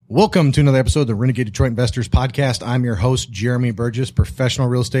Welcome to another episode of the Renegade Detroit Investors Podcast. I'm your host, Jeremy Burgess, professional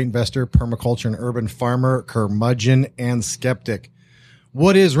real estate investor, permaculture and urban farmer, curmudgeon, and skeptic.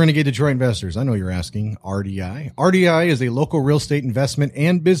 What is Renegade Detroit Investors? I know you're asking. RDI. RDI is a local real estate investment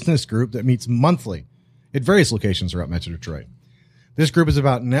and business group that meets monthly at various locations throughout Metro Detroit. This group is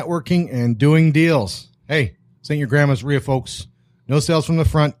about networking and doing deals. Hey, this ain't your grandma's Ria, folks. No sales from the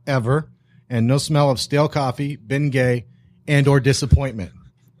front ever, and no smell of stale coffee, Bengay, and or disappointment.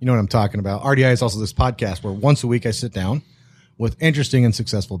 You know what I'm talking about. RDI is also this podcast where once a week I sit down with interesting and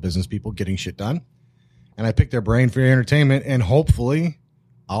successful business people getting shit done. And I pick their brain for your entertainment and hopefully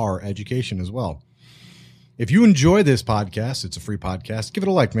our education as well. If you enjoy this podcast, it's a free podcast. Give it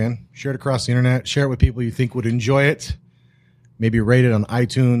a like, man. Share it across the internet. Share it with people you think would enjoy it. Maybe rate it on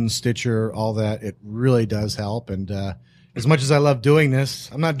iTunes, Stitcher, all that. It really does help. And as much as I love doing this,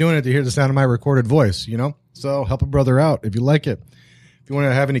 I'm not doing it to hear the sound of my recorded voice, you know? So help a brother out if you like it. If you want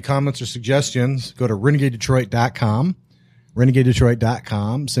to have any comments or suggestions, go to renegadedetroit.com,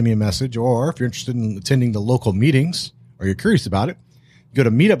 renegadedetroit.com, send me a message, or if you're interested in attending the local meetings or you're curious about it, go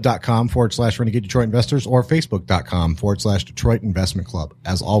to meetup.com/Renegade Detroit Investors or Facebook.com/Detroit Investment Club.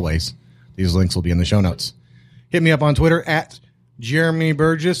 As always, these links will be in the show notes. Hit me up on Twitter at Jeremy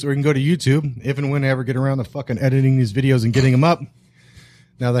Burgess, or you can go to YouTube if and when I ever get around to fucking editing these videos and getting them up.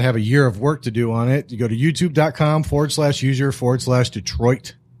 Now that I have a year of work to do on it, you go to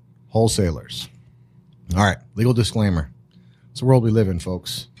youtube.com/user/Detroit Wholesalers. All right. Legal disclaimer. It's the world we live in,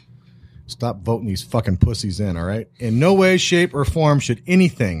 folks. Stop voting these fucking pussies in. All right. In no way, shape, or form should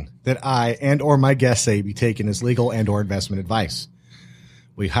anything that I and or my guests say be taken as legal and or investment advice.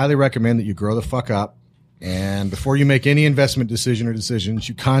 We highly recommend that you grow the fuck up. And before you make any investment decision or decisions,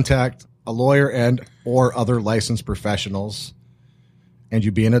 you contact a lawyer and or other licensed professionals. And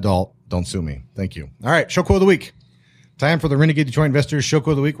you be an adult. Don't sue me. Thank you. All right. Show quote of the week. Time for the Renegade Detroit Investors Show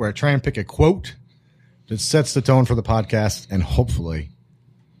quote of the week, where I try and pick a quote that sets the tone for the podcast and hopefully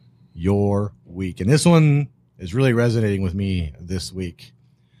your week. And this one is really resonating with me this week.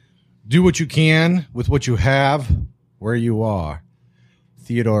 Do what you can with what you have where you are.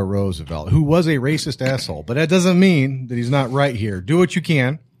 Theodore Roosevelt, who was a racist asshole, but that doesn't mean that he's not right here. Do what you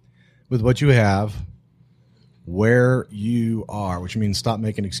can with what you have where you are, which means stop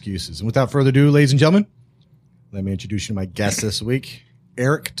making excuses. And without further ado, ladies and gentlemen, let me introduce you to my guest this week,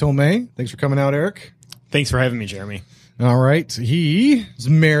 Eric Tomei. Thanks for coming out, Eric. Thanks for having me, Jeremy. All right. He is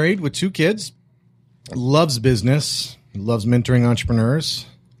married with 2 kids, loves business, loves mentoring entrepreneurs,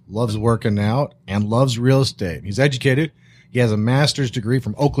 loves working out, and loves real estate. He's educated. He has a master's degree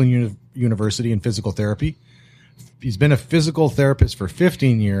from Oakland University in physical therapy. He's been a physical therapist for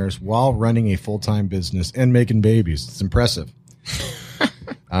 15 years while running a full-time business and making babies. It's impressive.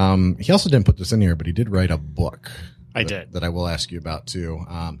 He also didn't put this in here, but he did write a book. That I will ask you about too.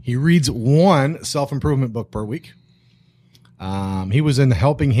 He reads 1 self-improvement book per week. He was in the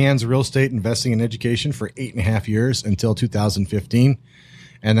Helping Hands Real Estate Investing and Education for 8.5 years until 2015.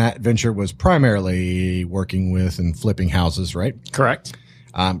 And that venture was primarily working with and flipping houses, right? Correct.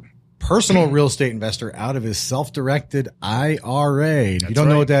 Personal real estate investor out of his self-directed IRA. If you don't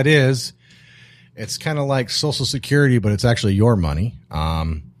know what that is, it's kind of like Social Security, but it's actually your money.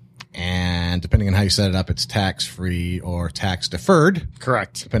 And depending on how you set it up, it's tax-free or tax-deferred.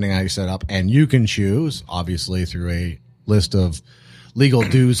 Correct. Depending on how you set it up. And you can choose, obviously, through a list of legal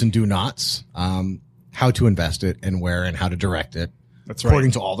do's and do nots, how to invest it and where and how to direct it. That's right.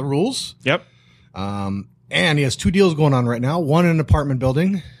 According to all the rules. Yep. And he has 2 deals going on right now. One in an apartment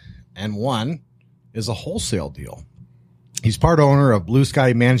building, and one is a wholesale deal. He's part owner of Blue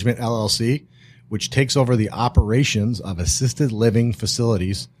Sky Management LLC, which takes over the operations of assisted living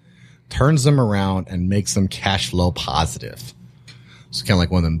facilities, turns them around, and makes them cash flow positive. It's kind of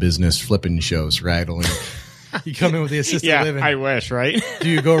like one of them business flipping shows, right? Only you come in with the assisted living. I wish, right? Do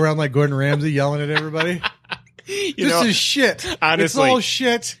you go around like Gordon Ramsay yelling at everybody? This is shit. Honestly, it's all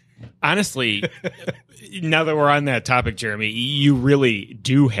shit. Honestly, now that we're on that topic, Jeremy, you really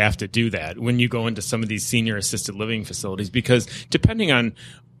do have to do that when you go into some of these senior assisted living facilities, because depending on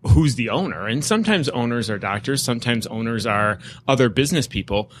who's the owner, and sometimes owners are doctors, sometimes owners are other business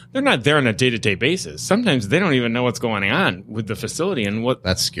people. They're not there on a day-to-day basis. Sometimes they don't even know what's going on with the facility and what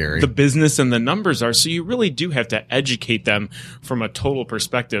that's scary. The business and the numbers are. So you really do have to educate them from a total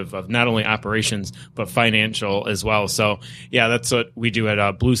perspective of not only operations, but financial as well. So yeah, that's what we do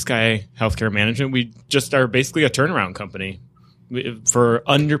at Blue Sky Healthcare Management. We just are basically a turnaround company for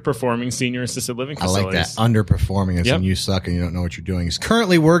underperforming senior assisted living facilities. I like that. Underperforming is when you suck and you don't know what you're doing. He's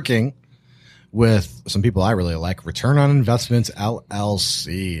currently working with some people I really like, Return on Investments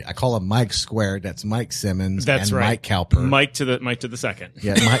LLC. I call them Mike Squared. That's Mike Simmons and right. Mike Cowper. Mike to the second.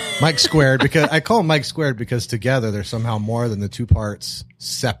 Yeah, Mike Squared, because I call them Mike Squared because together they're somehow more than the two parts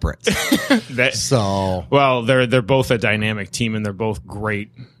separate. Well, they're both a dynamic team, and they're both great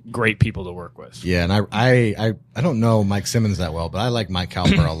people to work with. Yeah, and I don't know Mike Simmons that well, but I like Mike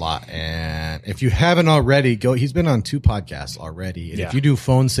Cowper a lot. And if you haven't already, he's been on 2 podcasts already. And if you do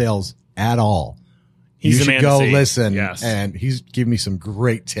phone sales at all, you should go listen. Yes. And he's giving me some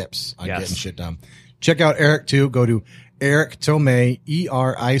great tips on getting shit done. Check out Eric too. Go to Eric Tomei,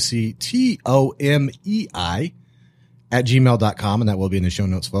 ERICTOMEI @gmail.com, and that will be in the show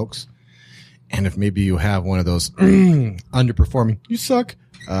notes, folks. And if maybe you have one of those underperforming, you suck,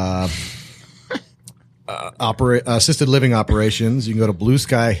 assisted living operations, you can go to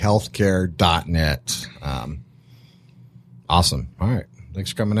blueskyhealthcare.net. Awesome. All right.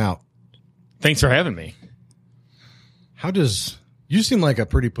 Thanks for coming out. Thanks for having me. You seem like a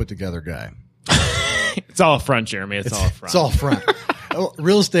pretty put together guy. It's all front, Jeremy. It's all front. It's all front.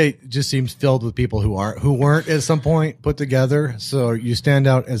 Real estate just seems filled with people who weren't at some point put together. So you stand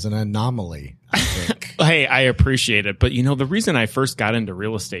out as an anomaly, I think. Hey, I appreciate it. But the reason I first got into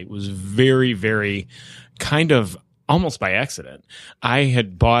real estate was very, very kind of almost by accident. I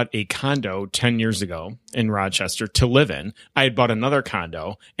had bought a condo 10 years ago in Rochester to live in. I had bought another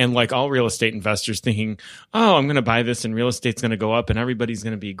condo, and like all real estate investors thinking, oh, I'm going to buy this and real estate's going to go up and everybody's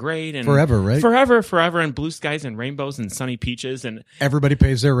going to be great. And forever, right? Forever. And blue skies and rainbows and sunny peaches. And everybody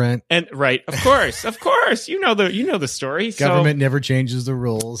pays their rent. And right. Of course. You know the story. Government never changes the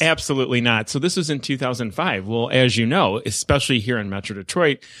rules. Absolutely not. So this was in 2005. Well, as you know, especially here in Metro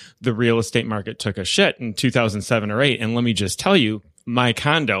Detroit, the real estate market took a shit in 2007 or 8. And let me just tell you, my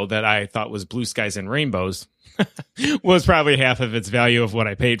condo that I thought was blue skies and rainbows was probably half of its value of what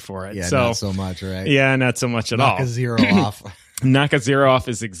I paid for it. Yeah, not so much, right? Yeah, not so much at all. Knock a zero off. Knock a zero off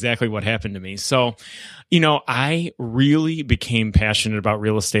is exactly what happened to me. So, I really became passionate about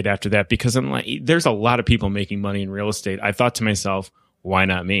real estate after that because I'm like, there's a lot of people making money in real estate. I thought to myself, why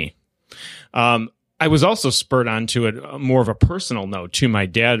not me? I was also spurred on to it more of a personal note too. My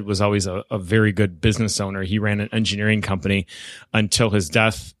dad was always a very good business owner. He ran an engineering company until his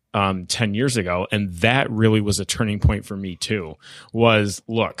death 10 years ago. And that really was a turning point for me too,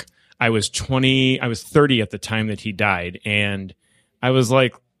 look, I was 30 at the time that he died. And I was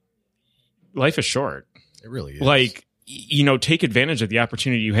like, life is short. It really is. Like, take advantage of the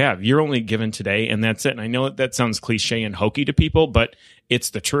opportunity you have. You're only given today, and that's it. And I know that sounds cliche and hokey to people, but it's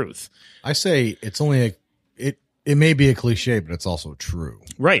the truth. I say it's only it may be a cliche, but it's also true.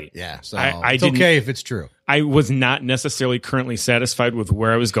 Right. Yeah. So it's okay if it's true. I was not necessarily currently satisfied with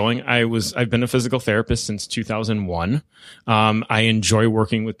where I was going. I've been a physical therapist since 2001. I enjoy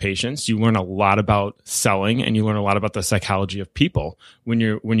working with patients. You learn a lot about selling, and you learn a lot about the psychology of people when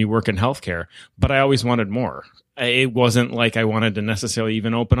you work in healthcare. But I always wanted more. It wasn't like I wanted to necessarily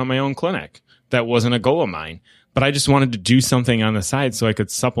even open up my own clinic. That wasn't a goal of mine. But I just wanted to do something on the side so I could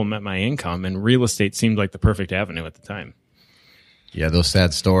supplement my income, and real estate seemed like the perfect avenue at the time. Yeah, those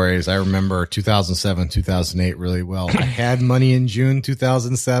sad stories. I remember 2007, 2008 really well. I had money in June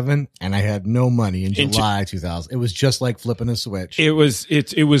 2007, and I had no money in July 2000. It was just like flipping a switch. It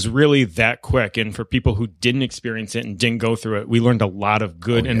was really that quick. And for people who didn't experience it and didn't go through it, we learned a lot of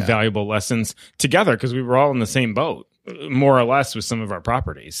good and valuable lessons together because we were all in the same boat, more or less, with some of our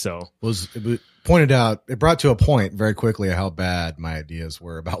properties. So it pointed out, it brought to a point very quickly how bad my ideas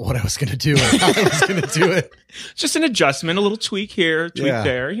were about what I was going to do and how I was going to do it. Just an adjustment, a little tweak here, tweak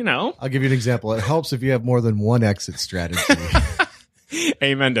there, I'll give you an example. It helps if you have more than one exit strategy.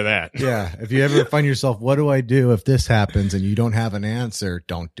 Amen to that. Yeah. If you ever find yourself, what do I do if this happens, and you don't have an answer,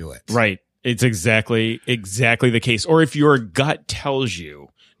 don't do it. Right. It's exactly the case. Or if your gut tells you,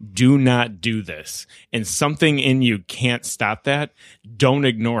 do not do this, and something in you can't stop that, don't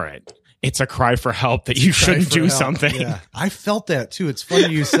ignore it. It's a cry for help that you shouldn't do something. Yeah. I felt that too. It's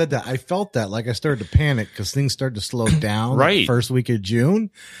funny you said that. I felt that, like I started to panic because things started to slow down the first week of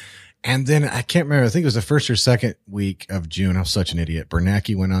June. And then I can't remember. I think it was the first or second week of June. I was such an idiot.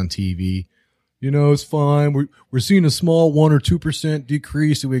 Bernanke went on TV. It's fine. We're seeing a small 1 or 2%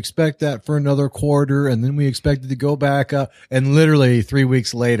 decrease. And we expect that for another quarter. And then we expect it to go back up. And literally 3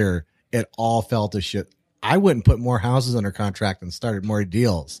 weeks later, it all fell to shit. I went and put more houses under contract and started more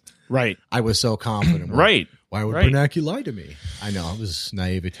deals. Right. I was so confident. Right. Why would Bernanke lie to me? I know. It was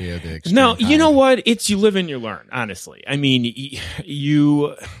naivete of the extreme. No, you know what? It's you live and you learn, honestly. I mean,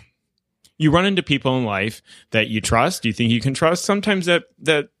 you run into people in life that you trust, you think you can trust. Sometimes that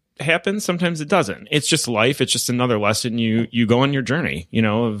happens, sometimes it doesn't. It's just life. It's just another lesson. You go on your journey,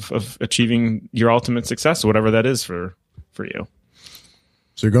 of achieving your ultimate success, whatever that is for you.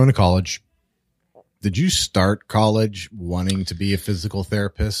 So you're going to college. Did you start college wanting to be a physical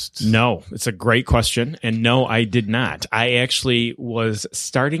therapist? No, it's a great question. And no, I did not. I actually was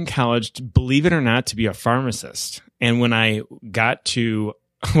starting college, believe it or not, to be a pharmacist. And when I got to,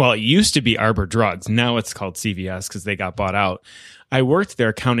 well, it used to be Arbor Drugs. Now it's called CVS because they got bought out. I worked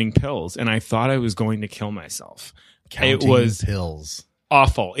there counting pills, and I thought I was going to kill myself. Counting it was pills.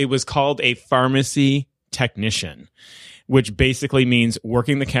 Awful. It was called a pharmacy technician, which basically means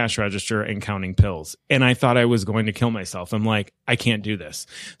working the cash register and counting pills. And I thought I was going to kill myself. I'm like, I can't do this.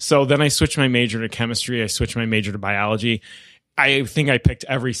 So then I switched my major to chemistry. I switched my major to biology. I think I picked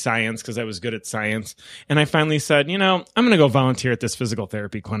every science because I was good at science. And I finally said, I'm going to go volunteer at this physical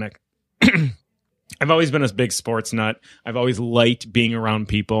therapy clinic. I've always been a big sports nut. I've always liked being around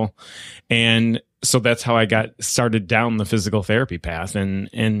people. And so that's how I got started down the physical therapy path.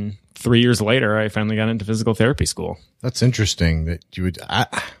 And 3 years later, I finally got into physical therapy school. That's interesting that you would.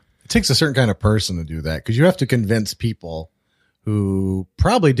 It takes a certain kind of person to do that because you have to convince people who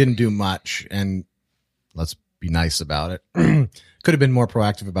probably didn't do much. And let's be nice about it. Could have been more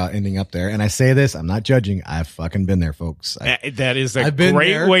proactive about ending up there. And I say this, I'm not judging. I've fucking been there, folks. That is a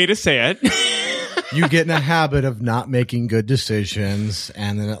great way to say it. You get in a habit of not making good decisions,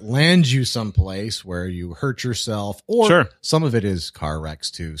 and then it lands you someplace where you hurt yourself, or some of it is car wrecks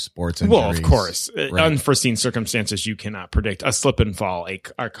too, sports injuries. Well, of course. Right. Unforeseen circumstances you cannot predict. A slip and fall, a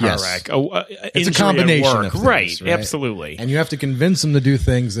car wreck, it's a combination of things, right? Absolutely. And you have to convince them to do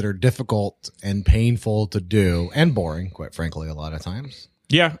things that are difficult and painful to do and boring, quite frankly, a lot of times.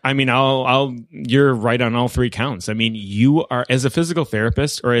 Yeah, I mean, you're right on all three counts. I mean, you are, as a physical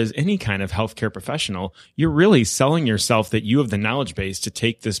therapist or as any kind of healthcare professional, you're really selling yourself that you have the knowledge base to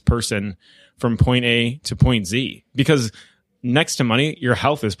take this person from point A to point Z. Because next to money, your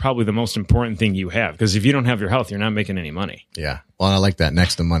health is probably the most important thing you have. Because if you don't have your health, you're not making any money. Yeah. Well, I like that,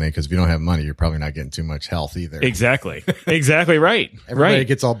 next to money, because if you don't have money, you're probably not getting too much health either. Exactly. Exactly right. Everybody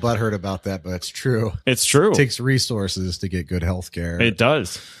gets all butthurt about that, but it's true. It's true. It takes resources to get good health care. It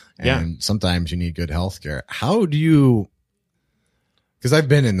does. And sometimes you need good health care. How do you, because I've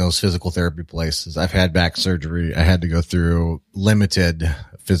been in those physical therapy places. I've had back surgery. I had to go through limited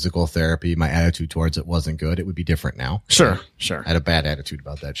physical therapy. My attitude towards it wasn't good. It would be different now. Sure. I had a bad attitude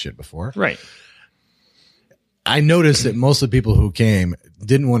about that shit before. Right. I noticed that most of the people who came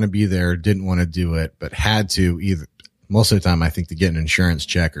didn't want to be there, didn't want to do it, but had to either, most of the time, I think, to get an insurance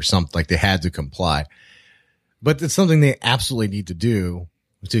check or something, like they had to comply. But it's something they absolutely need to do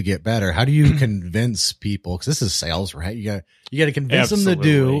to get better. How do you convince people? Because this is sales, right? You got to convince them to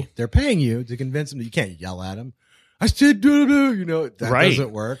do. They're paying you to convince them. You can't yell at them. I said, that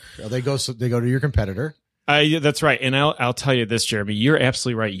doesn't work. Or they go to your competitor. That's right. And I'll tell you this, Jeremy, you're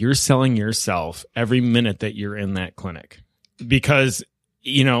absolutely right. You're selling yourself every minute that you're in that clinic because,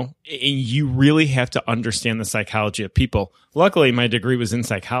 you really have to understand the psychology of people. Luckily, my degree was in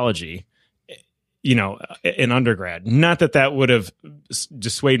psychology, in undergrad. Not that would have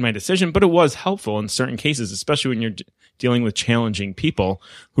dissuaded my decision, but it was helpful in certain cases, especially when you're dealing with challenging people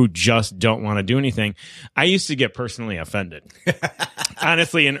who just don't want to do anything. I used to get personally offended,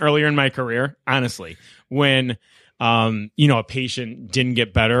 honestly, and earlier in my career, when, a patient didn't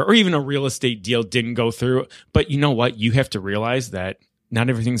get better or even a real estate deal didn't go through. But you know what? You have to realize that not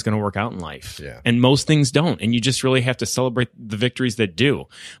everything's going to work out in life. Yeah. And most things don't. And you just really have to celebrate the victories that do.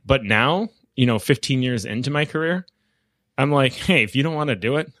 But now, 15 years into my career, I'm like, hey, if you don't want to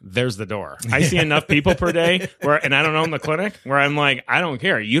do it, there's the door. I see enough people per day and I don't own the clinic where I'm like, I don't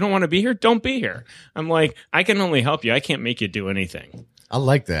care. You don't want to be here? Don't be here. I'm like, I can only help you. I can't make you do anything. I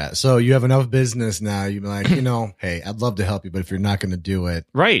like that. So you have enough business now. You're like, hey, I'd love to help you, but if you're not going to do it,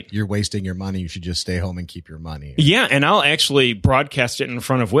 right, you're wasting your money. You should just stay home and keep your money. Yeah. And I'll actually broadcast it in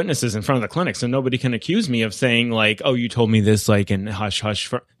front of witnesses in front of the clinic. So nobody can accuse me of saying like, oh, you told me this, like, in hush,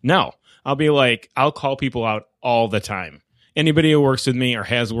 hush. No, I'll be like, I'll call people out all the time. Anybody who works with me or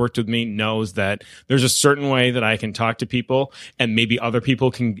has worked with me knows that there's a certain way that I can talk to people and maybe other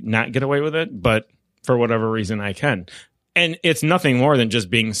people can not get away with it, but for whatever reason I can. And it's nothing more than just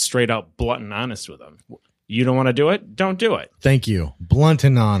being straight up blunt and honest with them. You don't want to do it? Don't do it. Thank you. Blunt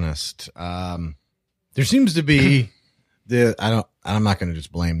and honest. There seems to be I'm not going to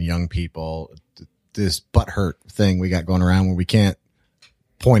just blame young people. This butthurt thing we got going around where we can't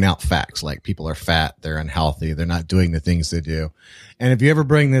point out facts, like people are fat, they're unhealthy, they're not doing the things they do. And if you ever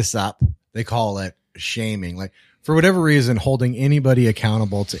bring this up, they call it shaming. Like, for whatever reason, holding anybody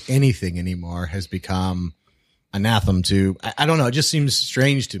accountable to anything anymore has become anathema to, I don't know. It just seems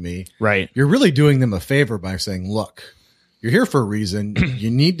strange to me. Right. You're really doing them a favor by saying, look, you're here for a reason. You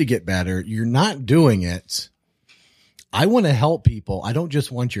need to get better. You're not doing it. I want to help people. I don't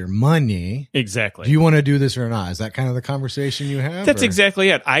just want your money. Exactly. Do you want to do this or not? Is that kind of the conversation you have? That's exactly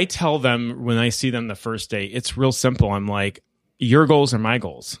it. I tell them when I see them the first day, it's real simple. I'm like, your goals are my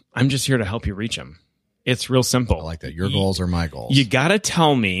goals. I'm just here to help you reach them. It's real simple. I like that. Your goals are my goals. You got to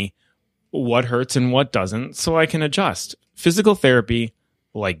tell me what hurts and what doesn't so I can adjust. Physical therapy,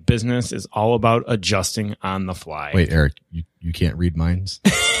 like business, is all about adjusting on the fly. Wait, Eric, you can't read minds?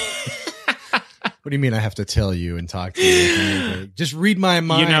 What do you mean I have to tell you and talk to you? Just read my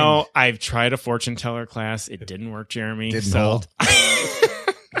mind. You know, I've tried a fortune teller class. It didn't work, Jeremy. Didn't hold.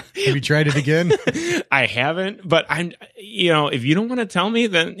 Have you tried it again? I haven't, but if you don't want to tell me,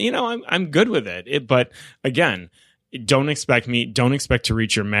 then, I'm good with it. But again, don't expect to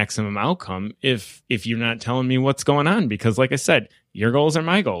reach your maximum outcome if you're not telling me what's going on, because like I said, your goals are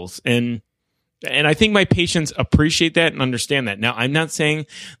my goals. And I think my patients appreciate that and understand that. Now, I'm not saying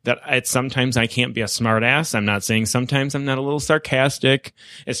that sometimes I can't be a smart ass. I'm not saying sometimes I'm not a little sarcastic,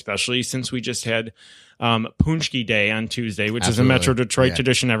 especially since we just had Punchki Day on Tuesday, which is a Metro Detroit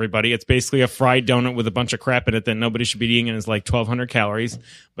tradition, everybody. It's basically a fried donut with a bunch of crap in it that nobody should be eating, and is like 1,200 calories.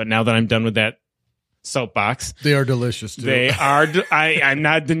 But now that I'm done with that soapbox, they are delicious too. They are. I'm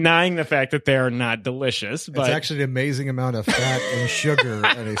not denying the fact that they are not delicious, but it's actually an amazing amount of fat and sugar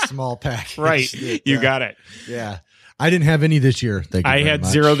in a small package. Right. You got it. Yeah. I didn't have any this year. Thank you. I had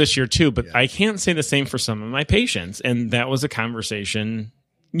zero this year too, but I can't say the same for some of my patients. And that was a conversation,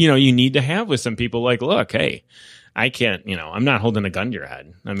 you need to have with some people like, look, hey, I can't, I'm not holding a gun to your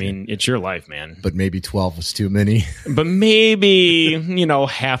head. I mean, it's your life, man. But maybe 12 was too many. But maybe,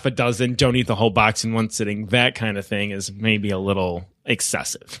 half a dozen, don't eat the whole box in one sitting. That kind of thing is maybe a little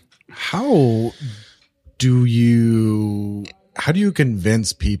excessive. How do you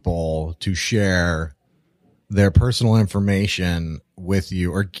convince people to share their personal information with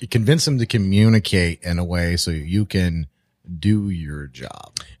you, or convince them to communicate in a way so you can do your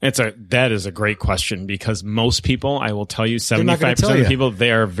job? That is a great question, because most people, I will tell you, 75% of people,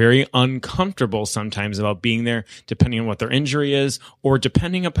 they are very uncomfortable sometimes about being there, depending on what their injury is, or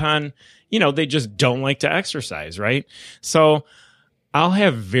depending upon, they just don't like to exercise, right? So I'll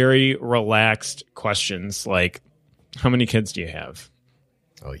have very relaxed questions like, how many kids do you have?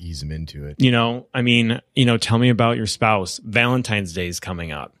 I'll ease them into it. Tell me about your spouse. Valentine's Day is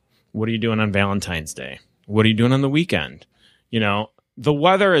coming up. What are you doing on Valentine's Day? What are you doing on the weekend? The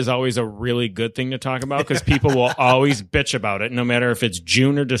weather is always a really good thing to talk about, because people will always bitch about it, no matter if it's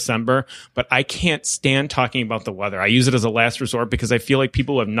June or December. But I can't stand talking about the weather. I use it as a last resort, because I feel like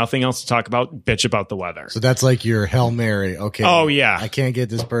people who have nothing else to talk about bitch about the weather. So that's like your Hail Mary. Okay. Oh, yeah. I can't get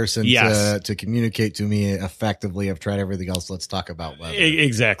this person to communicate to me effectively. I've tried everything else. Let's talk about weather.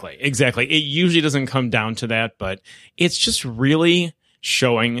 Exactly. It usually doesn't come down to that, but it's just really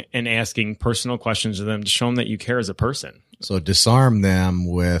showing and asking personal questions to them to show them that you care as a person. So disarm them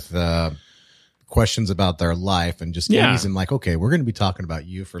with questions about their life and just ease them like, okay, we're going to be talking about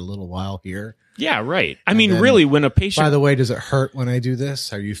you for a little while here. Yeah, right. Really, when a patient... By the way, does it hurt when I do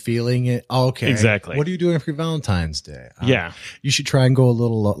this? Are you feeling it? Oh, okay. Exactly. What are you doing for Valentine's Day? Yeah. You should try and go a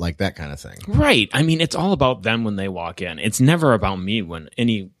little like that kind of thing. Right. It's all about them when they walk in. It's never about me when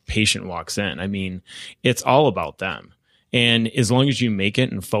any patient walks in. It's all about them. And as long as you make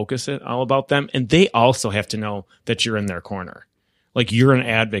it and focus it all about them, and they also have to know that you're in their corner, like you're an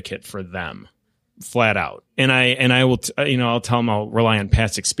advocate for them, flat out. And I will, I'll tell them I'll rely on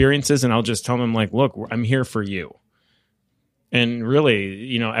past experiences, and I'll just tell them like, look, I'm here for you. And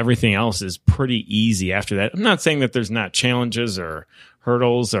really, everything else is pretty easy after that. I'm not saying that there's not challenges or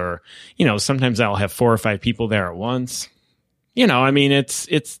hurdles, or, sometimes I'll have 4 or 5 people there at once.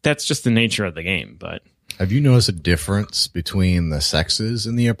 That's just the nature of the game, but. Have you noticed a difference between the sexes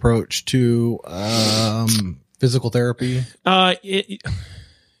in the approach to physical therapy? I'm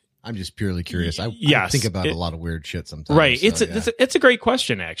just purely curious. I think about a lot of weird shit sometimes. Right. So, it's a great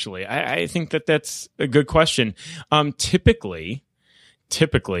question, actually. I think that's a good question. Typically,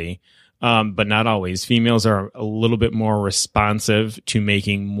 but not always, females are a little bit more responsive to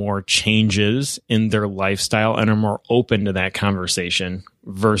making more changes in their lifestyle and are more open to that conversation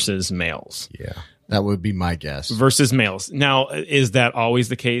versus males. Yeah. That would be my guess. Versus males. Now, is that always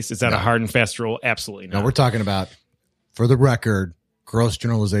the case? Is that a hard and fast rule? Absolutely not. No, we're talking about, for the record, gross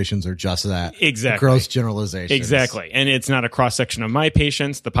generalizations are just that. Exactly. Gross generalizations. Exactly. And it's not a cross-section of my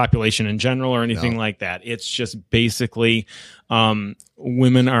patients, the population in general, or anything like that. It's just basically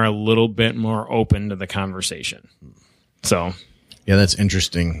women are a little bit more open to the conversation. So. Yeah, that's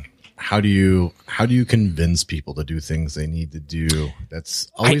interesting. how do you convince people to do things they need to do?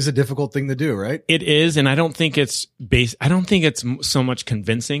 That's always a difficult thing to do, right? It is, and I don't think it's so much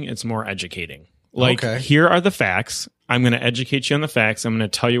convincing, it's more educating. Like, here are the facts. I'm going to educate you on the facts. I'm going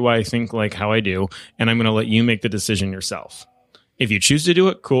to tell you why I think like how I do, and I'm going to let you make the decision yourself. If you choose to do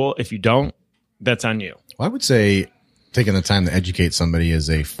it, cool. If you don't, that's on you. Well, I would say taking the time to educate somebody is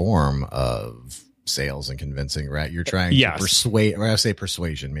a form of sales and convincing, right? You're trying to persuade, or I say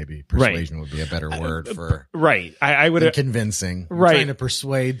persuasion. Maybe persuasion would be a better word for right. I would convincing. You're right, trying to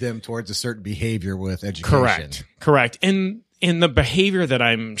persuade them towards a certain behavior with education. Correct. And the behavior that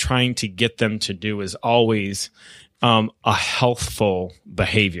I'm trying to get them to do is always a healthful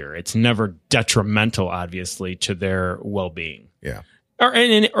behavior. It's never detrimental, obviously, to their well-being. Yeah.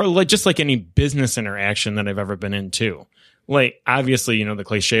 Or like just like any business interaction that I've ever been into. Like, obviously, the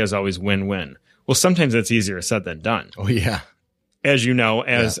cliche is always win-win. Well, sometimes that's easier said than done. Oh, yeah. As you know,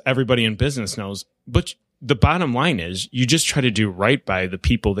 everybody in business knows. But the bottom line is you just try to do right by the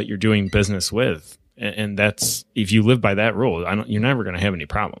people that you're doing business with. And that's, if you live by that rule, you're never going to have any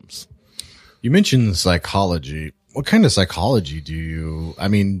problems. You mentioned psychology. What kind of psychology do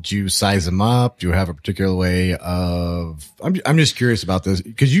you size them up? Do you have a particular way of, I'm just curious about this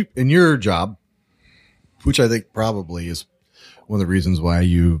because in your job, which I think probably is one of the reasons why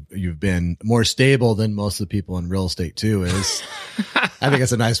you've been more stable than most of the people in real estate too is, I think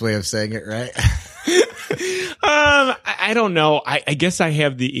that's a nice way of saying it, right? I don't know. I guess I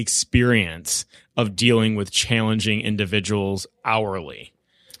have the experience of dealing with challenging individuals hourly.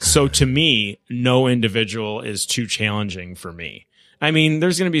 So to me, no individual is too challenging for me. I mean,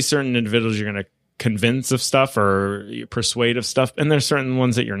 there's going to be certain individuals you're going to convince of stuff or persuade of stuff, and there's certain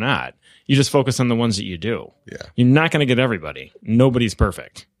ones that you're not. You just focus on the ones that you do. Yeah. You're not going to get everybody. Nobody's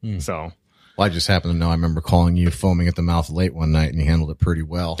perfect. So. Well, I just happen to know I remember calling you foaming at the mouth late one night, and you handled it pretty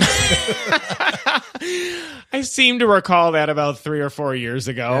well. I seem to recall that about 3 or 4 years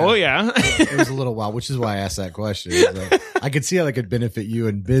ago. Yeah. Oh, yeah. It was a little while, which is why I asked that question. I could see how that could benefit you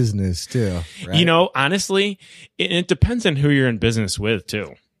in business, too. Right? Honestly, it depends on who you're in business with,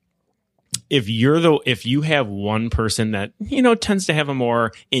 too. If you have one person that, tends to have a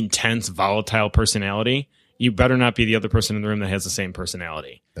more intense, volatile personality, you better not be the other person in the room that has the same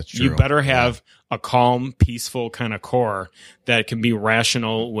personality. That's true. You better have a calm, peaceful kind of core that can be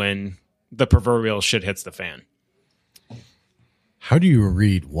rational when the proverbial shit hits the fan. How do you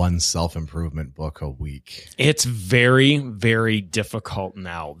read one self-improvement book a week? It's very, very difficult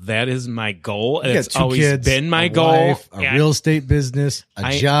now. That is my goal. It's always been my goal. Wife, a real estate business,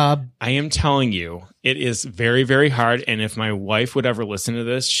 a job. I am telling you, it is very, very hard. And if my wife would ever listen to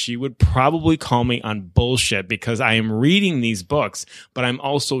this, she would probably call me on bullshit because I am reading these books, but I'm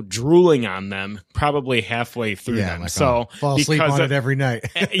also drooling on them probably halfway through them. Like so fall asleep on it every night.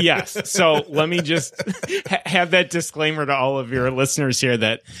 Yes. So let me just have that disclaimer to all of your listeners here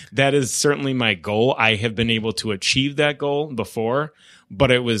that is certainly my goal. I have been able to achieve that goal before,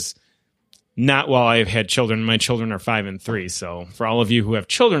 but it was not while I've had children. My children are 5 and 3. So for all of you who have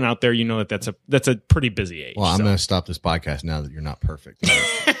children out there, you know that's a pretty busy age. Well, I'm going to stop this podcast now that you're not perfect.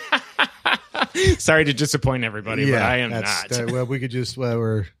 Sorry to disappoint everybody, but I am not. Well, we could just,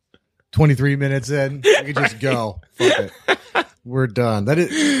 we're 23 minutes in. We could just go. Fuck it. We're done.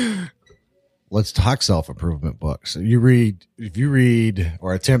 Let's talk self-improvement books. If you read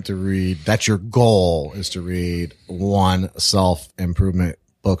or attempt to read, that's your goal, is to read one self-improvement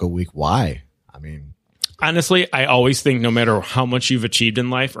book a week. Why? I mean, honestly, I always think no matter how much you've achieved in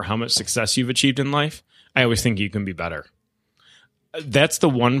life or how much success you've achieved in life, I always think you can be better. That's the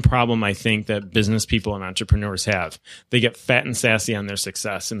one problem I think that business people and entrepreneurs have. They get fat and sassy on their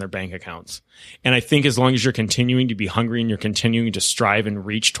success in their bank accounts. And I think as long as you're continuing to be hungry and you're continuing to strive and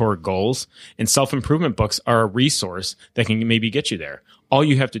reach toward goals, and self-improvement books are a resource that can maybe get you there. All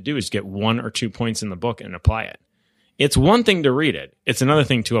you have to do is get 1 or 2 points in the book and apply it. It's one thing to read it. It's another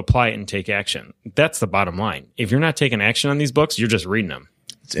thing to apply it and take action. That's the bottom line. If you're not taking action on these books, you're just reading them.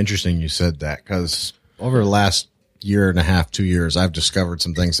 It's interesting you said that because over the last year and a half, 2 years, I've discovered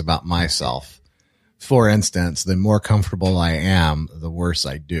some things about myself. For instance, the more comfortable I am, the worse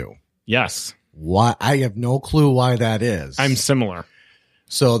I do. Yes. Why? I have no clue why that is. I'm similar.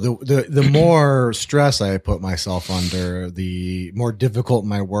 So the more stress I put myself under, the more difficult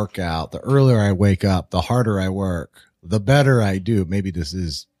my workout, the earlier I wake up, the harder I work, the better I do. Maybe this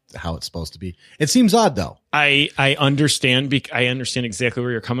is how it's supposed to be. It seems odd though. I understand. I understand exactly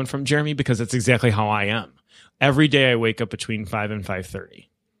where you're coming from, Jeremy, because it's exactly how I am. Every day I wake up between 5 and 5:30.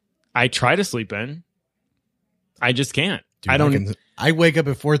 I try to sleep in. I just can't. I wake up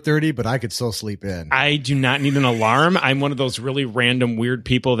at 4:30, but I could still sleep in. I do not need an alarm. I'm one of those really random weird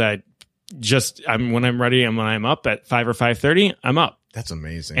people that when I'm ready and when I'm up at 5 or 5:30, I'm up. That's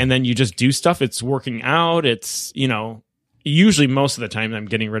amazing. And then you just do stuff. It's working out. It's, usually most of the time I'm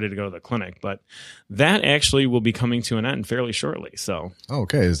getting ready to go to the clinic, but that actually will be coming to an end fairly shortly. So,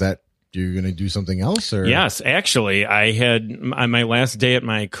 okay. Is that you're going to do something else? Or? Yes, actually, I had my last day at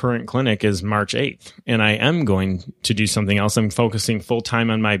my current clinic is March 8th, and I am going to do something else. I'm focusing full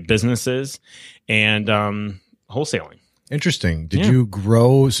time on my businesses and wholesaling. Interesting. Did you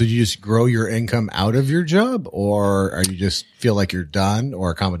grow? So you just grow your income out of your job, or you just feel like you're done, or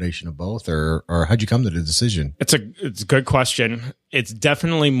a combination of both, or how'd you come to the decision? It's a good question. It's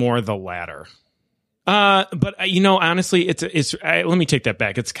definitely more the latter. But honestly, let me take that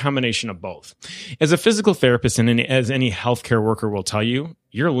back. It's a combination of both. As a physical therapist and as any healthcare worker will tell you,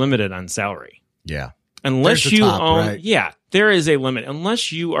 you're limited on salary. Yeah. Unless you own, right? Yeah, there is a limit.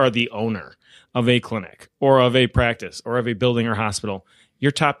 Unless you are the owner of a clinic or of a practice or of a building or hospital,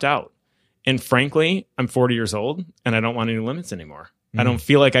 you're topped out. And frankly, I'm 40 years old and I don't want any limits anymore. I don't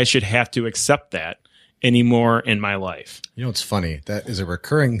feel like I should have to accept that anymore in my life. You know, it's funny. That is a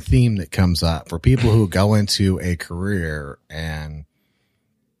recurring theme that comes up for people who go into a career and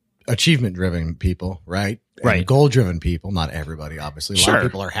achievement-driven people, right? And goal-driven people. Not everybody, obviously. A lot of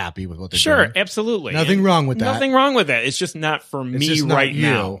people are happy with what they're doing. Sure, absolutely. Nothing wrong with that. Nothing wrong with that. It's just not for me right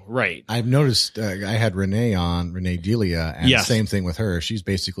now. Right. I've noticed, I had Renee on, Renee Delia, and same thing with her. She's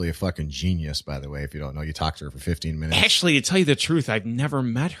basically a fucking genius, by the way. If you don't know, you talk to her for 15 minutes. Actually, to tell you the truth, I've never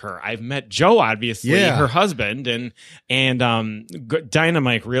met her. I've met Joe, obviously, her husband, and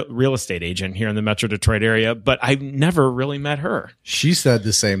Dynamite real estate agent here in the Metro Detroit area, but I've never really met her. She said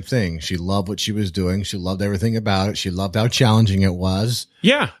the same thing. She loved what she was doing. She loved everything about it. She loved how challenging it was.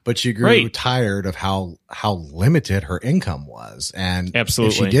 Yeah. But she grew tired of how limited her income was. And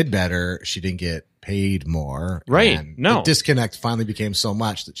absolutely, if she did better, she didn't get paid more. Right. And the disconnect finally became so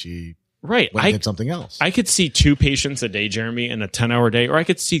much that she went and did something else. I could see 2 patients a day, Jeremy, in a 10-hour day, or I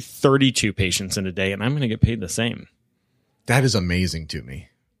could see 32 patients in a day, and I'm going to get paid the same. That is amazing to me.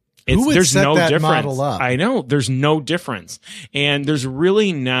 There's no difference. Model up? I know there's no difference. And there's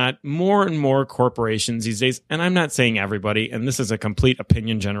really not. More and more corporations these days, and I'm not saying everybody, and this is a complete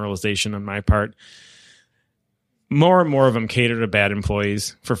opinion generalization on my part. More and more of them cater to bad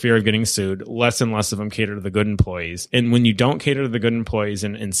employees for fear of getting sued. Less and less of them cater to the good employees. And when you don't cater to the good employees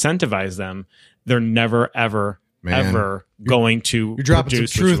and incentivize them, they're never, ever, ever going to. You're dropping some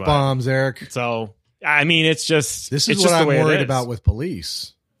truth bombs, Eric. So, I mean, it's just. This is what I'm worried about with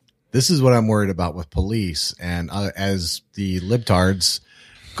police. This is what I'm worried about with police. And as the libtards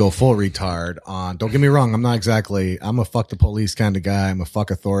go full retard on, don't get me wrong, I'm a fuck the police kind of guy. I'm a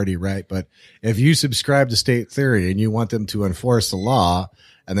fuck authority, right? But if you subscribe to state theory and you want them to enforce the law,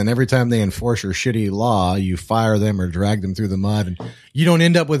 and then every time they enforce your shitty law, you fire them or drag them through the mud, and you don't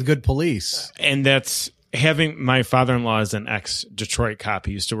end up with good police. And that's having my father-in-law is an ex-Detroit cop.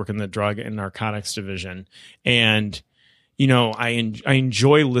 He used to work in the drug and narcotics division. And I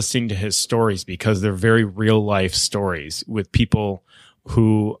enjoy listening to his stories because they're very real life stories with people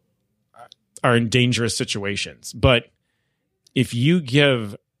who are in dangerous situations. But if you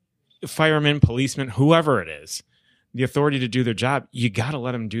give firemen, policemen, whoever it is, the authority to do their job, you got to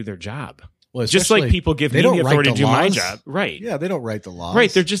let them do their job. Well, just like people give me the authority to do my job. Right. Yeah, they don't write the laws.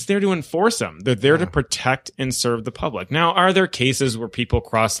 Right. They're just there to enforce them. They're there to protect and serve the public. Now, are there cases where people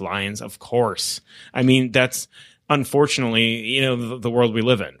cross lines? Of course. I mean, that's unfortunately, the world we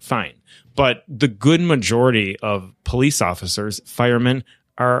live in. Fine. But the good majority of police officers, firemen,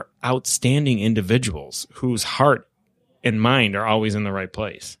 are outstanding individuals whose heart and mind are always in the right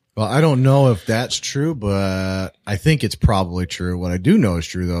place. Well, I don't know if that's true, but I think it's probably true. What I do know is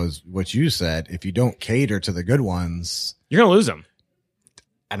true, though, is what you said. If you don't cater to the good ones, you're going to lose them.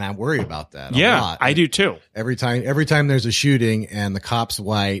 And I worry about that a lot. I do too. Every time there's a shooting and the cop's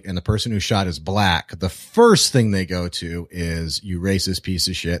white and the person who shot is black, the first thing they go to is, you racist piece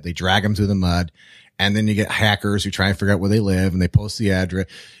of shit. They drag them through the mud. And then you get hackers who try and figure out where they live and they post the address.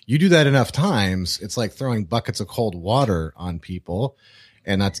 You do that enough times, it's like throwing buckets of cold water on people.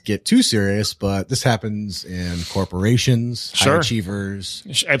 And not to get too serious, but this happens in corporations, high achievers.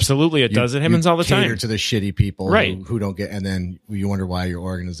 Absolutely, it does. It happens all the time. Cater to the shitty people who don't get, and then you wonder why your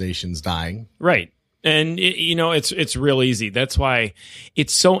organization's dying. Right. And it's real easy. That's why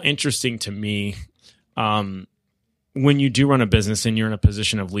it's so interesting to me when you do run a business and you're in a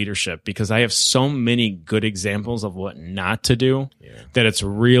position of leadership, because I have so many good examples of what not to do, that it's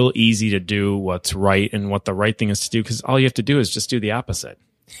real easy to do what's right and what the right thing is to do, because all you have to do is just do the opposite.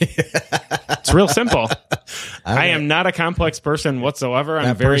 It's real simple. I am not a complex person whatsoever. I'm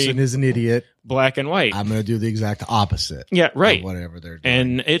That very person is an idiot. black and white. I'm going to do the exact opposite. Yeah, right. Of whatever they're doing.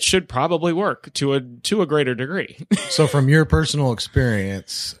 And it should probably work to a greater degree. So from your personal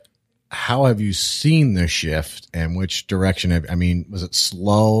experience, how have you seen the shift and which direction was it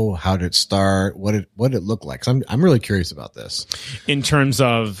slow? How did it start? What did it look like? 'Cause I'm really curious about this. In terms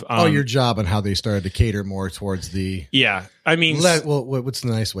of your job and how they started to cater more towards the yeah. I mean, what's the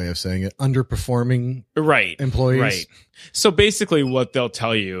nice way of saying it? Underperforming right employees. Right. So basically what they'll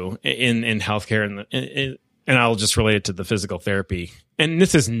tell you in healthcare and I'll just relate it to the physical therapy. And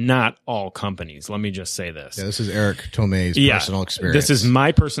this is not all companies. Let me just say this. Yeah, this is Eric Tomei's personal experience. This is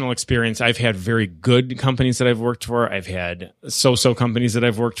my personal experience. I've had very good companies that I've worked for. I've had so-so companies that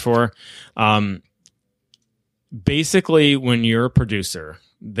I've worked for. Basically, when you're a producer,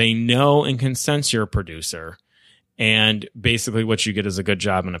 they know and can sense you're a producer. And basically what you get is a good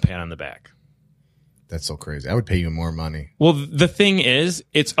job and a pat on the back. That's so crazy. I would pay you more money. Well, the thing is,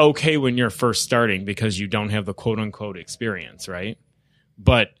 it's okay when you're first starting because you don't have the quote unquote experience, right?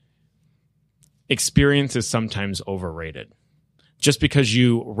 But experience is sometimes overrated. Just because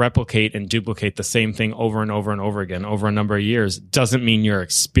you replicate and duplicate the same thing over and over and over again over a number of years doesn't mean you're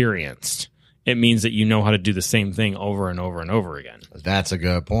experienced. It means that you know how to do the same thing over and over and over again. That's a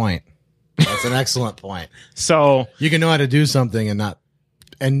good point. That's an excellent point. So you can know how to do something and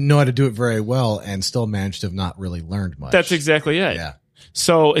know how to do it very well and still manage to have not really learned much. That's exactly it. Yeah.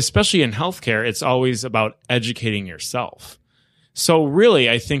 So especially in healthcare, it's always about educating yourself. So really,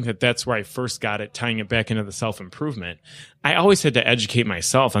 I think that's where I first got it, tying it back into the self-improvement. I always had to educate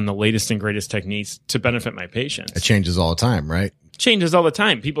myself on the latest and greatest techniques to benefit my patients. It changes all the time, right? Changes all the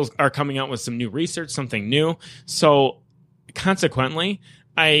time. People are coming out with some new research, something new. So consequently,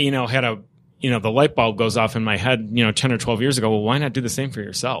 I, had the light bulb goes off in my head, 10 or 12 years ago. Well, why not do the same for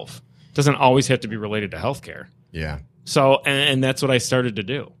yourself? It doesn't always have to be related to healthcare. Yeah. So, and that's what I started to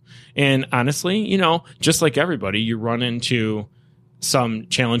do. And honestly, just like everybody, you run into some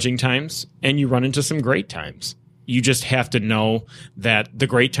challenging times and you run into some great times. You just have to know that the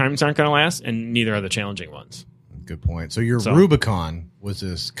great times aren't going to last and neither are the challenging ones. Good point. So your Rubicon was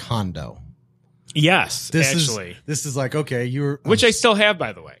this condo. Yes, this is like, okay, which I still have,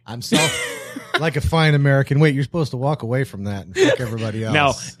 by the way. I'm like a fine American. Wait, you're supposed to walk away from that and fuck everybody else.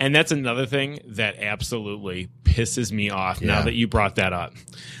 No, and that's another thing that absolutely pisses me off now that you brought that up.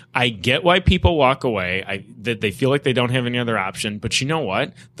 I get why people walk away, that they feel like they don't have any other option. But you know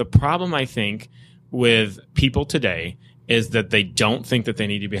what? The problem, I think, with people today is that they don't think that they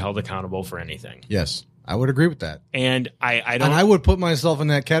need to be held accountable for anything. Yes. I would agree with that. And I don't. And I would put myself in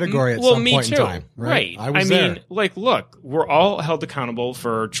that category at some point in time. Right. I mean, look, we're all held accountable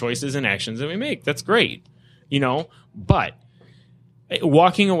for choices and actions that we make. That's great. But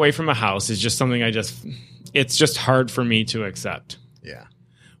walking away from a house is just something it's just hard for me to accept. Yeah.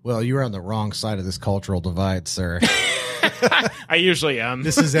 Well, you're on the wrong side of this cultural divide, sir. I usually am.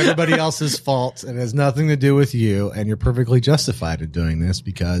 This is everybody else's fault. It has nothing to do with you, and you're perfectly justified in doing this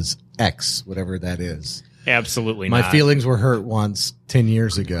because X, whatever that is. Absolutely not. My not. feelings were hurt once 10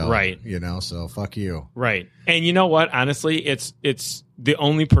 years ago. Right. So fuck you. Right. And you know what? Honestly, it's the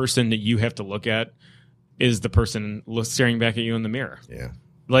only person that you have to look at is the person staring back at you in the mirror. Yeah.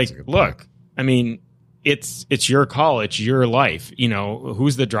 Like, look, I mean, it's your call. It's your life.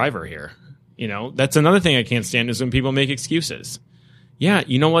 Who's the driver here? That's another thing I can't stand is when people make excuses. Yeah,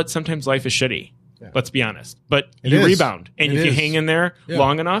 you know what? Sometimes life is shitty. Yeah. Let's be honest. But you rebound. And if you hang in there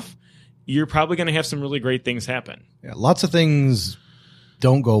long enough, you're probably going to have some really great things happen. Yeah, lots of things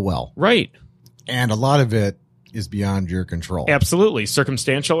don't go well. Right. And a lot of it is beyond your control. Absolutely.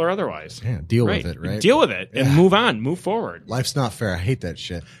 Circumstantial or otherwise. Yeah, deal with it, right? Deal with it and move on. Move forward. Life's not fair. I hate that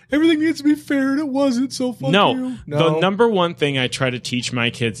shit. Everything needs to be fair, and it wasn't, so fuck you. No. The number one thing I try to teach my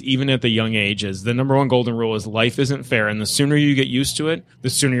kids, even at the young age, is the number one golden rule is life isn't fair, and the sooner you get used to it, the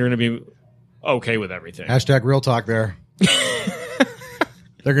sooner you're going to be okay with everything. # real talk there.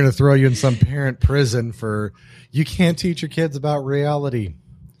 They're going to throw you in some parent prison for you can't teach your kids about reality.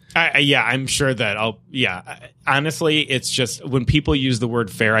 I'm sure that honestly, it's just when people use the word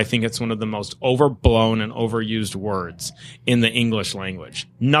fair, I think it's one of the most overblown and overused words in the English language.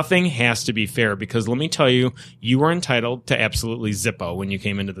 Nothing has to be fair because let me tell you, you were entitled to absolutely Zippo when you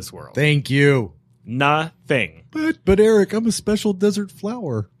came into this world. Thank you. Nothing. But Eric, I'm a special desert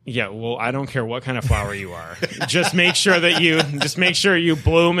flower. Yeah, well, I don't care what kind of flower you are. Just make sure you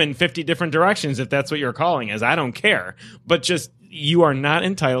bloom in 50 different directions if that's what you're calling as. I don't care. But just you are not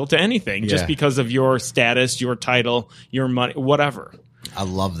entitled to anything just because of your status, your title, your money, whatever. I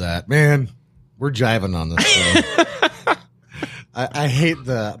love that. Man, we're jiving on this show. I hate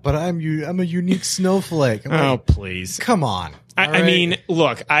but I'm a unique snowflake. I'm Oh, like, please. come on. I mean,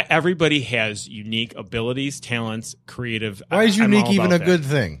 look, everybody has unique abilities, talents, creative. Why is I'm unique all even about a that. good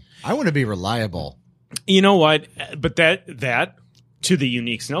thing? I want to be reliable. You know what? But that to the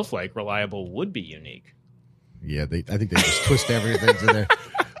unique snowflake, reliable would be unique. Yeah, I think they just twist everything to there.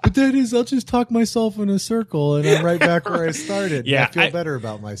 But that is, I'll just talk myself in a circle and I'm right back where I started. Yeah, I feel better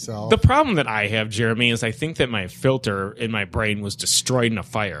about myself. The problem that I have, Jeremy, is I think that my filter in my brain was destroyed in a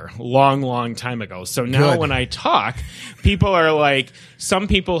fire long time ago. So now Good. when I talk, people are like, some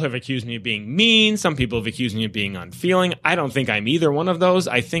people have accused me of being mean. Some people have accused me of being unfeeling. I don't think I'm either one of those.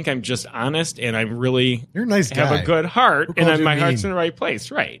 I think I'm just honest and I really You're a nice guy. have a good heart Who and called you my mean? heart's in the right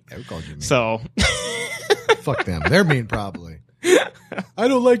place. Right. Yeah, who called you mean? So Fuck them. They're mean, probably. I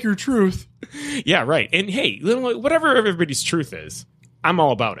don't like your truth. yeah, right. And hey, whatever everybody's truth is, I'm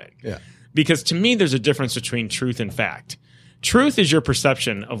all about it. Yeah. Because to me, there's a difference between truth and fact. Truth is your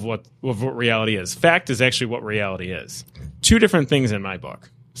perception of what reality is. Fact is actually what reality is. Two different things in my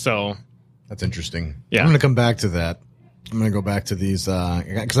book. So That's interesting. Yeah. I'm going to come back to that. I'm going to go back to these,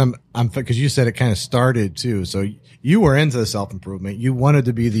 because you said it kind of started too. So you were into self-improvement. You wanted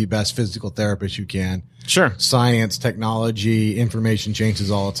to be the best physical therapist you can. sure. Science, technology, information changes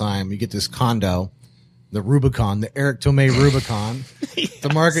all the time. You get this condo, the Rubicon, the Eric Tomei Rubicon.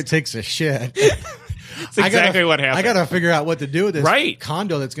 The market takes a shit. That's exactly what happened. I got to figure out what to do with this Right.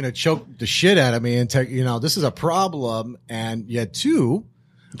 condo that's going to choke the shit out of me. And this is a problem. And you had two.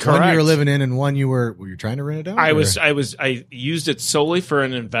 One Correct. you were living in, and one you were you trying to rent it out? I or- used it solely for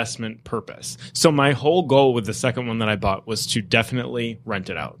an investment purpose. So my whole goal with the second one that I bought was to definitely rent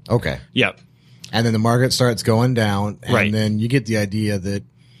it out. Okay. Yep. And then the market starts going down, and Right. then you get the idea that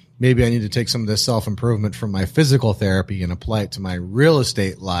maybe I need to take some of this self-improvement from my physical therapy and apply it to my real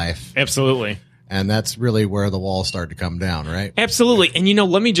estate life. Absolutely. And that's really where the walls start to come down, right? Absolutely. And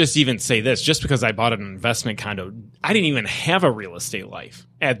let me just even say this, just because I bought an investment condo, I didn't even have a real estate life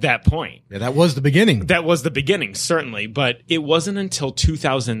at that point. Yeah, that was the beginning. That was the beginning, certainly, but it wasn't until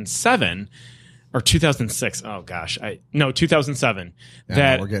 2007 or 2006. Oh gosh. 2007 Yeah,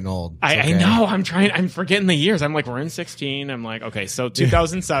 that we're getting old. It's I okay. know. I'm forgetting the years. I'm like, we're in 16. I'm like, okay, so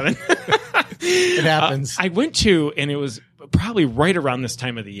 2007. It happens. I went to, and it was probably right around this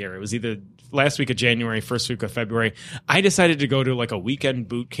time of the year. It was either last week of January, first week of February. I decided to go to like a weekend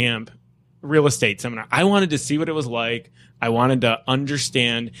boot camp real estate seminar. I wanted to see what it was like. I wanted to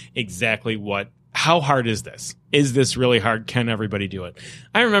understand exactly how hard is this? Is this really hard? Can everybody do it?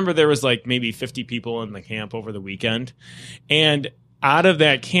 I remember there was like maybe 50 people in the camp over the weekend. And out of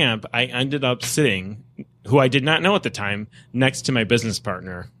that camp, I ended up sitting, who I did not know at the time, next to my business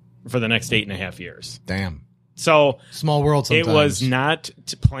partner for the next 8.5 years. Damn. So Small world sometimes. it was not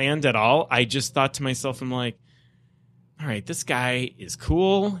planned at all. I just thought to myself, I'm like, all right, this guy is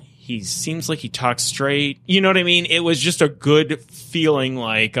cool. He seems like he talks straight. You know what I mean? It was just a good feeling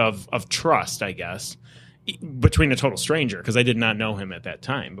like of trust, I guess, between a total stranger, because I did not know him at that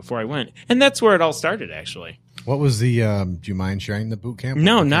time before I went. And that's where it all started, actually. What was the, do you mind sharing the boot camp?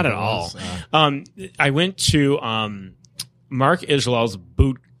 No, What not camp at it all. was? I went to Mark Israel's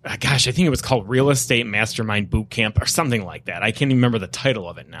gosh, I think it was called Real Estate Mastermind Boot Camp or something like that. I can't even remember the title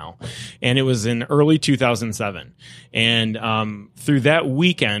of it now. And it was in early 2007. And through that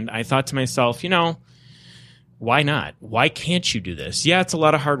weekend, I thought to myself, why not? Why can't you do this? Yeah, it's a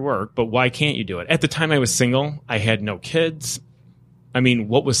lot of hard work, but why can't you do it? At the time I was single. I had no kids. I mean,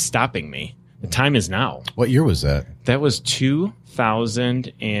 what was stopping me? The time is now. What year was that? That was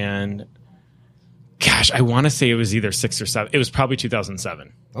 2000 and gosh, I want to say it was either 6 or 7. It was probably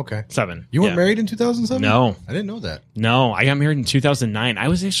 2007. Okay. 7. You weren't Yeah. married in 2007? No. I didn't know that. No, I got married in 2009. I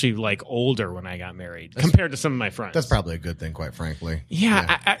was actually like older when I got married compared to some of my friends. That's probably a good thing, quite frankly.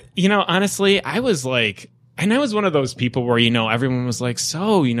 Yeah. Honestly, I was like, and I was one of those people where, everyone was like,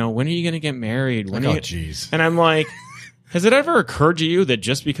 so, when are you going to get married? When Like, are oh, you? jeez. And I'm like, has it ever occurred to you that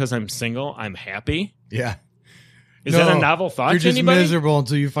just because I'm single, I'm happy? Yeah. Is that a novel thought You're to just anybody? miserable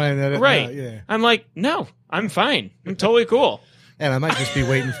until you find that. Right. Yeah. I'm like, no, I'm fine. I'm totally cool. And I might just be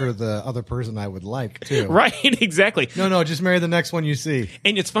waiting for the other person I would like, too. Right, exactly. No, just marry the next one you see.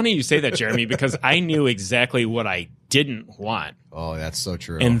 And it's funny you say that, Jeremy, because I knew exactly what I didn't want. Oh, that's so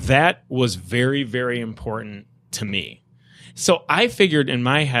true. And that was very, very important to me. So I figured in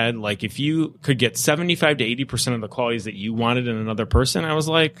my head, like, if you could get 75 to 80% of the qualities that you wanted in another person, I was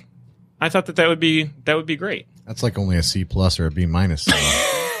like, I thought that would be great. That's like only a C plus or a B minus.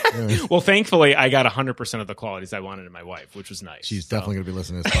 Well, thankfully, I got 100% of the qualities I wanted in my wife, which was nice. She's definitely going to be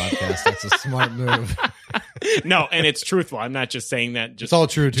listening to this podcast. That's a smart move. No, and it's truthful. I'm not just saying that just, It's all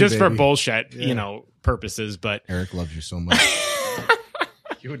true, too, just for baby. bullshit, Yeah. purposes. But Eric loves you so much.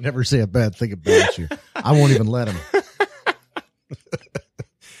 He would never say a bad thing about you. I won't even let him.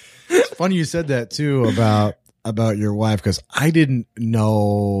 It's funny you said that too about your wife, because I didn't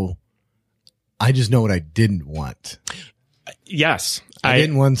know. I just know what I didn't want. Yes. I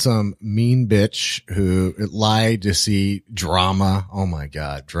didn't want some mean bitch who lied to see drama. Oh my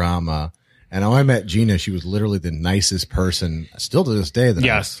God, drama. And when I met Gina, she was literally the nicest person, still to this day, that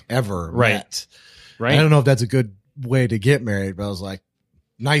I've ever met. Right. I don't know if that's a good way to get married, but I was like,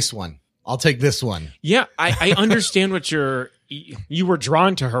 nice one. I'll take this one. Yeah, I understand what you were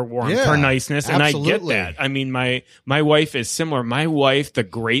drawn to her warmth, her niceness, and absolutely. I get that. I mean, my wife is similar. My wife, the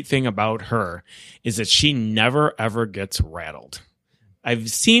great thing about her is that she never ever gets rattled.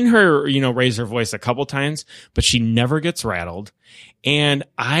 I've seen her, raise her voice a couple times, but she never gets rattled. And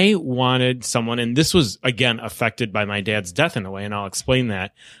I wanted someone, and this was again affected by my dad's death in a way, and I'll explain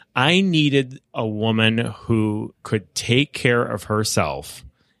that. I needed a woman who could take care of herself.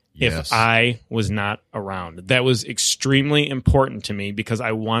 Yes. If I was not around. That was extremely important to me because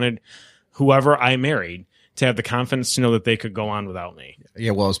I wanted whoever I married to have the confidence to know that they could go on without me.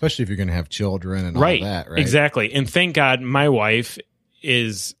 Yeah, well, especially if you're going to have children and all that, right? Exactly. And thank God my wife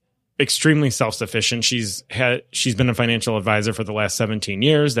is extremely self-sufficient. She's been a financial advisor for the last 17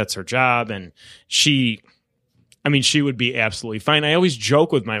 years. That's her job. And she would be absolutely fine. I always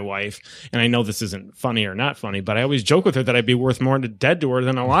joke with my wife, and I know this isn't funny or not funny, but I always joke with her that I'd be worth more dead to her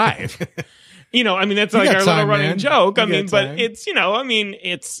than alive. That's like our little running joke. But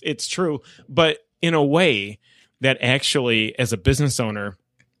it's true. But in a way that actually, as a business owner,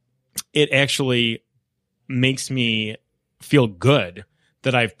 it actually makes me feel good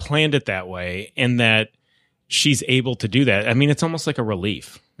that I've planned it that way and that she's able to do that. I mean, it's almost like a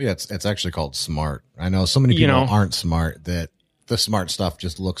relief. Yeah, it's actually called smart. I know so many people aren't smart that the smart stuff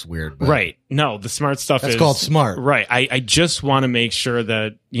just looks weird. But right. No, the smart stuff that's called smart. Right. I just want to make sure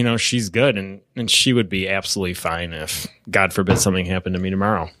that, she's good and she would be absolutely fine if, God forbid, something happened to me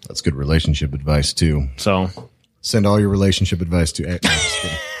tomorrow. That's good relationship advice, too. So send all your relationship advice to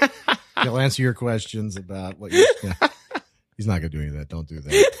He'll answer your questions about what you're... He's not going to do any of that. Don't do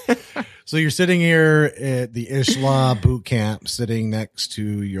that. So you're sitting here at the Isla boot camp, sitting next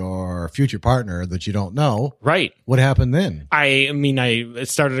to your future partner that you don't know. Right. What happened then? I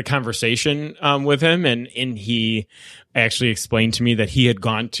started a conversation with him, and he actually explained to me that he had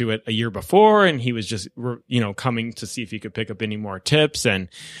gone to it a year before, and he was just, coming to see if he could pick up any more tips. And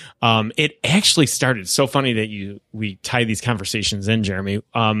it actually started so funny that we tie these conversations in, Jeremy.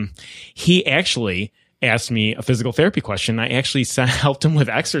 He actually asked me a physical therapy question. I actually helped him with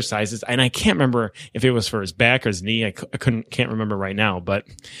exercises, and I can't remember if it was for his back or his knee. I can't remember right now, but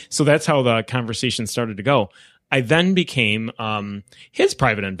so that's how the conversation started to go. I then became his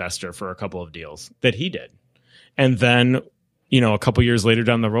private investor for a couple of deals that he did. And then, a couple years later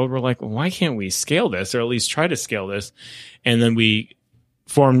down the road, we're like, why can't we scale this, or at least try to scale this? And then we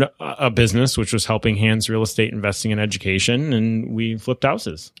formed a business which was helping hands real estate investing and education, and we flipped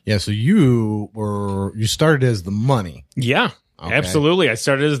houses. Yeah, so you started as the money. Yeah, okay. Absolutely. I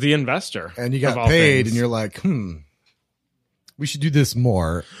started as the investor. And you got paid, and you're like, we should do this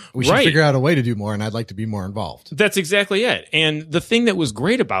more. We should figure out a way to do more, and I'd like to be more involved. That's exactly it. And the thing that was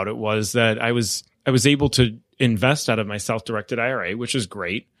great about it was that I was able to invest out of my self-directed IRA, which is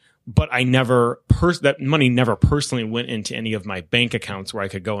great. But I that money never personally went into any of my bank accounts where I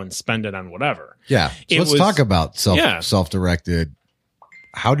could go and spend it on whatever. Yeah. So let's talk about self-directed.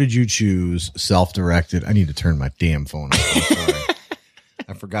 How did you choose self-directed? I need to turn my damn phone off. I'm sorry.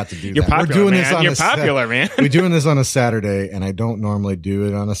 I forgot to do You're that. Popular, You're popular, man. We're doing this on a Saturday, and I don't normally do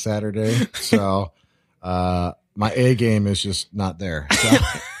it on a Saturday. So my A game is just not there. So.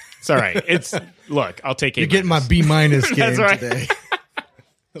 It's all right. Look, I'll take it. You're getting my B- game today.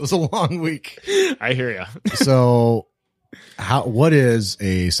 It was a long week. I hear you. So what is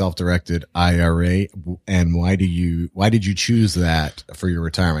a self-directed IRA, and why did you choose that for your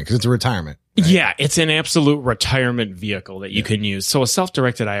retirement? Because it's a retirement. Right? Yeah, it's an absolute retirement vehicle that you can use. So a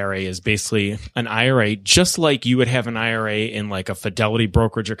self-directed IRA is basically an IRA, just like you would have an IRA in like a Fidelity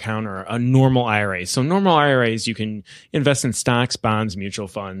brokerage account or a normal IRA. So normal IRAs, you can invest in stocks, bonds, mutual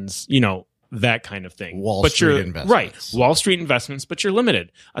funds, that kind of thing. Wall Street investments. Right. Wall Street investments, but you're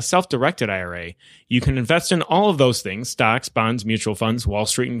limited. A self-directed IRA, you can invest in all of those things, stocks, bonds, mutual funds, Wall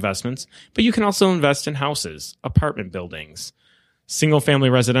Street investments, but you can also invest in houses, apartment buildings, single-family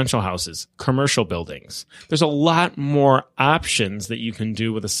residential houses, commercial buildings. There's a lot more options that you can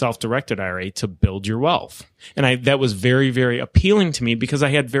do with a self-directed IRA to build your wealth. And that was very, very appealing to me because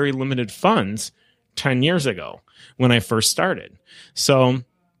I had very limited funds 10 years ago when I first started. So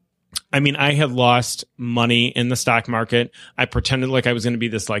I mean, I had lost money in the stock market. I pretended like I was going to be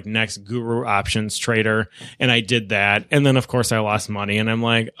this like next guru options trader, and I did that. And then of course I lost money, and I'm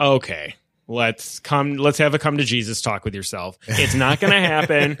like, okay, let's have a come to Jesus talk with yourself. It's not going to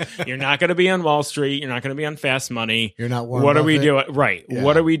happen. You're not going to be on Wall Street. You're not going to be on fast money. You're not Warren What are we Buffett. doing? Right. Yeah.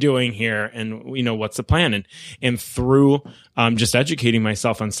 What are we doing here? And what's the plan? And through just educating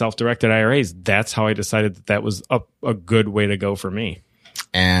myself on self-directed IRAs, that's how I decided that was a good way to go for me.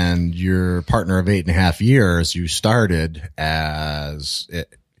 And your partner of 8.5 years, you started as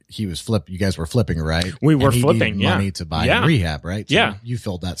he was you guys were flipping, right? We were and he flipping, needed yeah. money to buy Yeah. rehab, right? So Yeah. you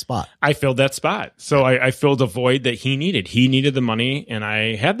filled that spot. I filled that spot. So I filled a void that he needed. He needed the money, and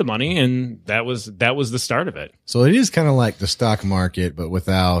I had the money, and that was the start of it. So it is kind of like the stock market, but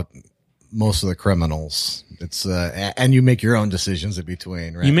without most of the criminals. It's and you make your own decisions in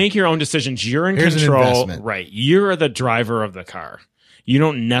between, right? You make your own decisions. You're in Here's an control. investment. Right. You're the driver of the car. You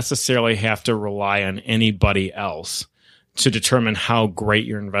don't necessarily have to rely on anybody else to determine how great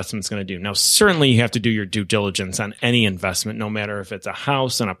your investment's going to do. Now, certainly you have to do your due diligence on any investment, no matter if it's a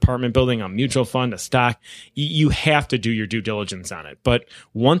house, an apartment building, a mutual fund, a stock. You have to do your due diligence on it. But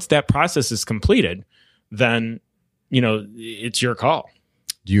once that process is completed, then, it's your call.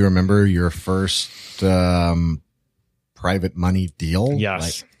 Do you remember your first private money deal?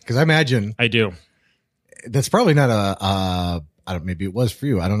 Yes. Because I imagine I do. that's probably not I don't, maybe it was for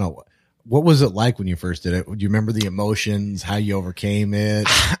you. I don't know. What was it like when you first did it? Do you remember the emotions, how you overcame it?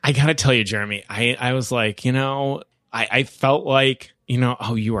 I got to tell you, Jeremy, I was like, I felt like,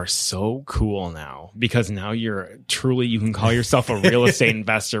 oh, you are so cool now because now you can call yourself a real estate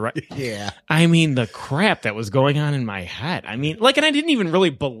investor, right? Yeah. I mean, the crap that was going on in my head. I mean, and I didn't even really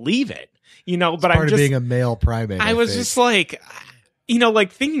believe it, but Part of being a male primate. I was think. just like,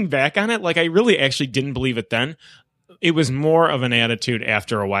 thinking back on it, like I really actually didn't believe it then. It was more of an attitude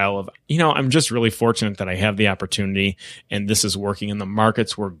after a while of, I'm just really fortunate that I have the opportunity and this is working. And the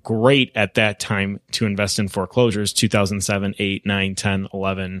markets were great at that time to invest in foreclosures, 2007, 8, 9, 10,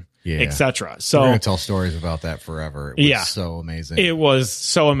 11, etc. So we're going to tell stories about that forever. It was so amazing. It was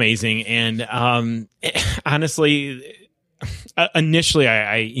so amazing. And honestly, initially,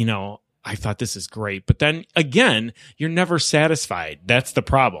 I thought this is great. But then again, you're never satisfied. That's the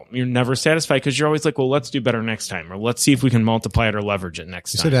problem. You're never satisfied because you're always like, well, let's do better next time. Or let's see if we can multiply it or leverage it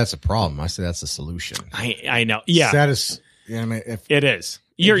next You time. said that's a problem. I said that's a solution. I know. Yeah. It is.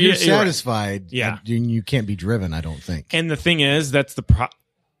 You're satisfied. Yeah. You can't be driven, I don't think. And the thing is, that's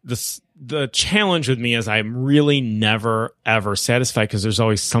the challenge with me is I'm really never, ever satisfied because there's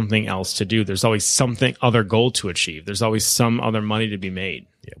always something else to do. There's always something other goal to achieve. There's always some other money to be made.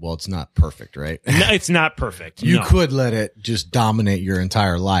 Yeah, well, it's not perfect, right? No, it's not perfect. You No. could let it just dominate your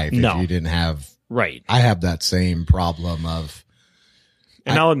entire life if you didn't have. Right. I have that same problem of.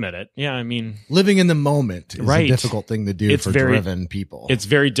 And I'll admit it. Yeah, I mean, living in the moment is Right. a difficult thing to do It's for very- driven people. it's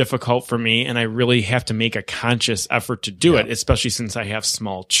very difficult for me, and I really have to make a conscious effort to do it, especially since I have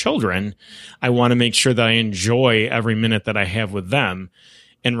small children. I want to make sure that I enjoy every minute that I have with them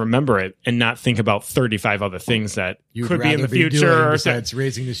and remember it and not think about 35 other things that You'd could be in rather the future. doing Or besides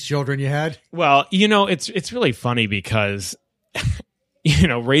raising these children you had. Well, it's really funny because,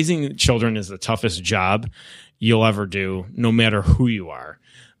 raising children is the toughest job you'll ever do, no matter who you are.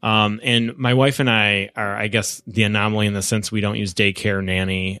 And my wife and I are, I guess, the anomaly in the sense we don't use daycare,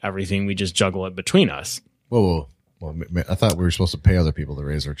 nanny, everything. We just juggle it between us. Whoa. Well, I thought we were supposed to pay other people to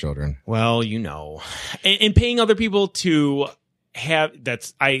raise our children. Well, and paying other people to have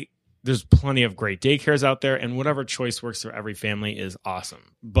there's plenty of great daycares out there, and whatever choice works for every family is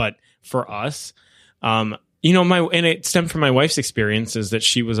awesome. But for us, and it stemmed from my wife's experience is that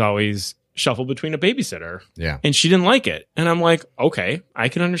she was always shuffled between a babysitter. Yeah. And she didn't like it. And I'm like, okay, I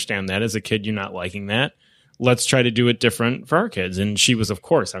can understand that as a kid, you're not liking that. Let's try to do it different for our kids. And she was, of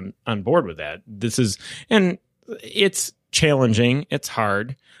course, I'm on board with that. And it's challenging. It's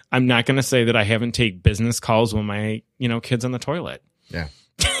hard. I'm not going to say that I haven't taken business calls when my, kid's on the toilet. Yeah.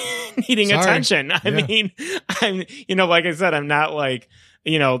 Needing Sorry. attention. I mean, I'm, like I said, I'm not like,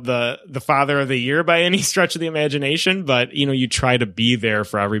 the father of the year by any stretch of the imagination, but you try to be there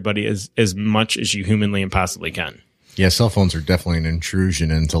for everybody as much as you humanly and possibly can. Yeah. Cell phones are definitely an intrusion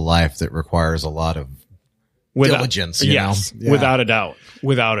into life that requires a lot of diligence. Yes. Yeah. Without a doubt.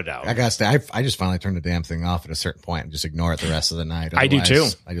 I gotta say, I just finally turned the damn thing off at a certain point and just ignore it the rest of the night. I do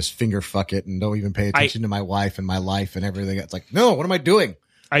Otherwise, too. I just finger fuck it and don't even pay attention to my wife and my life and everything. It's like, no, what am I doing?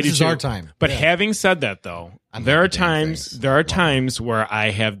 This is our time. But Yeah. having said that, though, there are times where I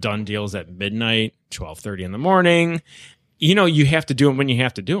have done deals at midnight, 12:30 in the morning. You have to do them when you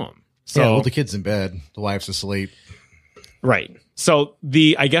have to do them. So yeah, well, the kid's in bed, the wife's asleep. Right. So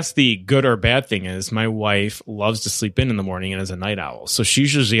I guess the good or bad thing is my wife loves to sleep in the morning and is a night owl. So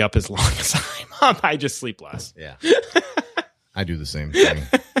she's usually up as long as I'm up. I just sleep less. Yeah. I do the same thing.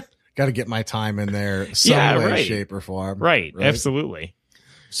 Got to get my time in there some way, shape, or form. Right. Absolutely.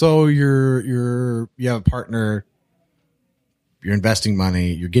 So you have a partner, you're investing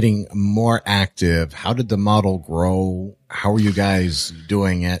money, you're getting more active. How did the model grow? How are you guys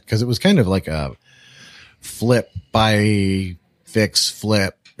doing it? Because it was kind of like a flip, buy, fix,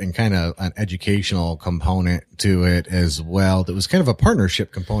 flip, and kind of an educational component to it as well. That was kind of a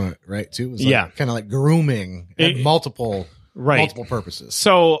partnership component, right? Too. It was kind of like grooming at multiple purposes.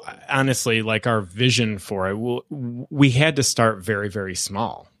 So honestly, like our vision for it, we had to start very, very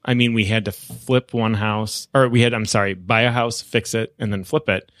small. I mean, we had to flip one house, or buy a house, fix it, and then flip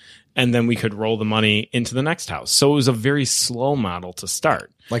it. And then we could roll the money into the next house. So it was a very slow model to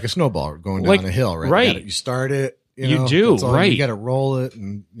start. Like a snowball going down a hill, right? Right. You start it. You do, right. You got to roll it.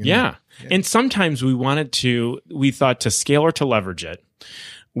 And yeah. And sometimes we thought to scale or to leverage it,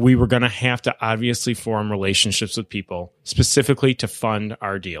 we were going to have to obviously form relationships with people specifically to fund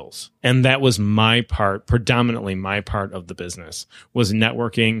our deals. And that was predominantly my part of the business, was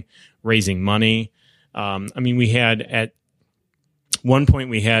networking, raising money. We had at one point,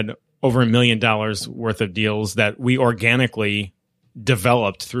 we had over $1 million worth of deals that we organically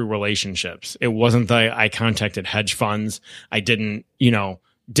developed through relationships. It wasn't that I contacted hedge funds. I didn't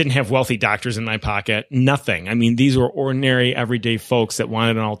have wealthy doctors in my pocket. Nothing. I mean, these were ordinary, everyday folks that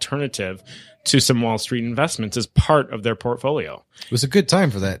wanted an alternative to some Wall Street investments as part of their portfolio. It was a good time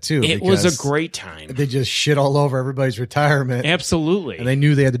for that, too. It was a great time. They just shit all over everybody's retirement. Absolutely. And they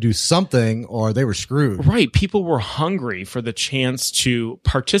knew they had to do something or they were screwed. Right. People were hungry for the chance to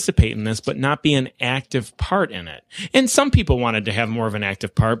participate in this, but not be an active part in it. And some people wanted to have more of an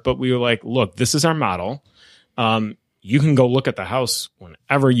active part, but we were like, look, this is our model. You can go look at the house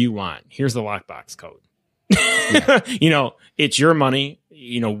whenever you want. Here's the lockbox code. It's your money.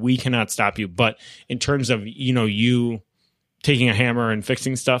 We cannot stop you. But in terms of, you taking a hammer and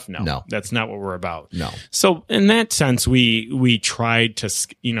fixing stuff, no, that's not what we're about. No. So in that sense, we tried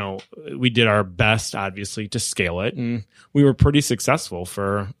to, we did our best, obviously, to scale it. And we were pretty successful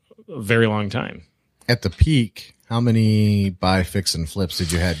for a very long time. At the peak, how many buy, fix, and flips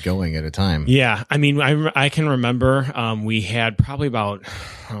did you had going at a time? Yeah. I mean, I can remember we had probably about,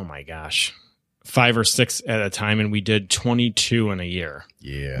 5 or 6 at a time, and we did 22 in a year.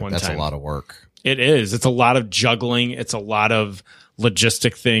 Yeah, that's a lot of work. It is. It's a lot of juggling. It's a lot of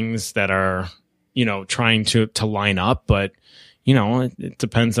logistic things that are, trying to line up. But, it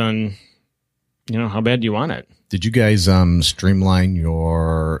depends on, how bad you want it. Did you guys streamline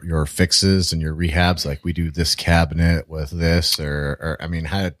your fixes and your rehabs? Like we do this cabinet with this, or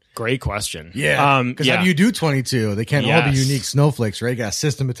how? Great question. Yeah, because how do you do 22? They can't all be unique snowflakes, right? You got to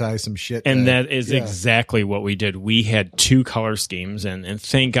systematize some shit. And that is exactly what we did. We had 2 color schemes, and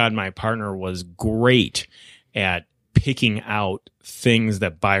thank God my partner was great at picking out things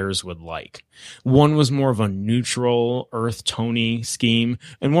that buyers would like. One was more of a neutral earth tony scheme,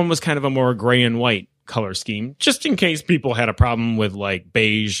 and one was kind of a more gray and white color scheme, just in case people had a problem with like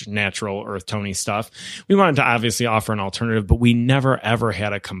beige, natural, earth tony stuff. We wanted to obviously offer an alternative, but we never ever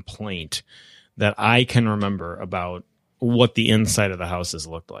had a complaint that I can remember about what the inside of the houses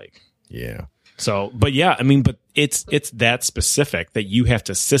looked like. Yeah. So, but it's that specific that you have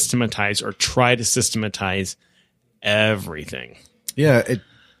to systematize or try to systematize everything. Yeah.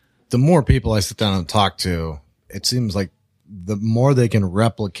 The more people I sit down and talk to, it seems like the more they can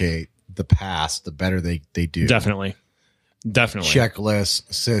replicate the past, the better they do. Definitely.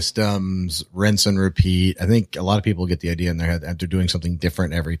 Checklists, systems, rinse and repeat. I think a lot of people get the idea in their head that they're doing something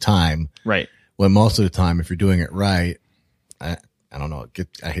different every time. Right. When most of the time, if you're doing it right, I don't know.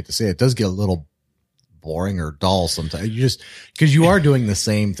 I hate to say it does get a little boring or dull sometimes. Because you are doing the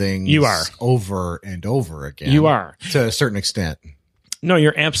same things. You are over and over again. You are to a certain extent. No,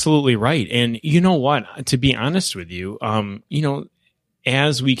 you're absolutely right. And you know what? To be honest with you,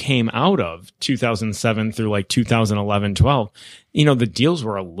 as we came out of 2007 through like 2011, 12, the deals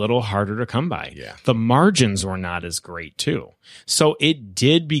were a little harder to come by. Yeah. The margins were not as great too. So it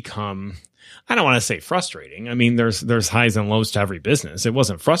did become, I don't want to say frustrating. I mean, there's highs and lows to every business. It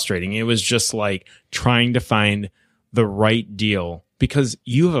wasn't frustrating. It was just like trying to find the right deal, because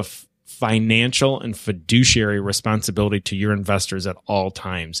you have a financial and fiduciary responsibility to your investors at all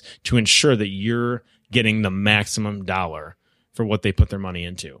times to ensure that you're getting the maximum dollar for what they put their money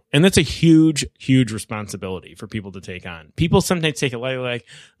into. And that's a huge, huge responsibility for people to take on. People sometimes take it lightly, like,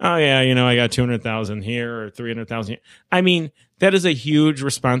 oh yeah, I got 200,000 here or 300,000 here. I mean, that is a huge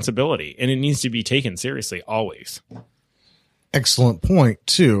responsibility, and it needs to be taken seriously always. excellent point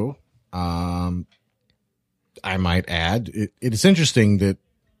too. I might add, it's interesting that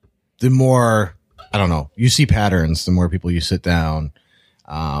the more, I don't know, you see patterns, the more people you sit down,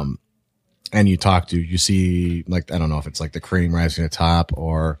 and you talk to, you see, like, I don't know if it's like the cream rising to the top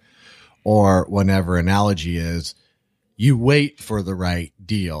or whatever analogy is, you wait for the right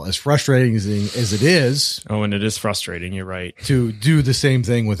deal. As frustrating as it is. Oh, and it is frustrating. You're right. To do the same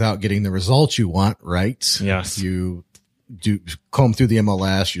thing without getting the results you want, right? Yes. You do comb through the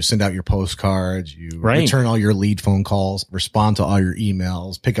MLS, you send out your postcards, you return all your lead phone calls, respond to all your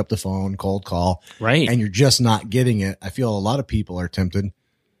emails, pick up the phone, cold call. Right. And you're just not getting it. I feel a lot of people are tempted.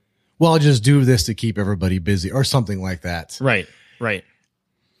 Well, I'll just do this to keep everybody busy or something like that. Right. Right.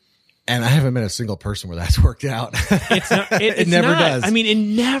 And I haven't met a single person where that's worked out. It never does. I mean, it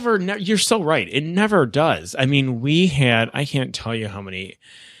never, you're so right. It never does. I mean, I can't tell you how many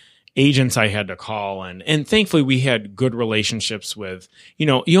agents I had to call, and thankfully we had good relationships with,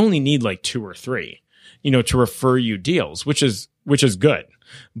 you only need like 2 or 3, to refer you deals, which is good.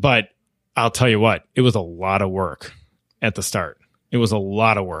 But I'll tell you what, it was a lot of work at the start. It was a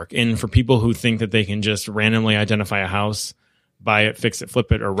lot of work. And for people who think that they can just randomly identify a house, buy it, fix it,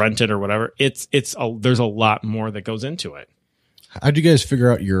 flip it, or rent it or whatever, there's a lot more that goes into it. How'd you guys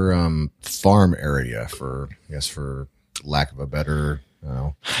figure out your farm area for lack of a better,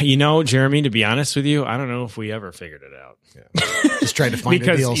 Jeremy, to be honest with you, I don't know if we ever figured it out. Yeah. Just tried to find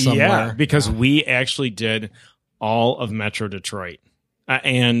a deal somewhere. Yeah, because we actually did all of Metro Detroit.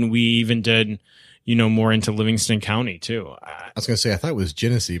 And we even did, more into Livingston County too. I was going to say, I thought it was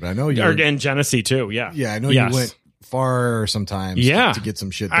Genesee, but I know you. And Genesee too, yeah. Yeah, I know you went far sometimes to get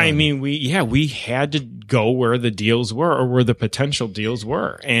some shit done. I mean, we had to go where the deals were or where the potential deals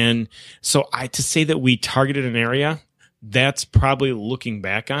were. And so to say that we targeted an area, that's probably, looking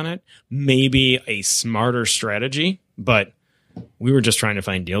back on it, maybe a smarter strategy, but we were just trying to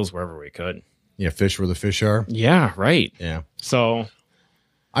find deals wherever we could. Yeah, fish where the fish are. Yeah, right. Yeah. So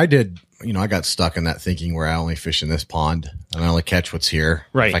I did, I got stuck in that thinking where I only fish in this pond and I only catch what's here.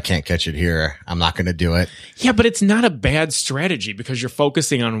 Right. If I can't catch it here, I'm not going to do it. Yeah, but it's not a bad strategy because you're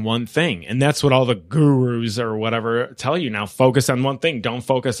focusing on one thing. And that's what all the gurus or whatever tell you now. Focus on one thing. Don't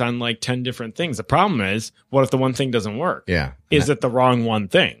focus on like 10 different things. The problem is, what if the one thing doesn't work? Yeah. Is it the wrong one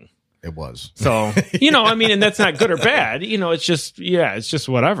thing? It was. So, and that's not good or bad. It's just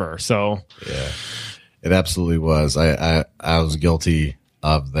whatever. So, yeah, it absolutely was. I was guilty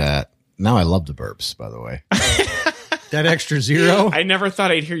of that. Now I love the burps, by the way. That extra zero. I never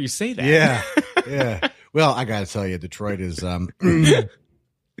thought I'd hear you say that. Yeah. Yeah. Well, I got to tell you, Detroit is 8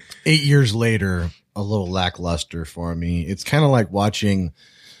 years later, a little lackluster for me. It's kind of like watching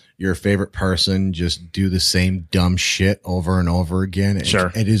your favorite person just do the same dumb shit over and over again.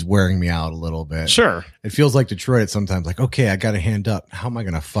 Sure. It is wearing me out a little bit. Sure. It feels like Detroit sometimes, like, okay, I got a hand up. How am I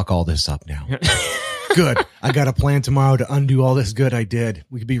going to fuck all this up now? Good. I got a plan tomorrow to undo all this good I did.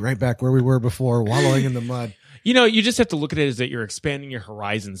 We could be right back where we were before, wallowing in the mud. You just have to look at it as that you're expanding your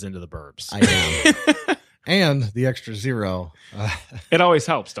horizons into the burbs. I am. And the extra zero. It always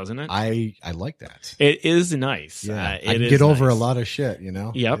helps, doesn't it? I like that. It is nice. Yeah, I can get over a lot of shit,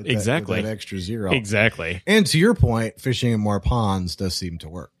 Yep, exactly. That extra zero. Exactly. And to your point, fishing in more ponds does seem to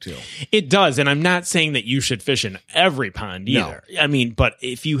work too. It does. And I'm not saying that you should fish in every pond either. No. I mean, but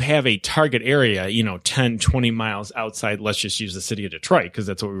if you have a target area, 10, 20 miles outside, let's just use the city of Detroit because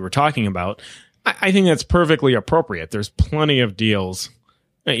that's what we were talking about. I think that's perfectly appropriate. There's plenty of deals,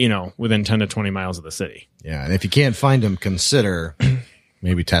 within 10 to 20 miles of the city. Yeah. And if you can't find them, consider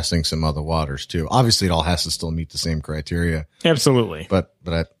maybe testing some other waters too. Obviously, it all has to still meet the same criteria. Absolutely. But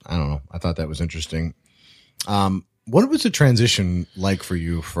I don't know. I thought that was interesting. What was the transition like for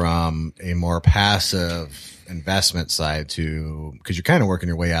you from a more passive investment side to, because you're kind of working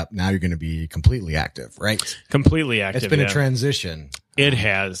your way up. Now you're going to be completely active, right? Completely active. It's been a transition. It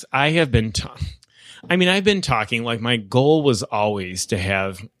has. I've been talking, like my goal was always to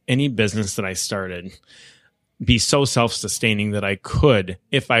have any business that I started be so self-sustaining that I could,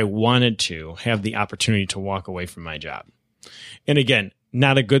 if I wanted to, have the opportunity to walk away from my job. And again,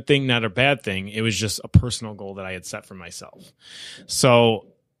 not a good thing, not a bad thing. It was just a personal goal that I had set for myself. So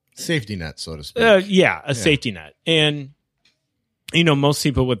safety net, so to speak. Safety net. And, most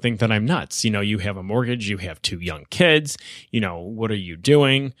people would think that I'm nuts. You have a mortgage, you have 2 young kids, what are you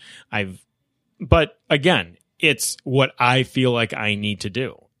doing? But again, it's what I feel like I need to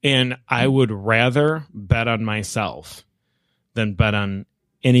do. And I would rather bet on myself than bet on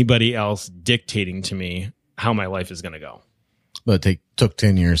anybody else dictating to me how my life is going to go. But it took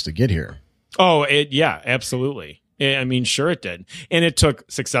 10 years to get here. Oh, absolutely. I mean, sure it did. And it took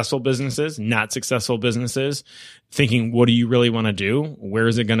successful businesses, not successful businesses, thinking, what do you really want to do? Where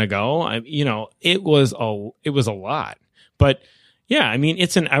is it going to go? It was a lot. But yeah, I mean,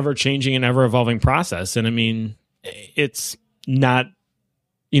 it's an ever changing and ever evolving process. And I mean, it's not,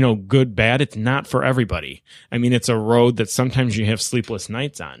 good, bad. It's not for everybody. I mean, it's a road that sometimes you have sleepless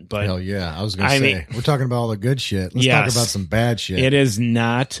nights on. But hell yeah, I was going to say, we're talking about all the good shit. Let's talk about some bad shit. It is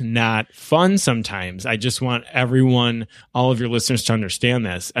not fun sometimes. I just want everyone, all of your listeners, to understand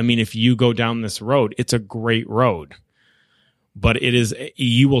this. I mean, if you go down this road, it's a great road. But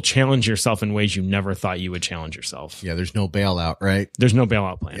you will challenge yourself in ways you never thought you would challenge yourself. Yeah, there's no bailout, right? There's no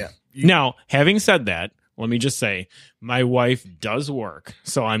bailout plan. Yeah. Now, having said that, let me just say, my wife does work.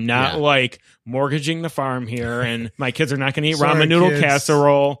 So I'm not like mortgaging the farm here, and my kids are not going to eat ramen noodle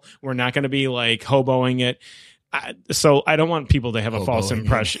casserole. We're not going to be like hoboing it. So I don't want people to have a false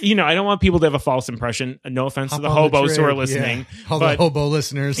impression. I don't want people to have a false impression. No offense to the hobos who are listening. Yeah. All the hobo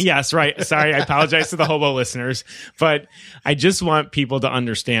listeners. Yes, right. Sorry, I apologize to the hobo listeners. But I just want people to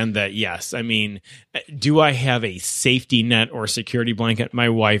understand that, yes, I mean, do I have a safety net or security blanket? My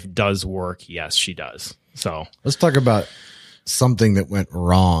wife does work. Yes, she does. So let's talk about something that went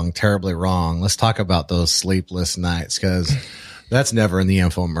wrong, terribly wrong. Let's talk about those sleepless nights, because that's never in the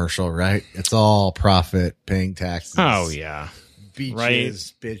infomercial, right? It's all profit, paying taxes. Oh, yeah. Beaches, right?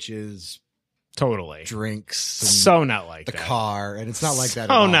 bitches, totally. drinks. And so not like the that. car. And it's not like that at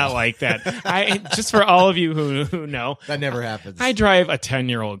all. all. Not like that. Just for all of you who know. That never happens. I drive a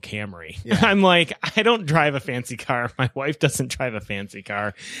 10-year-old Camry. Yeah. I'm like, I don't drive a fancy car. My wife doesn't drive a fancy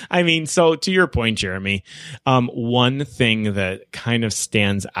car. I mean, so to your point, Jeremy, one thing that kind of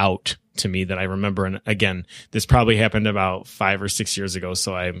stands out to me that I remember, and again, this probably happened about 5 or 6 years ago,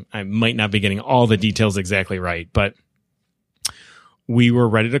 so I might not be getting all the details exactly right, but we were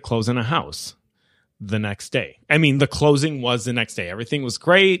ready to close on a house the next day. I mean, the closing was the next day. Everything was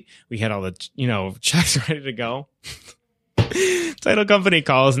great. We had all the, checks ready to go. Title company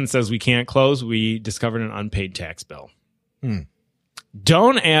calls and says, we can't close. We discovered an unpaid tax bill.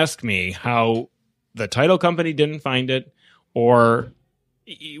 Don't ask me how the title company didn't find it, or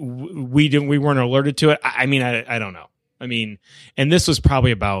we weren't alerted to it. I mean, I don't know. I mean, and this was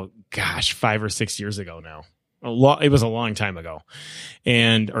probably about, 5 or 6 years ago now. It was a long time ago,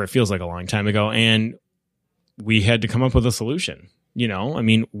 or it feels like a long time ago. And we had to come up with a solution. I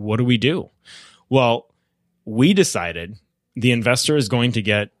mean, what do we do? Well, we decided the investor is going to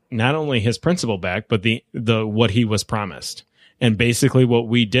get not only his principal back, but the what he was promised. And basically what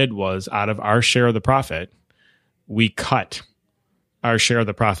we did was, out of our share of the profit, we cut our share of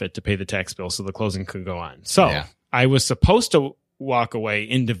the profit to pay the tax bill so the closing could go on. So I was supposed to walk away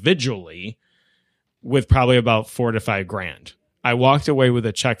individually with probably about $4,000 to $5,000. I walked away with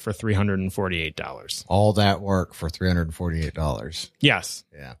a check for $348. All that work for $348. Yes.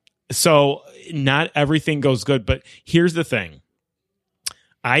 Yeah. So not everything goes good, but here's the thing.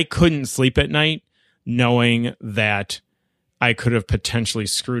 I couldn't sleep at night knowing that I could have potentially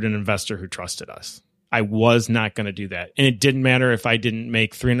screwed an investor who trusted us. I was not going to do that. And it didn't matter if I didn't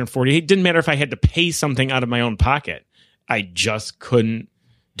make $348. It didn't matter if I had to pay something out of my own pocket. I just couldn't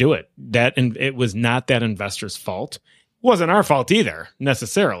do it. And it was not that investor's fault. It wasn't our fault either,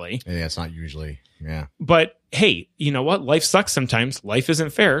 necessarily. Yeah, it's not usually. Yeah. But hey, you know what? Life sucks sometimes. Life isn't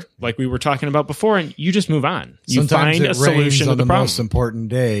fair, like we were talking about before, and you just move on. You sometimes find a solution to the problem. Most important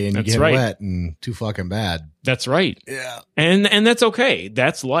day, and you get wet and too fucking bad. That's right. Yeah. And that's okay.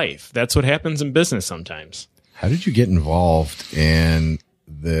 That's life. That's what happens in business sometimes. How did you get involved in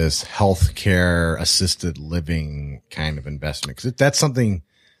this healthcare assisted living kind of investment? Because that's something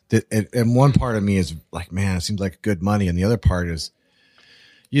that, and one part of me is like, man, it seems like good money. And the other part is,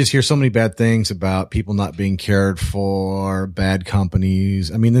 you just hear so many bad things about people not being cared for, bad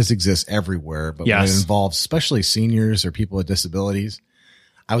companies. I mean, this exists everywhere, but when it involves especially seniors or people with disabilities,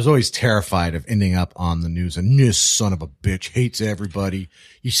 I was always terrified of ending up on the news. And this son of a bitch hates everybody.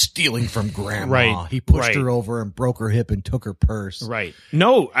 He's stealing from grandma. Right. He pushed her over and broke her hip and took her purse. Right.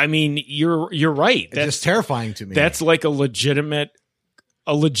 No, I mean, you're right. It's just terrifying to me. That's like a legitimate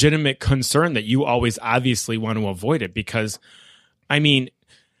concern that you always obviously want to avoid it, because, I mean,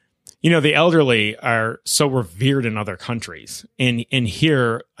 the elderly are so revered in other countries. And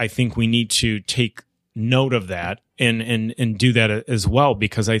here, I think we need to take note of that and do that as well,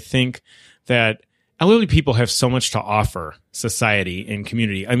 because I think that elderly people have so much to offer society and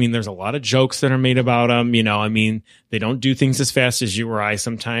community. I mean, there's a lot of jokes that are made about them. I mean, they don't do things as fast as you or I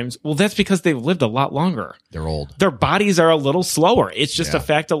sometimes. Well, that's because they've lived a lot longer. They're old. Their bodies are a little slower. It's just a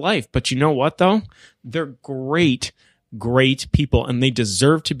fact of life. But you know what, though? They're great great people, and they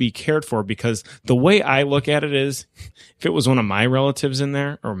deserve to be cared for, because the way I look at it is, if it was one of my relatives in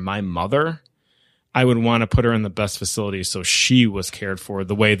there or my mother, I would want to put her in the best facility so she was cared for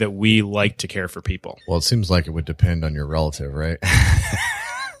the way that we like to care for people. Well, it seems like it would depend on your relative, right?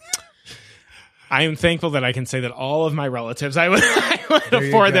 I am thankful that I can say that all of my relatives, I would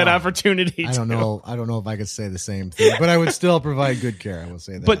afford that opportunity. I don't know if I could say the same thing, but I would still provide good care. I will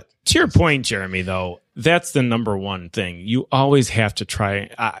say that. But to your point, Jeremy, though, that's the number one thing. You always have to try.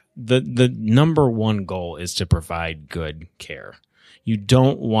 The number one goal is to provide good care. You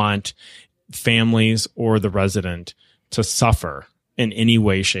don't want families or the resident to suffer in any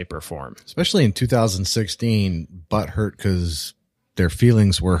way, shape, or form. Especially in 2016, butt hurt because their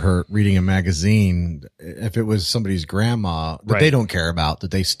feelings were hurt reading a magazine. If it was somebody's grandma that they don't care about,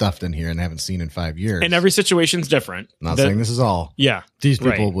 that they stuffed in here and haven't seen in 5 years. And every situation's different. Not saying this is all. Yeah. These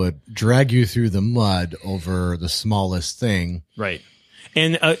people would drag you through the mud over the smallest thing. Right.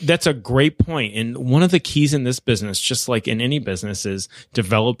 And that's a great point. And one of the keys in this business, just like in any business, is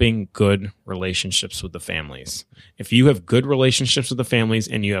developing good relationships with the families. If you have good relationships with the families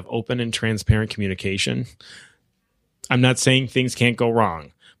and you have open and transparent communication, I'm not saying things can't go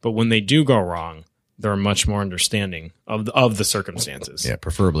wrong, but when they do go wrong, they're much more understanding of the circumstances. Yeah,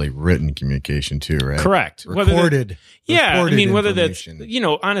 preferably written communication too, right? Correct. Recorded. I mean, whether that's,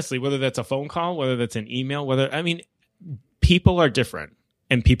 honestly, whether that's a phone call, whether that's an email, people are different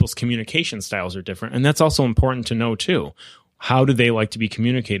and people's communication styles are different. And that's also important to know too. How do they like to be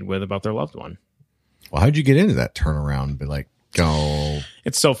communicated with about their loved one? Well, how'd you get into that turnaround? Be like, go.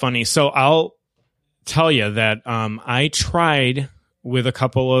 It's so funny. So I'll tell you that I tried with a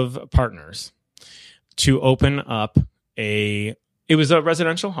couple of partners to open up it was a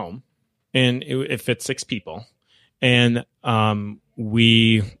residential home, and it fit 6 people. And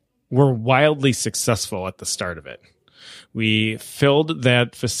we were wildly successful at the start of it. We filled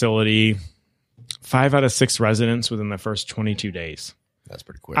that facility 5 out of 6 residents within the first 22 days. That's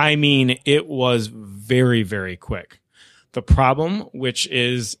pretty quick. I mean, it was very, very quick. The problem, which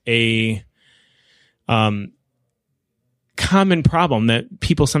is a common problem that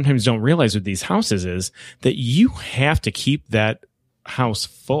people sometimes don't realize with these houses, is that you have to keep that house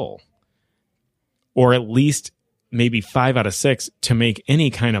full, or at least maybe 5 out of 6 to make any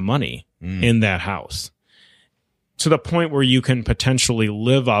kind of money in that house, to the point where you can potentially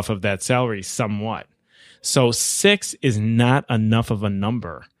live off of that salary somewhat. So 6 is not enough of a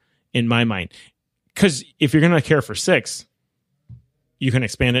number in my mind, because if you're going to care for 6, you can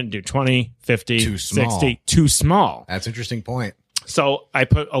expand it and do 20, 50, 60. Too small. That's an interesting point. So I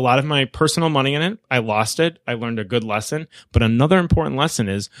put a lot of my personal money in it. I lost it. I learned a good lesson. But another important lesson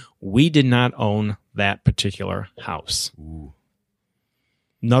is we did not own that particular house. Ooh.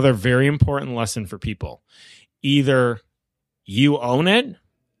 Another very important lesson for people. Either you own it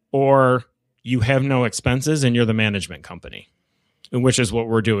or you have no expenses and you're the management company, which is what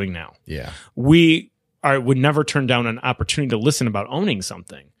we're doing now. Yeah. I would never turn down an opportunity to listen about owning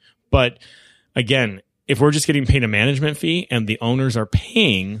something. But again, if we're just getting paid a management fee and the owners are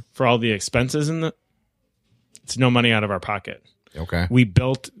paying for all the expenses it's no money out of our pocket. Okay. We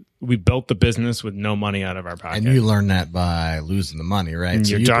built the business with no money out of our pocket. And you learned that by losing the money, right?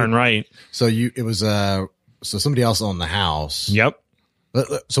 You're darn right. So so somebody else owned the house. Yep.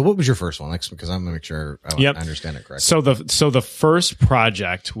 So what was your first one? Because I'm going to make sure I understand it correctly. So the first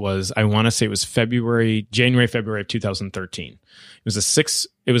project was, I want to say it was January, February of 2013. It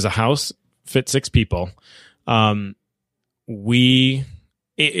was a house, fit 6 people. The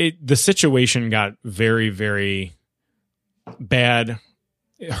situation got very, very bad,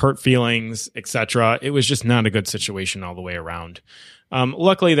 hurt feelings, etc. It was just not a good situation all the way around.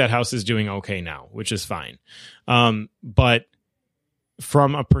 Luckily that house is doing okay now, which is fine. But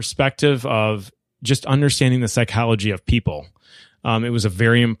from a perspective of just understanding the psychology of people, it was a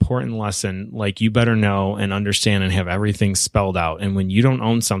very important lesson. Like, you better know and understand and have everything spelled out. And when you don't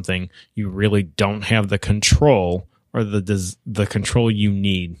own something, you really don't have the control or the control you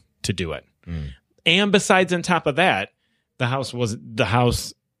need to do it. And besides, on top of that, the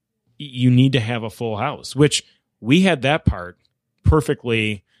house, you need to have a full house, which we had that part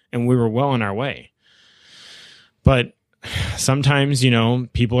perfectly and we were well on our way. But sometimes,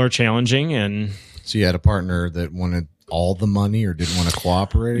 people are challenging. And so you had a partner that wanted all the money or didn't want to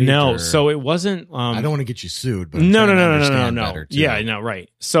cooperate? No. So it wasn't, I don't want to get you sued, but no. better too. Yeah, no, right.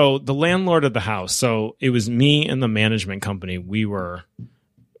 So the landlord of the house, so it was me and the management company. We were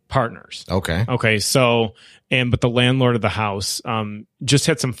partners. Okay. So, but the landlord of the house, just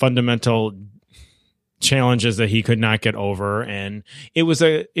had some fundamental challenges that he could not get over. And it was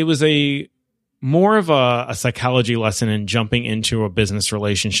a more of a psychology lesson in jumping into a business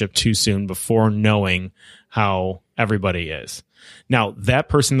relationship too soon before knowing how everybody is. Now, that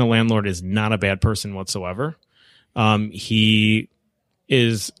person, the landlord, is not a bad person whatsoever. He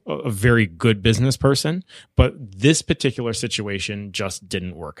is a very good business person, but this particular situation just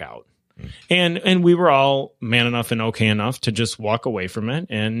didn't work out. And we were all man enough and okay enough to just walk away from it.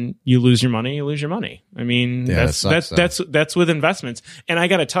 And you lose your money, you lose your money. I mean, that's with investments. And I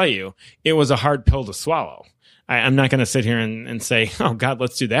got to tell you, it was a hard pill to swallow. I'm not going to sit here and say, oh God,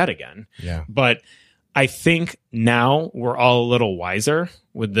 let's do that again. Yeah. But I think now we're all a little wiser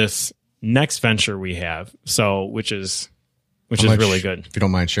with this next venture we have. So, which is really good. If you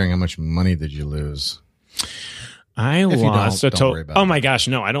don't mind sharing, how much money did you lose? I lost a total. Oh my it. gosh,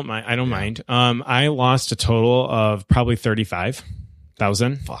 no, I don't mind. I don't mind. I lost a total of probably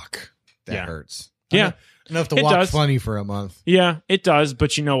 35,000. Fuck, that hurts. Yeah, enough to walk funny for a month. Yeah, it does.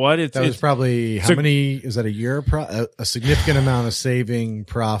 But you know what? That was probably how many? Is that a year? A significant amount of saving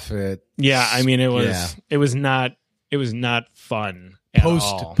profit. Yeah, I mean, it was. Yeah. It was not fun.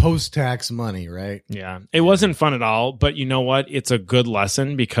 Post tax money, right? Yeah. It wasn't fun at all, but you know what? It's a good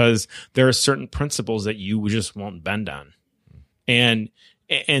lesson because there are certain principles that you just won't bend on. And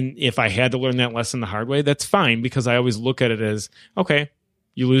if I had to learn that lesson the hard way, that's fine because I always look at it as, okay,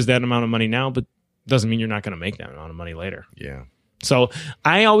 you lose that amount of money now, but doesn't mean you're not going to make that amount of money later. Yeah. So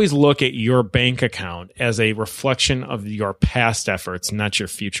I always look at your bank account as a reflection of your past efforts, not your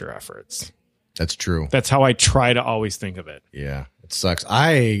future efforts. That's true. That's how I try to always think of it. Yeah. Sucks.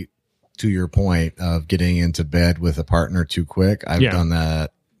 To your point of getting into bed with a partner too quick, I've done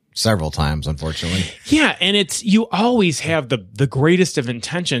that several times, unfortunately. Yeah, and you always have the greatest of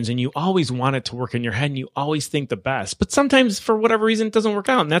intentions, and you always want it to work in your head, and you always think the best. But sometimes, for whatever reason, it doesn't work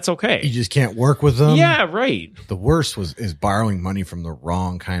out, and that's okay. You just can't work with them. Yeah, right. The worst is borrowing money from the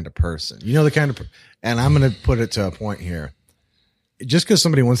wrong kind of person. You know, the kind of, and I'm going to put it to a point here. Just because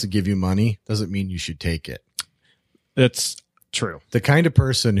somebody wants to give you money doesn't mean you should take it. That's true. The kind of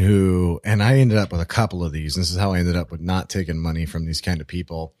person who, and I ended up with a couple of these. This is how I ended up with not taking money from these kind of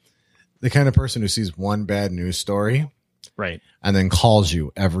people. The kind of person who sees one bad news story, right, and then calls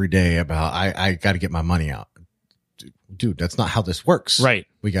you every day about I got to get my money out. Dude, that's not how this works. Right.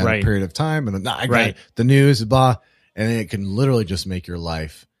 We got a period of time, and I got the news, blah, and it can literally just make your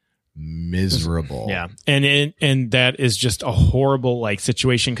life miserable. Yeah. And that is just a horrible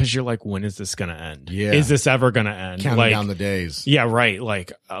situation because you're like, when is this going to end? Yeah. Is this ever going to end? Counting down the days. Yeah, right.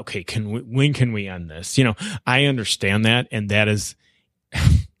 Like, okay, when can we end this? You know, I understand that, and that is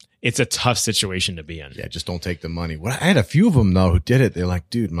it's a tough situation to be in. Yeah, just don't take the money. Well, I had a few of them though who did it. They're like,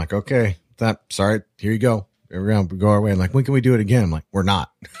 dude, I'm like, okay, sorry, here you go. We go our way. I'm like, when can we do it again? I'm like, we're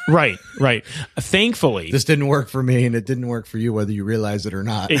not. Right. Thankfully, this didn't work for me, and it didn't work for you, whether you realize it or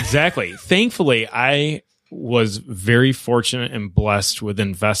not. Exactly. Thankfully, I was very fortunate and blessed with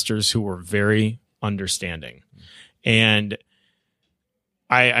investors who were very understanding, and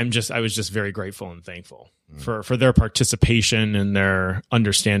I was just very grateful and thankful for their participation and their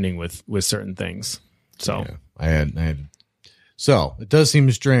understanding with certain things. So yeah, I had. So it does seem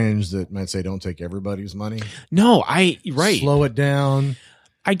strange that might say don't take everybody's money. No, slow it down.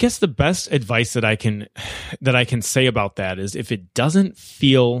 I guess the best advice that I can say about that is if it doesn't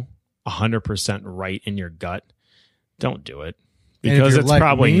feel 100% right in your gut, don't do it because it's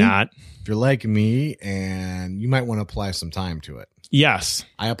probably not. If you're like me, and you might want to apply some time to it. Yes.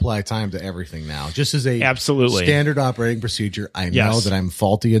 I apply time to everything now, just as a absolutely standard operating procedure. I know that I'm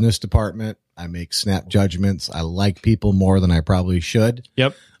faulty in this department. I make snap judgments. I like people more than I probably should.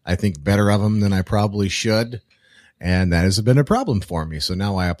 Yep. I think better of them than I probably should. And that has been a problem for me. So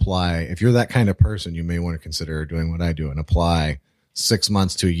now I apply. If you're that kind of person, you may want to consider doing what I do and apply 6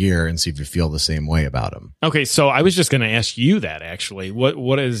 months to a year and see if you feel the same way about them. Okay, so I was just going to ask you that actually.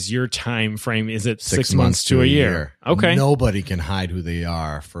 What is your time frame? Is it 6 months to a year? Okay. Nobody can hide who they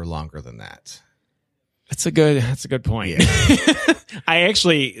are for longer than that. That's a good point. Yeah. I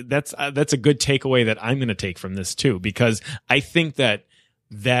actually that's a good takeaway that I'm going to take from this too, because I think that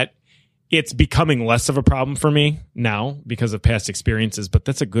it's becoming less of a problem for me now because of past experiences, but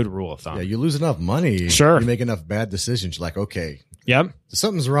that's a good rule of thumb. Yeah, you lose enough money. Sure. You make enough bad decisions. You're like, okay. Yep.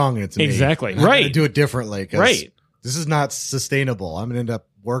 Something's wrong and it's me. Exactly. I'm going to do it differently. Right. This is not sustainable. I'm going to end up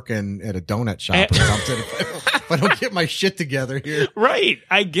working at a donut shop or something if I don't get my shit together here. Right.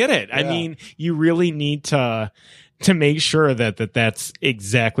 I get it. Yeah. I mean, you really need to make sure that's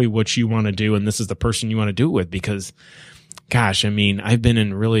exactly what you want to do, and this is the person you want to do it with, because gosh, I mean, I've been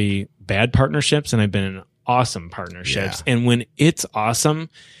in really bad partnerships and I've been in awesome partnerships. Yeah. And when it's awesome,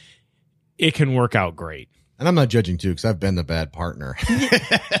 it can work out great. And I'm not judging too, because I've been the bad partner.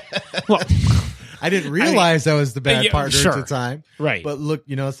 Well, I didn't realize I was the bad partner sure. at the time. Right. But look,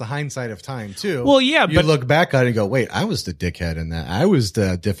 it's the hindsight of time too. Well, yeah, you but look back on it and go, wait, I was the dickhead in that. I was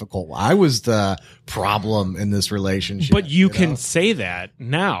the difficult. I was the problem in this relationship. But you can say that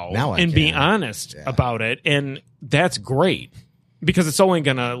now and be honest about it. And that's great because it's only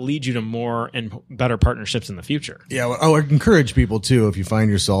going to lead you to more and better partnerships in the future. Yeah. Well, I would encourage people too, if you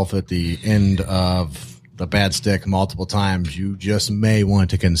find yourself at the end of the bad stick multiple times, you just may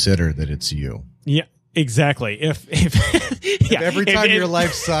want to consider that it's you. Yeah, exactly. If every time your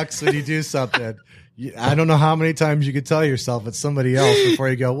life sucks when you do something, I don't know how many times you could tell yourself it's somebody else before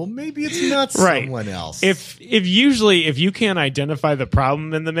you go, well, maybe it's not someone else. If you can't identify the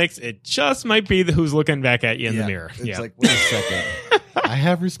problem in the mix, it just might be who's looking back at you in the mirror. It's like, wait a second. I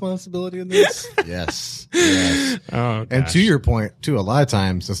have responsibility in this? Yes. Oh, and to your point, too, a lot of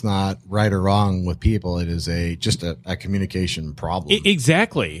times it's not right or wrong with people. It is just a communication problem.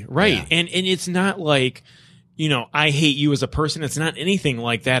 Exactly. Right. Yeah. And it's not like, I hate you as a person. It's not anything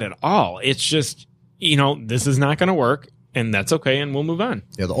like that at all. It's just, this is not going to work and that's okay. And we'll move on.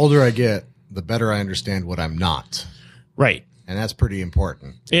 Yeah. The older I get, the better I understand what I'm not. Right. And that's pretty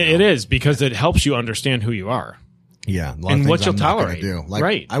important. It is because it helps you understand who you are. Yeah. And what you'll tolerate. Do. Like,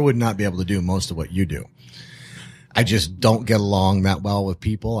 right. I would not be able to do most of what you do. I just don't get along that well with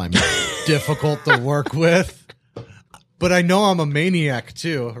people. I'm difficult to work with. But I know I'm a maniac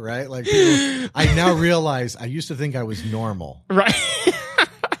too, right? Like I now realize I used to think I was normal. Right.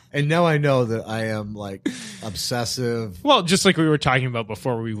 And now I know that I am like obsessive. Well, just like we were talking about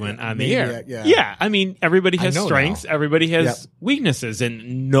before we went on the air. Yeah. I mean, everybody has strengths. Now. Everybody has weaknesses,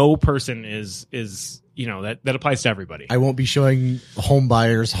 and no person is that applies to everybody. I won't be showing home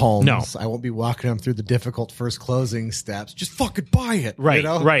buyers homes. No. I won't be walking them through the difficult first closing steps. Just fucking buy it. Right.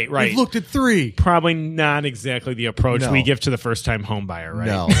 Right. We've looked at 3. Probably not exactly the approach we give to the first time home buyer, right?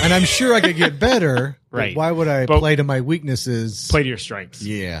 No. And I'm sure I could get better. Right. Why would I play to my weaknesses? Play to your strengths.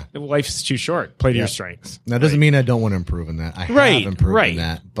 Yeah. Life's too short. Play to your strengths. That doesn't mean I don't want to improve in that. I have improved in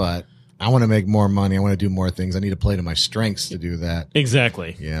that, but I want to make more money. I want to do more things. I need to play to my strengths to do that.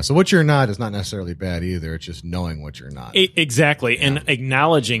 Exactly. Yeah. So what you're not is not necessarily bad either. It's just knowing what you're not. Exactly. Yeah. And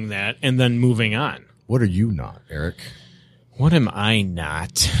acknowledging that and then moving on. What are you not, Eric? What am I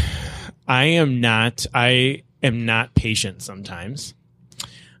not? I am not patient sometimes.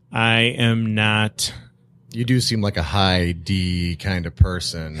 I am not. You do seem like a high D kind of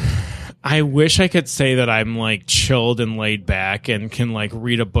person. I wish I could say that I'm like chilled and laid back and can like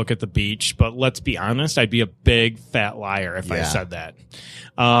read a book at the beach, but let's be honest, I'd be a big fat liar if I said that.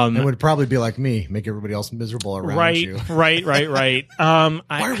 It would probably be like me, make everybody else miserable around you. Right. Why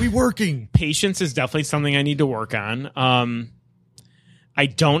are we working? Patience is definitely something I need to work on. I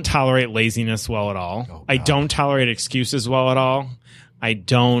don't tolerate laziness well at all. Oh, I don't tolerate excuses well at all. I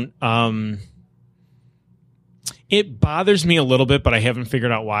don't. It bothers me a little bit, but I haven't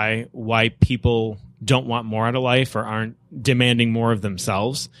figured out why people don't want more out of life or aren't demanding more of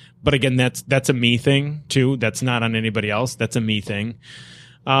themselves. But again, that's a me thing too. That's not on anybody else. That's a me thing.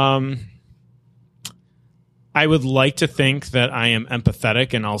 I would like to think that I am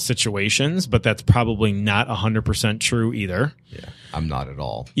empathetic in all situations, but that's probably not 100% true either. Yeah, I'm not at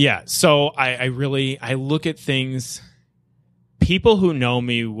all. Yeah, so I look at things. People who know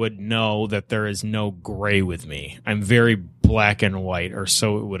me would know that there is no gray with me. I'm very black and white, or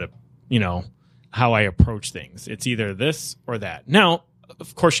so it would have, how I approach things. It's either this or that. Now,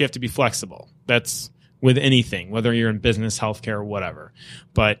 of course, you have to be flexible. That's with anything, whether you're in business, healthcare, or whatever.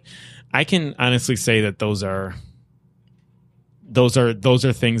 But I can honestly say that those are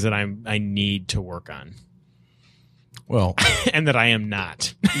things that I need to work on. Well, and that I am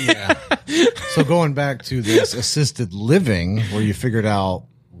not. Yeah. So going back to this assisted living where you figured out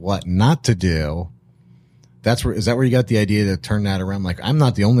what not to do, is that where you got the idea to turn that around? Like, I'm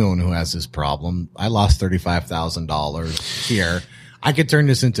not the only one who has this problem. I lost $35,000 here. I could turn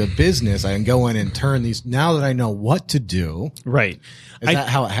this into a business. I can go in and turn these now that I know what to do. Right. Is that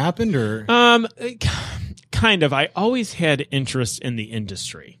how it happened or? Kind of. I always had interest in the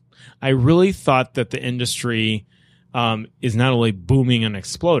industry. I really thought that the industry is not only booming and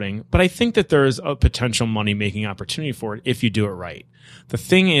exploding, but I think that there is a potential money-making opportunity for it if you do it right. The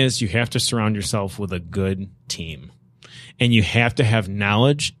thing is, you have to surround yourself with a good team, and you have to have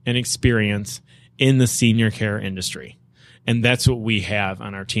knowledge and experience in the senior care industry. And that's what we have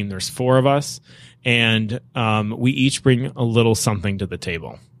on our team. There's 4 of us, and we each bring a little something to the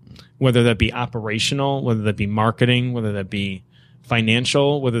table, whether that be operational, whether that be marketing, whether that be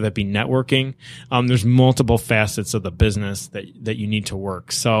financial, whether that be networking. There's multiple facets of the business that you need to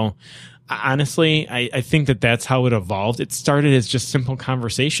work. So honestly, I think that's how it evolved. It started as just simple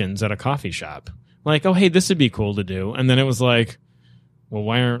conversations at a coffee shop. Like, oh, hey, this would be cool to do. And then it was like, well,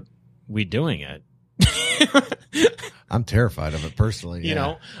 why aren't we doing it? I'm terrified of it personally. You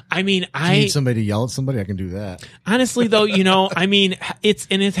know, I mean, If you need somebody to yell at somebody, I can do that. Honestly, though, you know, I mean,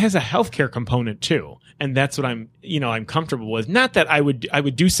 it has a healthcare component too. And that's what I'm comfortable with. Not that I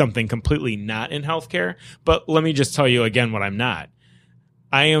would do something completely not in healthcare, but let me just tell you again what I'm not.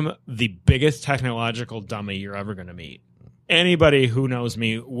 I am the biggest technological dummy you're ever going to meet. Anybody who knows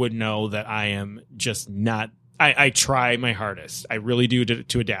me would know that I am just not. I try my hardest. I really do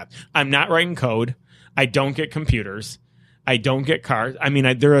to adapt. I'm not writing code. I don't get computers. I don't get cars. I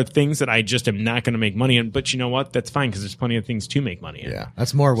mean, there are things that I just am not going to make money in. But you know what? That's fine because there's plenty of things to make money in. Yeah,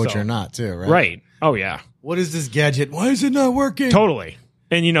 that's more what you're not too, right? Right. Oh, yeah. What is this gadget? Why is it not working? Totally.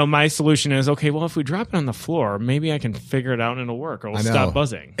 And, you know, my solution is, okay, well, if we drop it on the floor, maybe I can figure it out and it'll work or it'll stop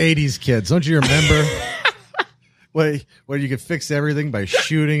buzzing. 80s kids. Don't you remember? Where you could fix everything by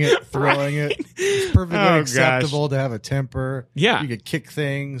shooting it, throwing it. It's perfectly acceptable to have a temper. Yeah. You could kick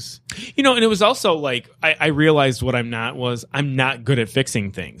things. You know, and it was also like, I realized what I'm not good at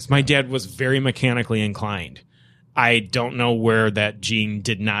fixing things. My dad was very mechanically inclined. I don't know where that gene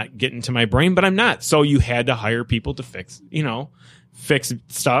did not get into my brain, but I'm not. So you had to hire people to fix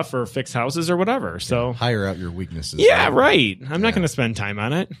stuff or fix houses or whatever. So hire out your weaknesses. Yeah, right. I'm not going to spend time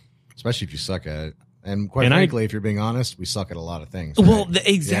on it. Especially if you suck at it. And quite frankly, if you're being honest, we suck at a lot of things. Right? Well,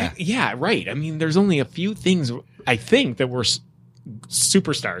 yeah, right. I mean, there's only a few things I think that we're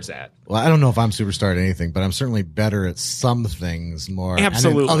superstars at. Well, I don't know if I'm superstar at anything, but I'm certainly better at some things more.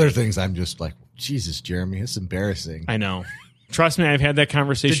 Absolutely. And then other things, I'm just like, Jesus, Jeremy, it's embarrassing. I know. Trust me, I've had that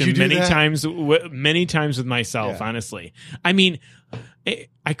conversation many times with myself. Yeah. Honestly, I mean,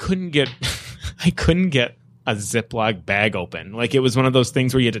 I couldn't get a Ziploc bag open. Like it was one of those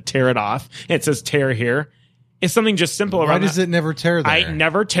things where you had to tear it off. It says tear here. It's something just simple. Why does it never tear there? It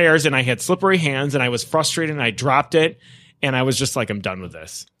never tears, and I had slippery hands, and I was frustrated, and I dropped it, and I was just like, I'm done with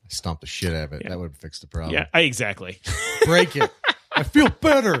this. I stomped the shit out of it. Yeah. That would have fixed the problem. Yeah, exactly. Break it. I feel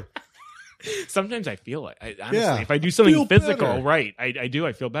better. Sometimes I feel it. Honestly, if I do something physical, better. Right, I do.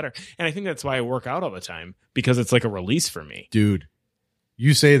 I feel better, and I think that's why I work out all the time because it's like a release for me. Dude,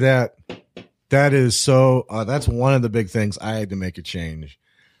 you say that. That is so. That's one of the big things I had to make a change.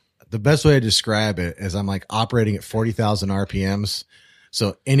 The best way to describe it is I'm like operating at 40,000 RPMs.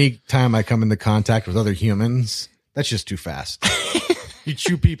 So anytime I come into contact with other humans, that's just too fast. You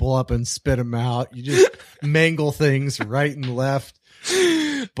chew people up and spit them out. You just mangle things right and left.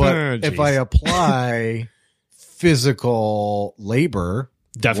 But if I apply physical labor,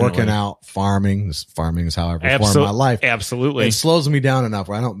 definitely working out, farming is how I perform my life. Absolutely. It slows me down enough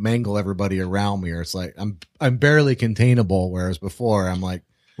where I don't mangle everybody around me, or it's like I'm barely containable, whereas before I'm like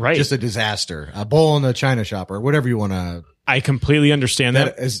just a disaster. A bull in a china shop or whatever you want to. I completely understand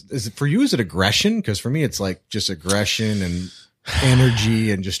that. Is it for you? Is it aggression? Because for me, it's like just aggression and energy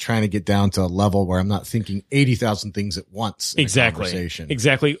and just trying to get down to a level where I'm not thinking 80,000 things at once.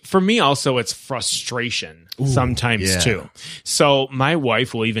 Exactly. For me also, it's frustration sometimes too. So my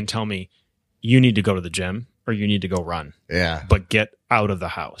wife will even tell me, you need to go to the gym or you need to go run. Yeah. But get out of the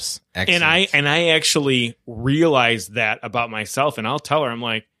house. Excellent. And I actually realize that about myself, and I'll tell her, I'm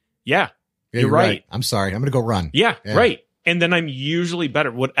like, you're right. I'm sorry. I'm going to go run. Yeah, right. And then I'm usually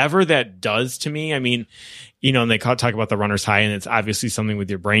better. Whatever that does to me, I mean, you know, and they talk about the runner's high, and it's obviously something with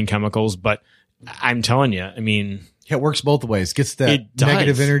your brain chemicals, but I'm telling you, I mean, it works both ways. Gets that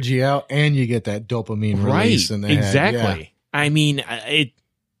negative energy out, and you get that dopamine release in the head. Exactly. Yeah. I mean,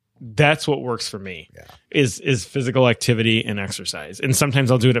 that's what works for me is physical activity and exercise. And sometimes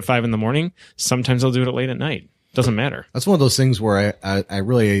I'll do it at 5 a.m. Sometimes I'll do it late at night. Doesn't matter. That's one of those things where I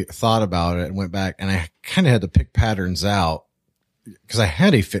really thought about it and went back, and I kind of had to pick patterns out because I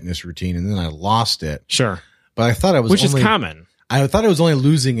had a fitness routine and then I lost it. Sure. But I thought is common. I thought I was only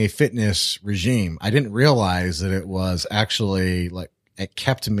losing a fitness regime. I didn't realize that it was actually like it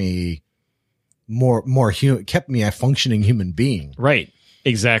kept me kept me a functioning human being. Right.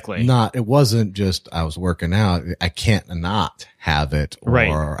 Exactly. It wasn't just I was working out. I can't not have it,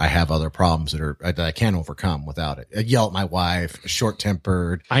 or I have other problems that I can't overcome without it. I yell at my wife, short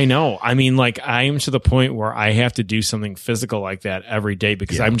tempered. I know. I mean, like I am to the point where I have to do something physical like that every day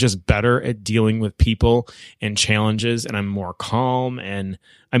because I'm just better at dealing with people and challenges, and I'm more calm. And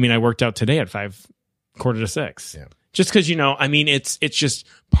I mean, I worked out today at 5:45. Yeah. Just because, you know, I mean, it's just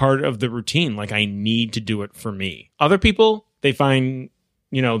part of the routine. Like I need to do it for me. Other people, they find,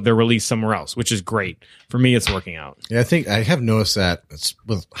 you know, they're released somewhere else, which is great. For me, it's working out. Yeah, I think I have noticed that it's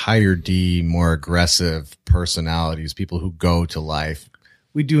with higher D, more aggressive personalities, people who go to life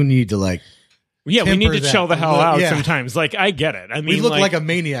we do need to like. Yeah, we need to temper chill the that. hell out Yeah. sometimes. Like, I get it. I mean, We look like a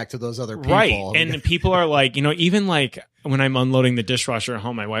maniac to those other people. right. And people are like, even like when I'm unloading the dishwasher at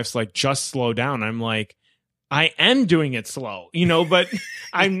home, my wife's like, just slow down. I'm like, I am doing it slow, but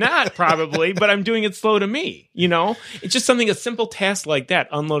I'm not probably, but I'm doing it slow to me, It's just something, a simple task like that,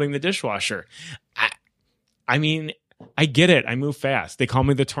 unloading the dishwasher. I mean, I get it. I move fast. They call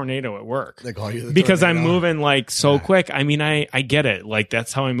me the tornado at work. They call you the because tornado. I'm moving like so quick. I mean, I get it. Like,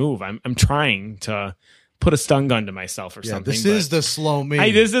 that's how I move. I'm trying to put a stun gun to myself or something. This is the slow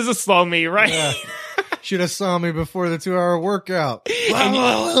me. This is a slow me, right? Yeah. Should have saw me before the 2-hour workout.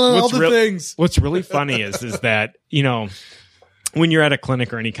 All the things. What's really funny is that, when you're at a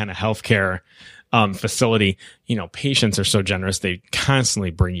clinic or any kind of healthcare facility, patients are so generous. They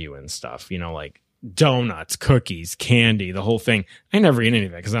constantly bring you in stuff, like donuts, cookies, candy, the whole thing. I never eat any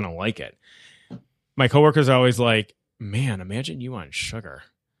of that because I don't like it. My coworkers are always like, man, imagine you on sugar.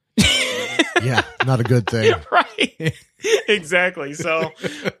 Yeah, not a good thing. Right. Exactly. So,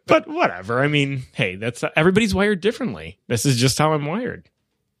 but whatever. I mean, hey, that's everybody's wired differently. This is just how I'm wired.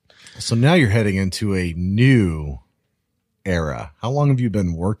 So now you're heading into a new era. How long have you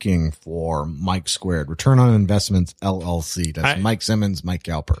been working for Mike Squared, Return on Investments LLC? That's Mike Simmons, Mike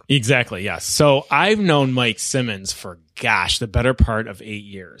Cowper. Exactly. Yes. So I've known Mike Simmons for, the better part of 8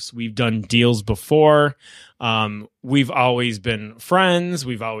 years. We've done deals before. We've always been friends.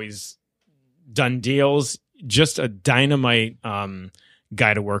 We've always done deals. Just a dynamite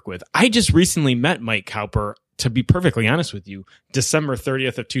guy to work with. I just recently met Mike Cowper, to be perfectly honest with you, December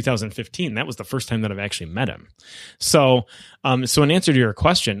 30th of 2015. That was the first time that I've actually met him. So in answer to your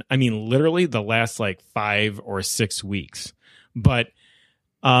question, I mean, literally the last like 5 or 6 weeks. But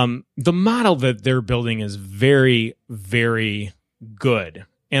the model that they're building is very, very good.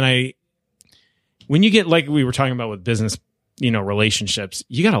 And when you get, like we were talking about with business, relationships,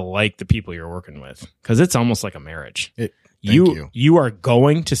 you got to like the people you're working with, because it's almost like a marriage. You are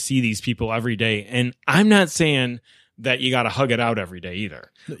going to see these people every day. And I'm not saying that you got to hug it out every day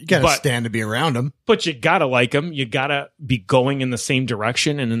either. You got to stand to be around them. But you got to like them. You got to be going in the same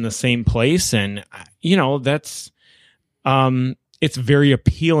direction and in the same place. And, that's, it's very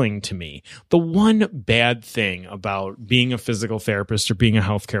appealing to me. The one bad thing about being a physical therapist or being a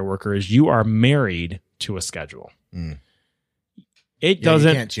healthcare worker is you are married to a schedule. Mm. It doesn't.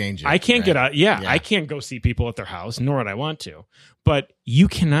 You can't change it. I can't get out. Yeah, I can't go see people at their house, nor would I want to. But you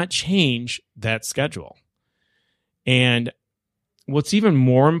cannot change that schedule. And what's even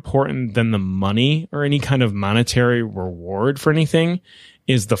more important than the money or any kind of monetary reward for anything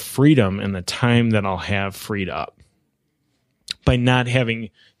is the freedom and the time that I'll have freed up by not having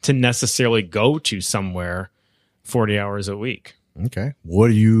to necessarily go to somewhere 40 hours a week. Okay.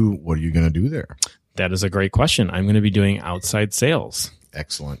 What are you going to do there? That is a great question. I'm going to be doing outside sales.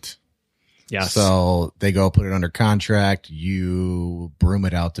 Excellent. Yes. So they go put it under contract. You broom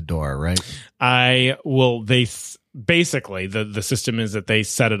it out the door, right? Basically, the system is that they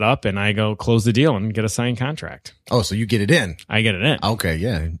set it up and I go close the deal and get a signed contract. Oh, so you get it in. I get it in. Okay.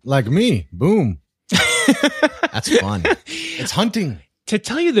 Yeah. Like me. Boom. That's fun. It's hunting. To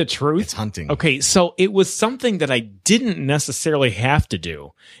tell you the truth, it's hunting. Okay. So it was something that I didn't necessarily have to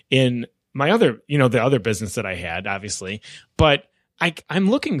do in my other, the other business that I had, obviously, but I'm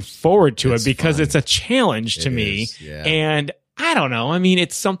looking forward to it because it's a challenge to me. Yeah. And I don't know. I mean,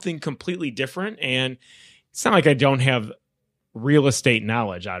 it's something completely different, and it's not like I don't have real estate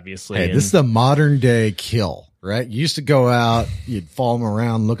knowledge, obviously. Hey, this is the modern day kill, right? You used to go out, you'd follow them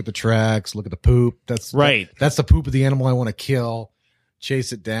around, look at the tracks, look at the poop. That's right. That's the poop of the animal I want to kill,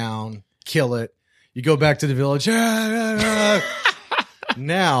 chase it down, kill it. You go back to the village.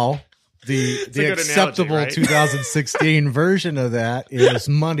 Now, the acceptable analogy, right? 2016 version of that is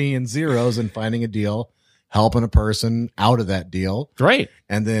money and zeros and finding a deal, helping a person out of that deal. Right.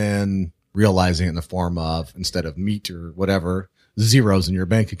 And then realizing it in the form of, instead of meat or whatever, zeros in your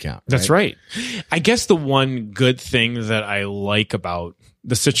bank account. That's right. I guess the one good thing that I like about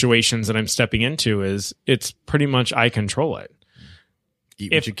the situations that I'm stepping into is it's pretty much I control it.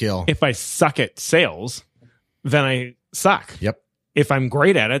 Eat what you kill. If I suck at sales, then I suck. Yep. If I'm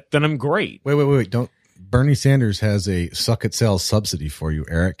great at it, then I'm great. Wait. Don't. Bernie Sanders has a suck at sales subsidy for you,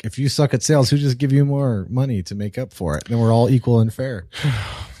 Eric. If you suck at sales, he'll just give you more money to make up for it. Then we're all equal and fair.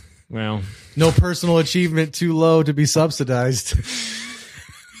 Well, no personal achievement too low to be subsidized.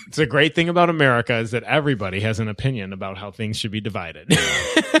 It's a great thing about America is that everybody has an opinion about how things should be divided.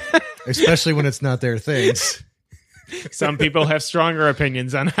 Especially when it's not their things. Some people have stronger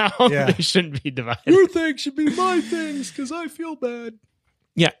opinions on how they shouldn't be divided. Your things should be my things because I feel bad.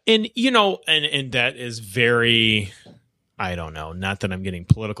 Yeah. And, and that is very I don't know. Not that I'm getting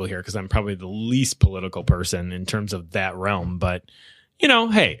political here because I'm probably the least political person in terms of that realm. But,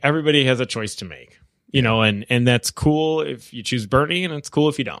 hey, everybody has a choice to make, and that's cool if you choose Bernie and it's cool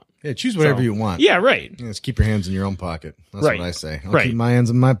if you don't. Yeah, choose whatever you want. Yeah, right. Just keep your hands in your own pocket. That's right. what I say. I'll right. keep my hands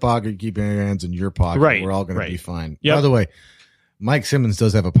in my pocket. Keep your hands in your pocket. Right. We're all going right. to be fine. Yep. By the way, Mike Simmons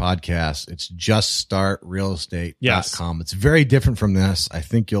does have a podcast. It's juststartrealestate.com. Yes. It's very different from this. I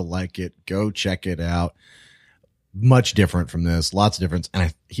think you'll like it. Go check it out. Much different from this. Lots of difference.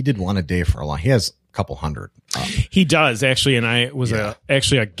 And he did one a day for a long. He has a couple hundred. He does actually. And I was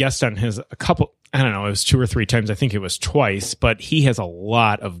actually a guest on his a couple. I don't know. It was 2 or 3 times. I think it was twice, but he has a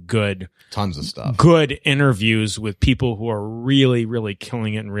lot of tons of stuff, good interviews with people who are really, really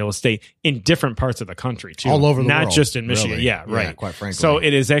killing it in real estate in different parts of the country too. All over the world. Not just in Michigan. Really. Yeah, right. Yeah, quite frankly. So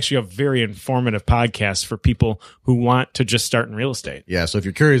it is actually a very informative podcast for people who want to just start in real estate. Yeah. So if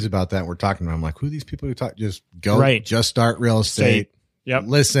you're curious about that, we're talking about, I'm like, who are these people who talk? Just go, right. Just start real estate. Yep.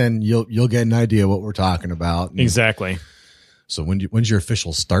 Listen, you'll get an idea what we're talking about. Exactly. So when's your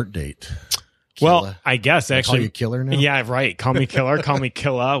official start date? Well, Killa. I guess actually, call you Killer now? Yeah, right. Call me Killer, call me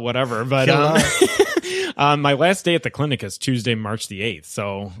Killa, whatever. But my last day at the clinic is Tuesday, March the 8th.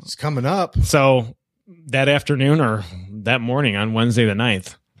 So it's coming up. So that afternoon or that morning on Wednesday the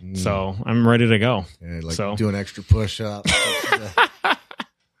 9th. So I'm ready to go. Yeah, do an extra push up.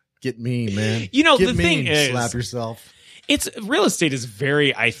 Get mean, man. Get the thing is, slap yourself. It's real estate is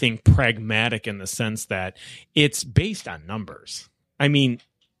very, I think, pragmatic in the sense that it's based on numbers. I mean,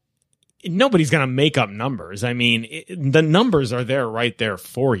 nobody's going to make up numbers. I mean, the numbers are there right there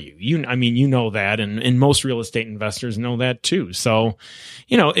for you. You know that, and most real estate investors know that too. So,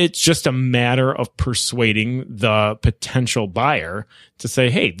 it's just a matter of persuading the potential buyer to say,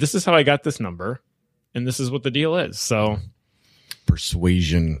 hey, this is how I got this number, and this is what the deal is. So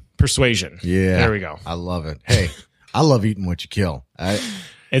persuasion. Yeah. There we go. I love it. Hey, I love eating what you kill.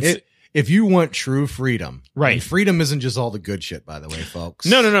 If you want true freedom, right? And freedom isn't just all the good shit, by the way, folks.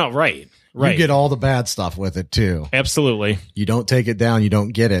 No. Right. You get all the bad stuff with it too. Absolutely. You don't take it down, you don't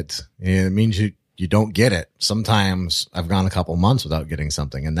get it. And it means you don't get it. Sometimes I've gone a couple months without getting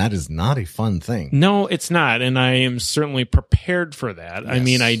something, and that is not a fun thing. No, it's not. And I am certainly prepared for that. Yes. I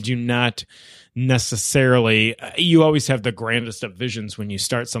mean, I do not necessarily, you always have the grandest of visions when you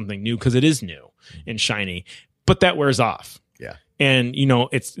start something new because it is new and shiny, but that wears off. Yeah. And,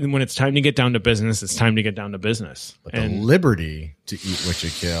 it's when it's time to get down to business, it's time to get down to business. But the liberty to eat what you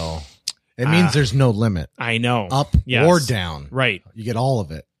kill, it means there's no limit. I know. Up or down. Right. You get all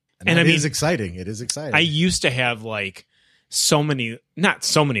of it. And it is exciting. It is exciting. I used to have not so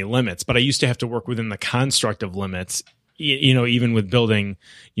many limits, but I used to have to work within the construct of limits, even with building,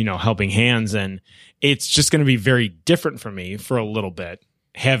 Helping Hands. And it's just going to be very different for me for a little bit,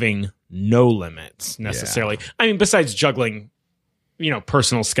 having no limits necessarily. Yeah. I mean, besides juggling,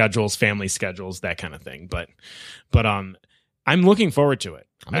 personal schedules, family schedules, that kind of thing. But I'm looking forward to it.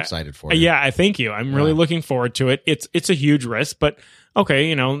 I'm excited for it. Yeah, I thank you. I'm really looking forward to it. It's a huge risk, but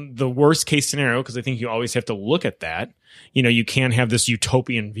okay, the worst case scenario, because I think you always have to look at that. You can't have this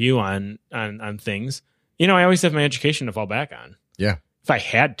utopian view on things. I always have my education to fall back on. Yeah. If I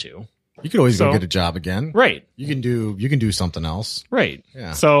had to. You could always go get a job again. Right. You can do something else. Right.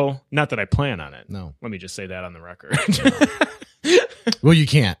 Yeah. So not that I plan on it. No. Let me just say that on the record. Well, you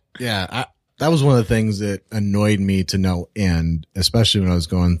can't. Yeah. That was one of the things that annoyed me to no end, especially when I was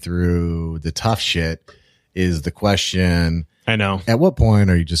going through the tough shit, is the question. I know. At what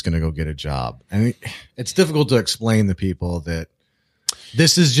point are you just going to go get a job? I mean, it's difficult to explain to people that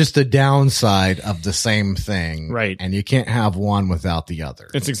this is just a downside of the same thing. Right. And you can't have one without the other.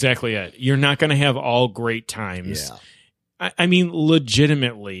 That's exactly it. You're not going to have all great times. Yeah. I mean,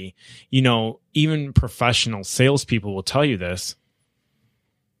 legitimately, even professional salespeople will tell you this.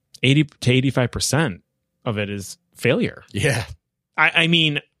 80 to 85% of it is failure. Yeah. I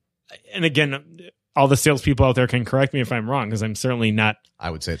mean, and again, all the salespeople out there can correct me if I'm wrong, because I'm certainly not.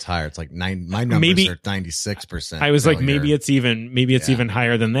 I would say it's higher. It's like my numbers are 96%. I was failure. Like, maybe it's even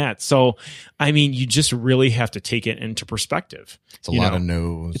higher than that. So, I mean, you just really have to take it into perspective. It's a lot of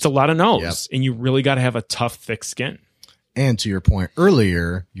no's. It's a lot of no's, and you really got to have a tough, thick skin. And to your point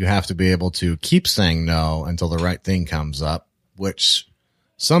earlier, you have to be able to keep saying no until the right thing comes up, which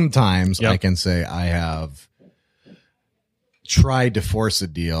sometimes I can say I have tried to force a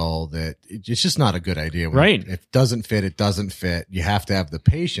deal that it's just not a good idea. Right. If it doesn't fit, it doesn't fit. You have to have the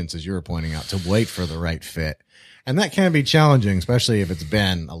patience, as you were pointing out, to wait for the right fit. And that can be challenging, especially if it's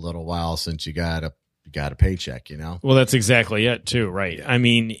been a little while since you got a paycheck, Well, that's exactly it too. Right. I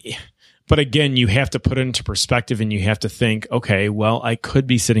mean, but again, you have to put it into perspective and you have to think, okay, well, I could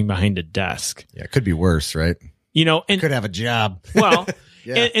be sitting behind a desk. Yeah. It could be worse, right? and Could have a job. well,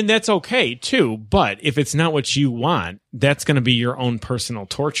 Yeah. and that's okay too. But if it's not what you want, that's going to be your own personal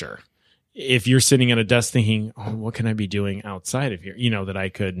torture. If you're sitting at a desk thinking, oh, what can I be doing outside of here? That I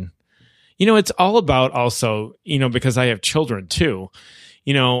could, it's all about also, because I have children too,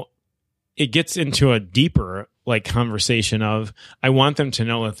 it gets into a deeper like conversation of, I want them to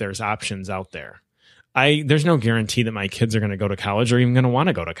know that there's options out there. There's no guarantee that my kids are going to go to college or even going to want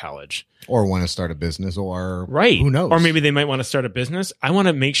to go to college. Or want to start a business or right. Who knows? Or maybe they might want to start a business. I want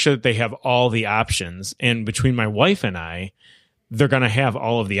to make sure that they have all the options. And between my wife and I, they're going to have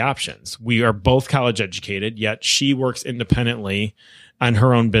all of the options. We are both college educated, yet she works independently on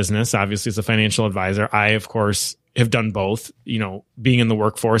her own business, obviously as a financial advisor. I, of course, have done both, being in the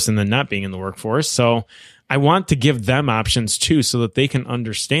workforce and then not being in the workforce. So I want to give them options too, so that they can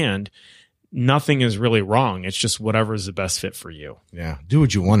understand nothing is really wrong. It's just whatever is the best fit for you. Yeah. Do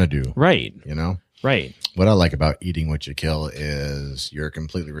what you want to do. Right. Right. What I like about eating what you kill is you're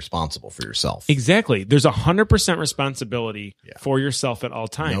completely responsible for yourself. Exactly. There's 100% responsibility for yourself at all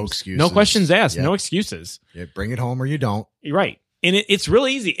times. No excuses. No questions asked. Yep. No excuses. Yeah, bring it home or you don't. Right. And it's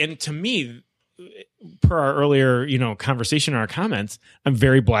really easy. And to me, per our earlier, conversation or our comments, I'm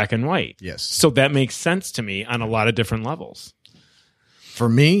very black and white. Yes. So that makes sense to me on a lot of different levels. For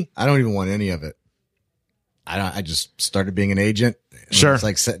me, I don't even want any of it. I just started being an agent. Sure. It's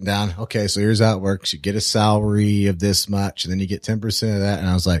like sitting down. Okay, so here's how it works. You get a salary of this much, and then you get 10% of that. And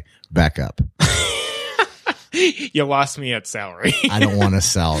I was like, back up. You lost me at salary. I don't want a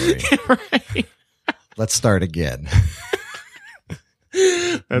salary. Right. Let's start again.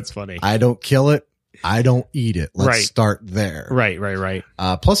 That's funny. I don't kill it. I don't eat it. Let's start there. Right.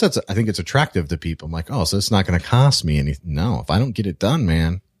 Plus, I think it's attractive to people. I'm like, oh, so it's not going to cost me anything. No, if I don't get it done,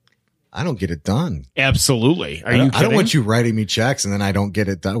 man, I don't get it done. Absolutely. Are you kidding? I don't want you writing me checks and then I don't get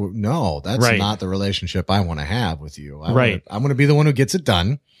it done. No, that's Right. not the relationship I want to have with you. I'm Right. going to be the one who gets it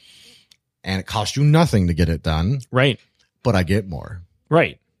done, and it costs you nothing to get it done, Right. but I get more.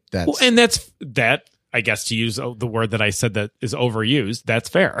 Right. That's Well, and that, I guess, to use the word that I said that is overused, that's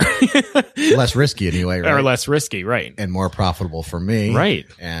fair. less risky anyway, right? Or less risky, right. And more profitable for me. Right.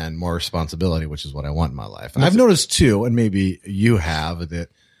 And more responsibility, which is what I want in my life. And I've noticed too, and maybe you have, that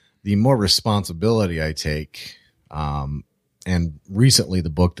the more responsibility I take, and recently the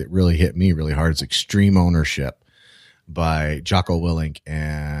book that really hit me really hard is Extreme Ownership by Jocko willink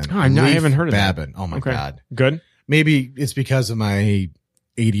and I haven't heard of that. Babin. Oh my Okay. God. Good. Maybe it's because of my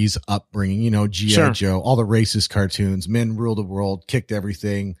 80s upbringing, G.I. Sure. Joe, all the racist cartoons, men rule the world, kicked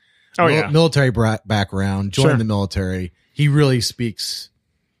everything. Oh, yeah. Military background, joined Sure. the military. He really speaks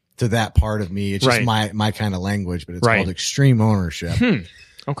to that part of me. It's just Right. my kind of language, but it's Right. called Extreme Ownership.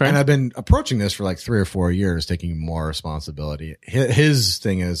 Okay. And I've been approaching this for like 3 or 4 years, taking more responsibility. His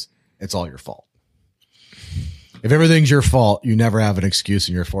thing is, it's all your fault. If everything's your fault, you never have an excuse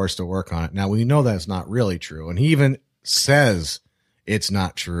and you're forced to work on it. Now, we know that's not really true. And he even says it's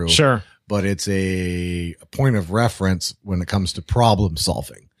not true. Sure. But it's a point of reference when it comes to problem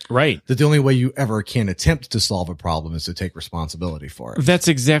solving. Right. That the only way you ever can attempt to solve a problem is to take responsibility for it. That's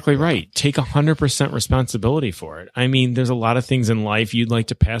exactly right. Take 100% responsibility for it. I mean, there's a lot of things in life you'd like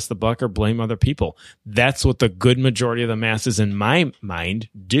to pass the buck or blame other people. That's what the good majority of the masses in my mind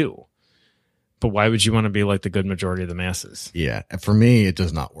do. But why would you want to be like the good majority of the masses? Yeah. For me, it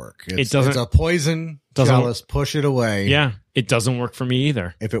does not work. It's a poison. Chalice, push it away. Yeah. It doesn't work for me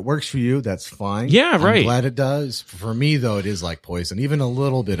either. If it works for you, that's fine. Yeah, right. I'm glad it does. For me, though, it is like poison. Even a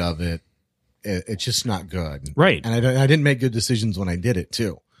little bit of it, it's just not good. Right. And I didn't make good decisions when I did it,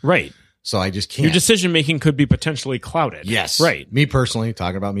 too. Right. So I just can't. Your decision making could be potentially clouded. Yes. Right. Me personally,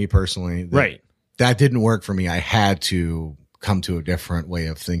 talking about me personally. Right. That didn't work for me. I had to come to a different way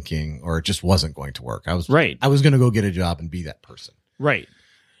of thinking, or it just wasn't going to work. I was going to go get a job and be that person. Right.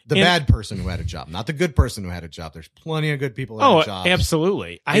 The bad person who had a job, not the good person who had a job. There's plenty of good people who had jobs.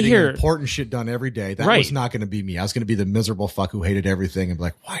 Absolutely. I Getting hear important shit done every day. That was not going to be me. I was going to be the miserable fuck who hated everything and be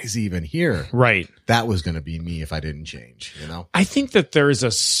like, why is he even here? Right. That was going to be me if I didn't change, I think that there is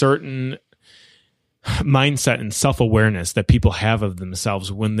a certain mindset and self-awareness that people have of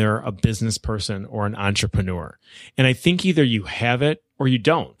themselves when they're a business person or an entrepreneur. And I think either you have it or you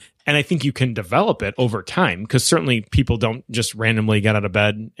don't. And I think you can develop it over time, because certainly people don't just randomly get out of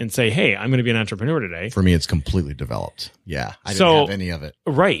bed and say, hey, I'm going to be an entrepreneur today. For me, it's completely developed. Yeah. I didn't have any of it.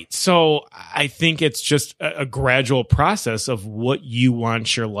 Right. So I think it's just a gradual process of what you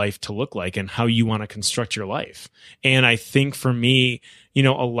want your life to look like and how you want to construct your life. And I think for me, a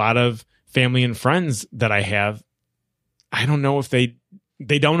lot of family and friends that I have, I don't know if they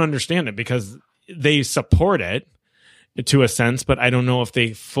don't understand it, because they support it. to a sense, but I don't know if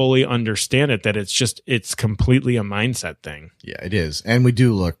they fully understand it, that it's completely a mindset thing. Yeah, it is. And we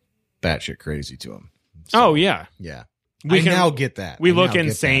do look batshit crazy to them. Oh, yeah. Yeah. We I can now get that. We I look now get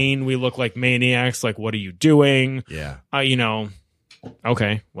insane. We look like maniacs. Like, what are you doing? that. Yeah. You know,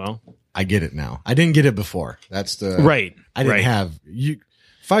 okay, well. I get it now. I didn't get it before. That's the Right. I didn't right. have you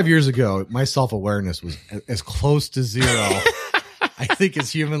 5 years ago. My self-awareness was as close to zero I think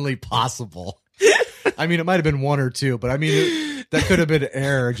is humanly possible. I mean, it might have been 1 or 2, but I mean, that could have been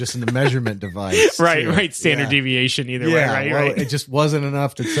error just in the measurement device. Right, too. right. Standard Yeah. deviation either way, Yeah, right? well, right. it just wasn't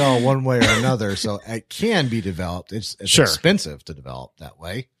enough to tell one way or another. So it can be developed. It's Sure. expensive to develop that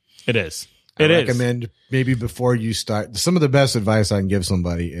way. It is. I It is. recommend maybe before you start, some of the best advice I can give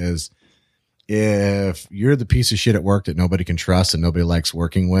somebody is if you're the piece of shit at work that nobody can trust and nobody likes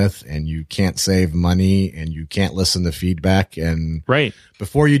working with, and you can't save money and you can't listen to feedback, and Right,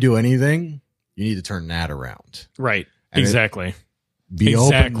 before you do anything, you need to turn that around. right. And Exactly. Be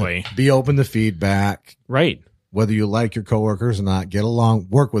Exactly. Be open to feedback. Right. Whether you like your coworkers or not, get along,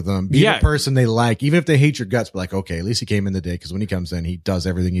 work with them, be Yeah. the person they like, even if they hate your guts. Be like, okay, at least he came in the day, because when he comes in, he does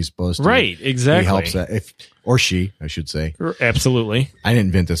everything he's supposed to. Right. Exactly. He helps that, if or she, I should say. Absolutely. I didn't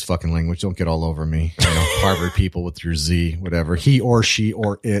invent this fucking language. Don't get all over me. You know, Harvard people with your Z, whatever. He or she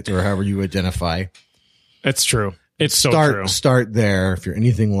or it or however you identify. It's true. It's so true. Start there. If you're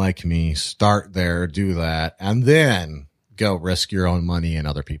anything like me, start there, do that, and then go risk your own money and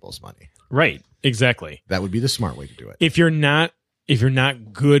other people's money. Right. Exactly. That would be the smart way to do it. If you're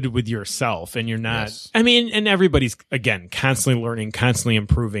not good with yourself, and you're not, Yes. I mean, and everybody's, again, constantly learning, constantly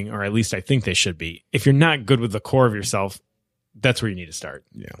improving, or at least I think they should be. If you're not good with the core of yourself, that's where you need to start.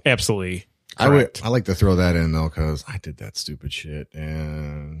 Yeah. Absolutely. I correct. like to throw that in though, because I did that stupid shit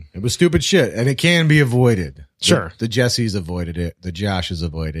and it was stupid shit, and it can be avoided. Sure. The Jessies avoided it. The Joshes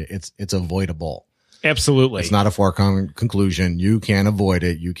avoided it. It's avoidable. Absolutely. It's not a foregone conclusion. You can avoid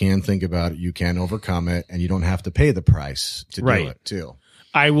it. You can think about it. You can overcome it, and you don't have to pay the price to Right. do it too.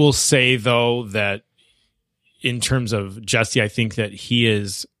 I will say though that in terms of Jesse, I think that he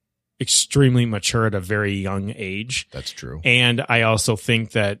is extremely mature at a very young age. That's true. And I also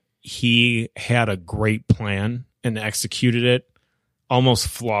think that he had a great plan and executed it almost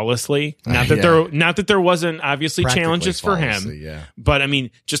flawlessly. Not that there wasn't obviously Practically challenges for flawlessly, him, yeah. but I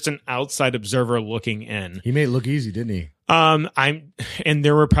mean, just an outside observer looking in. He made it look easy, didn't he? And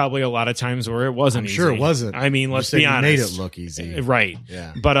there were probably a lot of times where it wasn't. I'm sure easy. it wasn't. I mean, You let's said be he honest. made it look easy. Right.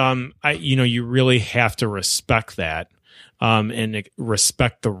 Yeah. But you really have to respect that, and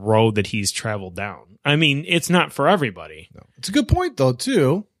respect the road that he's traveled down. I mean, it's not for everybody. No. It's a good point though,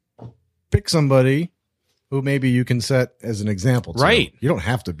 too. Pick somebody who maybe you can set as an example to. Right. You don't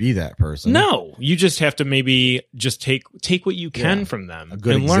have to be that person. No, you just have to maybe just take what you can Yeah. from them. A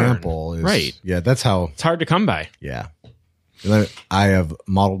good and learn. example is right. Yeah, that's how. It's hard to come by. Yeah. And then I have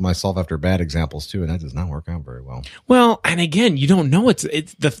modeled myself after bad examples too, and that does not work out very well. Well, and again, you don't know it's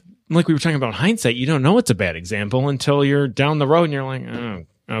the like we were talking about hindsight. You don't know it's a bad example until you're down the road and you're like, oh,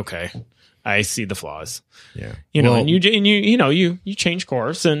 okay, I see the flaws. Yeah. You know, Well, and you change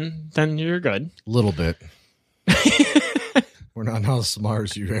course and then you're good. little bit. We're not as smart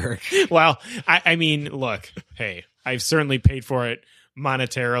as you, Eric. Well, I mean, look, hey, I've certainly paid for it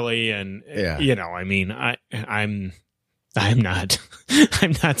monetarily, and Yeah. I mean, I'm not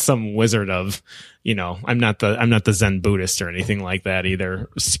I'm not some wizard of, I'm not the Zen Buddhist or anything like that either,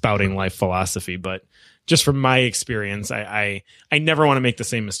 spouting life philosophy, but just from my experience, I never want to make the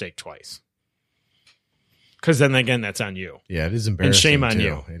same mistake twice. Because then again, that's on you. Yeah, it is embarrassing. And shame on too.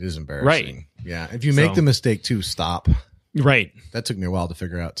 you. It is embarrassing. Right. Yeah. If you make So- the mistake too, stop. Right. That took me a while to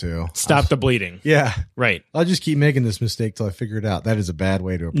figure out too. Stop the bleeding. Yeah. Right. I'll just keep making this mistake till I figure it out. That is a bad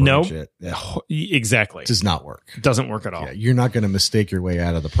way to approach Nope. it. Yeah. Exactly. It does not work. Doesn't work at all. Yeah, you're not going to mistake your way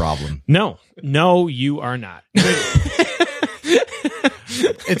out of the problem. No, you are not.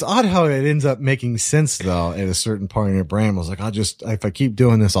 It's odd how it ends up making sense though at a certain point in your brain. I was like, if I keep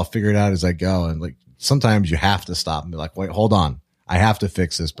doing this, I'll figure it out as I go. And like sometimes you have to stop and be like, wait, hold on. I have to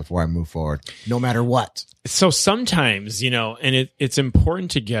fix this before I move forward, no matter what. So sometimes, and it's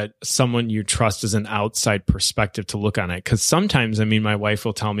important to get someone you trust as an outside perspective to look on it. Cause sometimes, I mean, my wife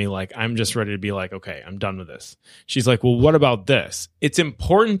will tell me like, I'm just ready to be like, okay, I'm done with this. She's like, well, what about this? It's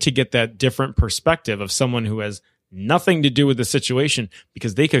important to get that different perspective of someone who has nothing to do with the situation,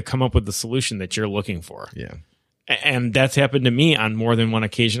 because they could come up with the solution that you're looking for. Yeah. And that's happened to me on more than one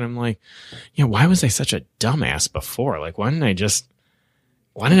occasion. I'm like, why was I such a dumbass before? Like, why didn't I just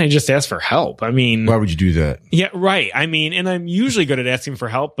ask for help? I mean, Why would you do that? yeah, right. I mean, and I'm usually good at asking for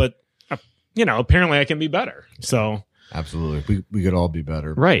help, but apparently I can be better. So, Absolutely. We could all be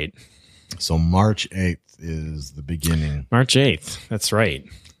better. right. So March 8th is the beginning. March 8th. That's right.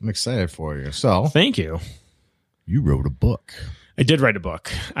 I'm excited for you. So Thank you. you wrote a book. I did write a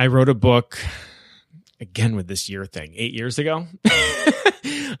book. I wrote a book again with this year thing 8 years ago.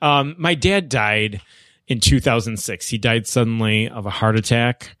 My dad died in 2006. He died suddenly of a heart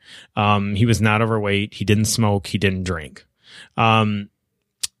attack. He was not overweight. He didn't smoke. He didn't drink.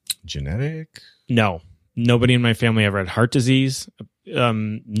 Genetic? No, nobody in my family ever had heart disease.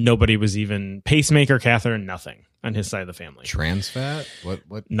 Nobody was even pacemaker, catheter, nothing on his side of the family. Trans fat?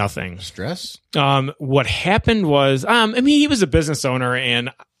 What? Nothing. Stress? What happened was, he was a business owner,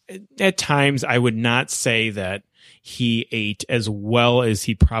 and at times I would not say that he ate as well as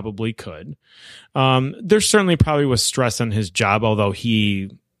he probably could. There certainly probably was stress on his job, although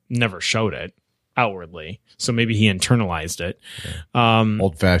he never showed it outwardly. So maybe he internalized it.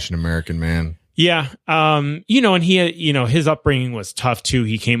 Old fashioned American man. Yeah. And he had, his upbringing was tough too.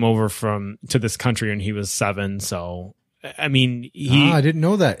 He came over to this country when he was 7. So, I didn't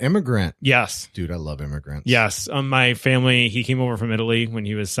know that. Immigrant. Yes. Dude, I love immigrants. Yes. My family, he came over from Italy when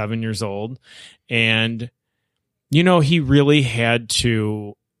he was 7 years old. And, he really had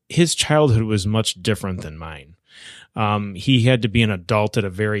to, his childhood was much different than mine. He had to be an adult at a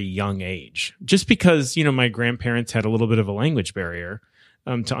very young age just because, my grandparents had a little bit of a language barrier.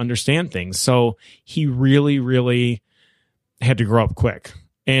 To understand things. So he really, really had to grow up quick.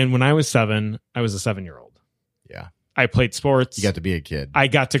 And when I was 7, I was a 7-year-old. Yeah. I played sports. You got to be a kid. I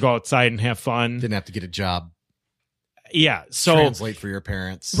got to go outside and have fun. Didn't have to get a job. Yeah. So translate for your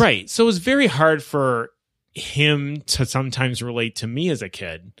parents. Right. So it was very hard for him to sometimes relate to me as a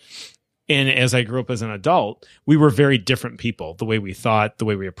kid. And as I grew up as an adult, we were very different people. The way we thought, the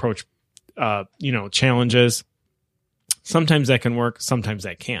way we approached, challenges. Sometimes that can work, sometimes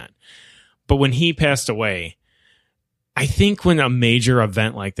that can't. But when he passed away, I think when a major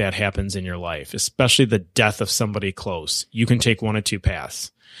event like that happens in your life, especially the death of somebody close, you can take one of two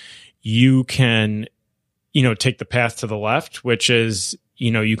paths. You can, take the path to the left, which is,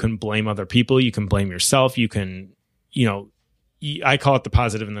 you can blame other people. You can blame yourself. You can, I call it the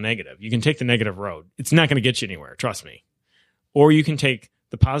positive and the negative. You can take the negative road. It's not going to get you anywhere. Trust me. Or you can take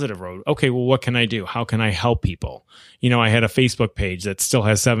the positive road. Okay, well, what can I do? How can I help people? I had a Facebook page that still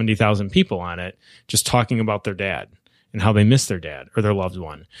has 70,000 people on it just talking about their dad and how they miss their dad or their loved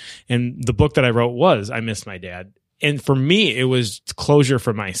one. And the book that I wrote was I Miss My Dad. And for me, it was closure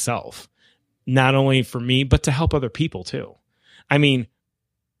for myself, not only for me, but to help other people too.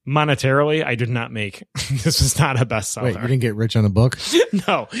 Monetarily, I did not make, this was not a bestseller. Wait, you didn't get rich on a book?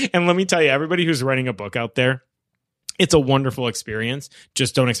 No. And let me tell you, everybody who's writing a book out there, it's a wonderful experience.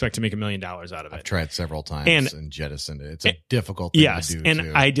 Just don't expect to make $1 million out of it. I've tried several times and jettisoned it. It's a difficult thing to do. And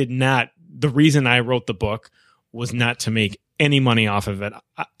too. I did not. The reason I wrote the book was not to make any money off of it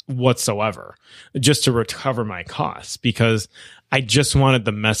whatsoever, just to recover my costs, because I just wanted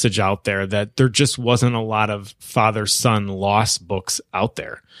the message out there that there just wasn't a lot of father-son lost books out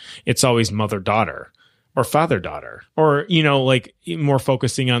there. It's always mother-daughter or father-daughter or, more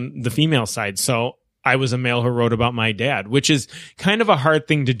focusing on the female side. So I was a male who wrote about my dad, which is kind of a hard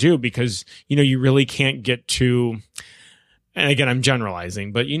thing to do because, you really can't get too, and again, I'm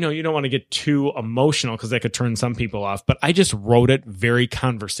generalizing, but you don't want to get too emotional because that could turn some people off. But I just wrote it very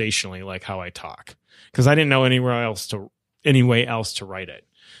conversationally, like how I talk, because I didn't know any way else to write it.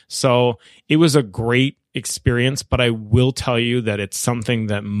 So it was a great experience, but I will tell you that it's something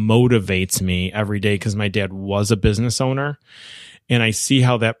that motivates me every day because my dad was a business owner and I see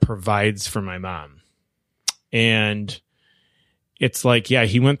how that provides for my mom. And it's like, yeah,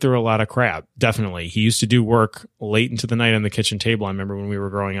 he went through a lot of crap. Definitely. He used to do work late into the night on the kitchen table. I remember when we were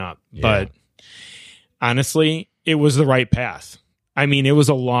growing up. Yeah. But honestly, it was the right path. It was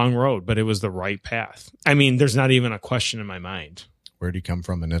a long road, but it was the right path. There's not even a question in my mind. Where did he come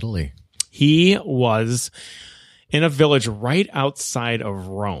from in Italy? He was in a village right outside of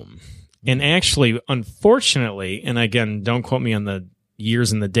Rome. And actually, unfortunately, and again, don't quote me on the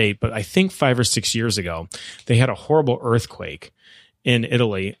years and the date, but I think 5 or 6 years ago, they had a horrible earthquake in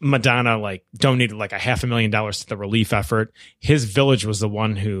Italy. Madonna donated $500,000 to the relief effort. His village was the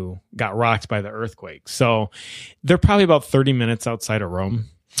one who got rocked by the earthquake. So they're probably about 30 minutes outside of Rome.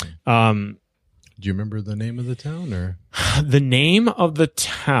 Do you remember the name of the town or? The name of the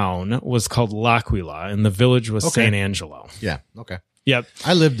town was called L'Aquila and the village was San Angelo. Yeah. Okay. Yep.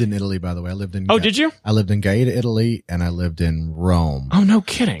 I lived in Italy, by the way. Did you? I lived in Gaeta, Italy, and I lived in Rome. Oh, no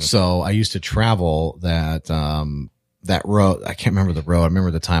kidding. So I used to travel that that road. I can't remember the road. I remember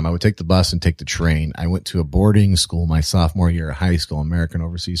the time I would take the bus and take the train. I went to a boarding school my sophomore year of high school, American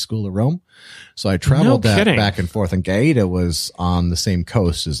Overseas School of Rome. So I traveled that back and forth, and Gaeta was on the same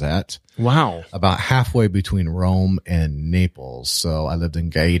coast as that. Wow. About halfway between Rome and Naples. So I lived in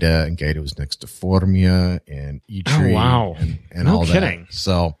Gaeta, and Gaeta was next to Formia and Itri. Oh, wow. And no all kidding. that.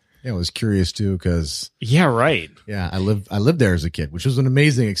 So yeah, I was curious too, because yeah, right. Yeah, I lived there as a kid, which was an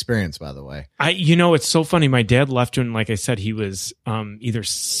amazing experience, by the way. It's so funny. My dad left when, like I said, he was either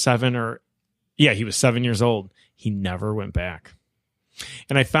 7 he was 7 years old. He never went back.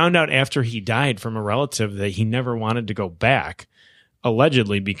 And I found out after he died from a relative that he never wanted to go back,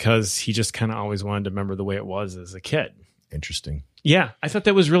 allegedly because he just kind of always wanted to remember the way it was as a kid. Interesting. Yeah, I thought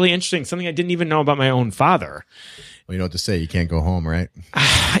that was really interesting. Something I didn't even know about my own father. Well, you know what to say. You can't go home, right?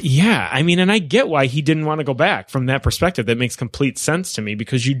 Yeah. I mean, and I get why he didn't want to go back from that perspective. That makes complete sense to me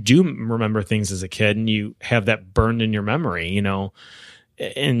because you do remember things as a kid and you have that burned in your memory, and,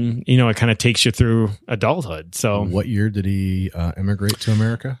 it kind of takes you through adulthood. So what year did he immigrate to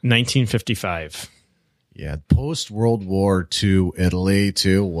America? 1955. Yeah. Post World War II, Italy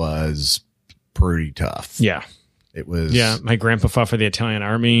too was pretty tough. Yeah. It was. Yeah. My grandpa fought for the Italian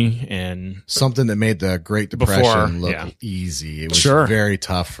army and something that made the Great Depression look easy. It was very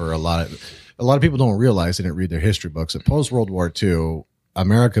tough for a lot of people don't realize, they didn't read their history books. At post World War II,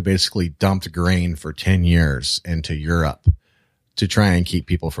 America basically dumped grain for 10 years into Europe to try and keep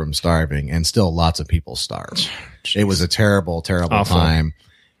people from starving, and still lots of people starved. Jeez. It was a terrible, terrible Awful. Time.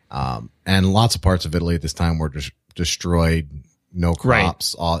 And lots of parts of Italy at this time were just destroyed, no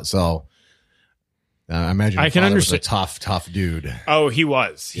crops. Right. I imagine I can understand. Was a tough dude. Oh, he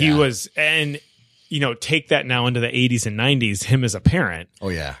was. Yeah. He was. And, take that now into the 80s and 90s, him as a parent. Oh,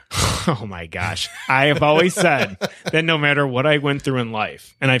 yeah. Oh, my gosh. I have always said that no matter what I went through in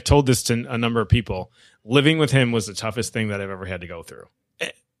life, and I've told this to a number of people, living with him was the toughest thing that I've ever had to go through.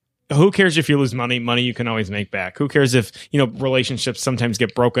 Who cares if you lose money? Money you can always make back. Who cares if, relationships sometimes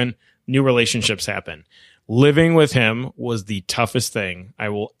get broken? New relationships happen. Living with him was the toughest thing I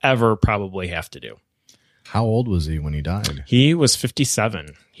will ever probably have to do. How old was he when he died? He was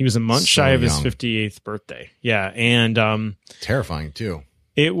 57. He was a month shy of his 58th birthday. Yeah. And terrifying too.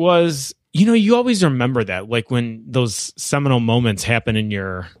 It was, you always remember that. Like when those seminal moments happen in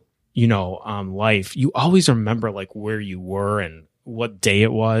your, life, you always remember like where you were and what day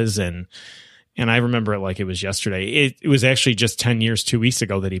it was. And I remember it like it was yesterday. It was actually just 10 years, 2 weeks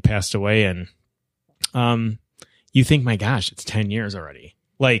ago that he passed away. And you think, my gosh, it's 10 years already.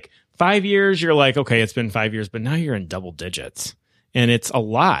 Like 5 years, you're like, okay, it's been 5 years, but now you're in double digits and it's a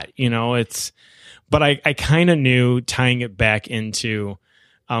lot, but I kind of knew, tying it back into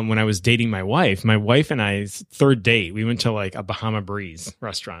when I was dating my wife and I's third date, we went to like a Bahama Breeze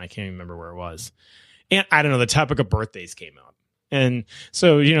restaurant. I can't even remember where it was. And I don't know, the topic of birthdays came up. And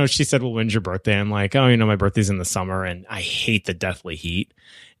so, she said, well, when's your birthday? I'm like, oh, my birthday's in the summer and I hate the deathly heat.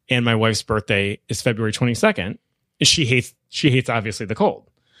 And my wife's birthday is February 22nd. And she hates obviously the cold.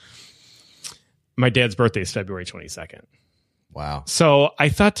 My dad's birthday is February 22nd. Wow. So I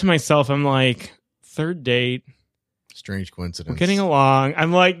thought to myself, I'm like, third date. Strange coincidence. We're getting along.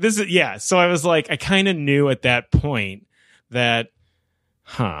 I'm like, this is, yeah. So I was like, I kind of knew at that point that,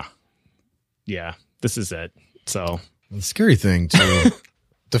 yeah, this is it. So the scary thing too,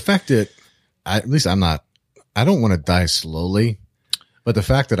 the fact that I don't want to die slowly, but the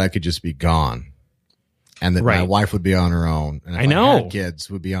fact that I could just be gone. And that my wife would be on her own. And if I had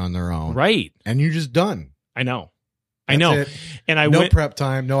kids would be on their own. Right. And you're just done. I know. It. And no prep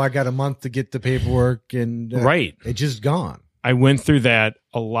time. No, I got a month to get the paperwork and it's just gone. I went through that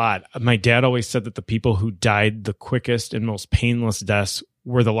a lot. My dad always said that the people who died the quickest and most painless deaths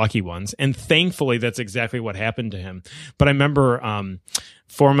were the lucky ones. And thankfully, that's exactly what happened to him. But I remember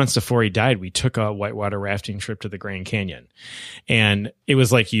 4 months before he died, we took a whitewater rafting trip to the Grand Canyon. And it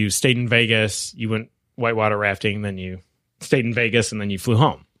was like you stayed in Vegas, you went whitewater rafting, then you stayed in Vegas, and then you flew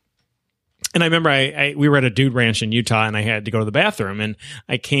home. And I remember we were at a dude ranch in Utah, and I had to go to the bathroom, and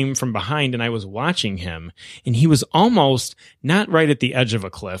I came from behind, and I was watching him, and he was almost not right at the edge of a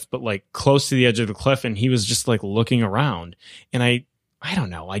cliff, but like close to the edge of the cliff, and he was just like looking around. And I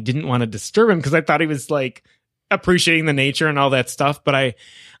don't know, I didn't want to disturb him because I thought he was like appreciating the nature and all that stuff. But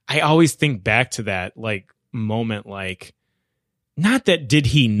I always think back to that like moment, like, not that did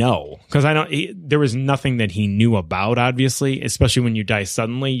he know, because there was nothing that he knew about, obviously, especially when you die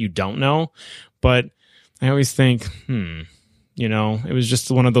suddenly, you don't know. But I always think, it was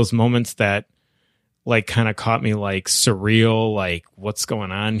just one of those moments that like kind of caught me like surreal, like what's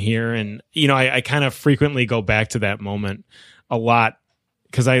going on here. And, I kind of frequently go back to that moment a lot,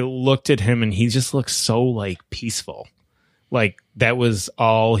 because I looked at him and he just looked so like peaceful. Like that was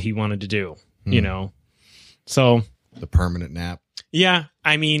all he wanted to do, you know? So the permanent nap. Yeah.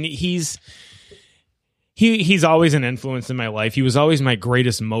 I mean, he's always an influence in my life. He was always my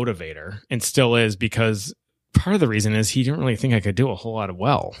greatest motivator and still is, because part of the reason is he didn't really think I could do a whole lot of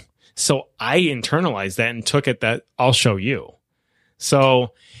well. So I internalized that and took it that I'll show you.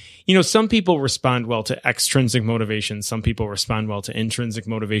 So, you know, some people respond well to extrinsic motivation. Some people respond well to intrinsic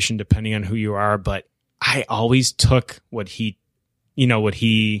motivation, depending on who you are. But I always took what he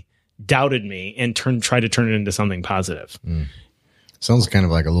doubted me and tried to turn it into something positive. Sounds kind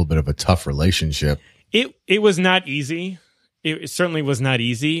of like a little bit of a tough relationship. It was not easy. It certainly was not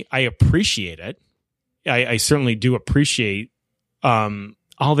easy. I appreciate it. I certainly do appreciate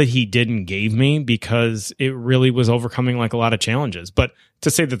all that he did and gave me, because it really was overcoming like a lot of challenges. But to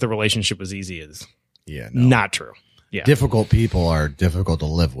say that the relationship was easy is not true. Yeah. Difficult people are difficult to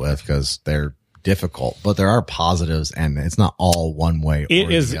live with because they're difficult, but there are positives, and it's not all one way or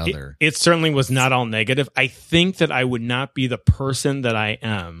the other. It certainly was not all negative. I think that I would not be the person that I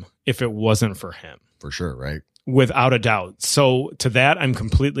am if it wasn't for him. For sure, right? Without a doubt. So to that, I'm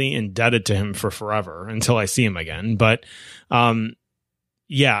completely indebted to him for forever until I see him again. But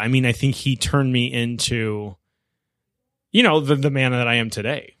yeah, I mean, I think he turned me into, you know, the man that I am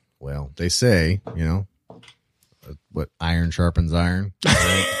today. Well, they say, you know, what iron sharpens iron.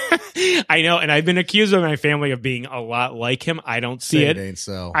 Right? I know, and I've been accused by my family of being a lot like him. I don't see it. Ain't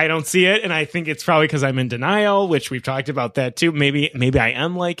so. I don't see it, and I think it's probably because I'm in denial, which we've talked about that too. Maybe I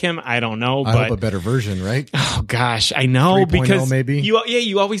am like him. I don't know. I hope a better version, right? Oh gosh, I know, because maybe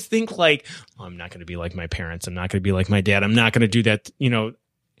you always think like, oh, I'm not going to be like my parents. I'm not going to be like my dad. I'm not going to do that. You know,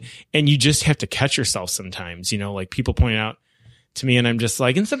 and you just have to catch yourself sometimes. You know, like people point out to me, and I'm just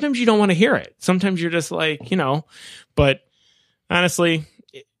like, and sometimes you don't want to hear it. Sometimes you're just like, you know, but honestly.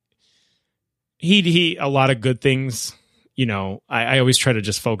 He a lot of good things, you know. I always try to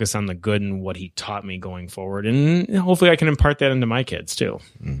just focus on the good and what he taught me going forward, and hopefully I can impart that into my kids too.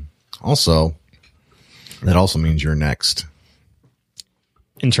 Also, that also means you're next.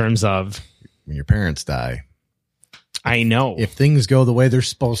 In terms of when your parents die. I know. If things go the way they're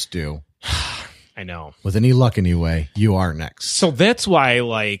supposed to. I know. With any luck anyway, you are next. So that's why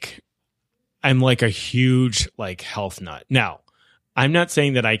like I'm like a huge like health nut. Now, I'm not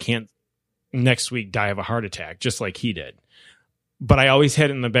saying that I can't next week die of a heart attack, just like he did. But I always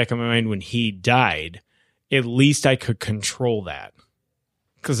had it in the back of my mind when he died, at least I could control that.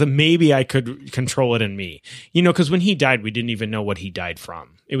 Because maybe I could control it in me. You know, because when he died, we didn't even know what he died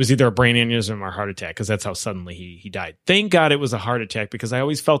from. It was either a brain aneurysm or a heart attack, because that's how suddenly he died. Thank God it was a heart attack, because I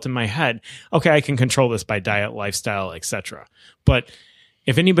always felt in my head, okay, I can control this by diet, lifestyle, etc. But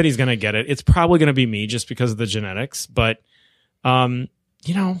if anybody's going to get it, it's probably going to be me, just because of the genetics. But,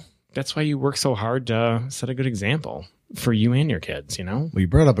 you know, that's why you work so hard to set a good example for you and your kids, you know? Well, you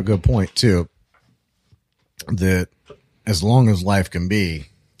brought up a good point, too, that as long as life can be,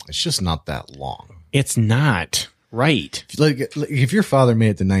 it's just not that long. It's not. Right. Like if your father made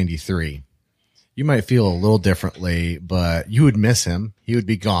it to 93, you might feel a little differently, but you would miss him. He would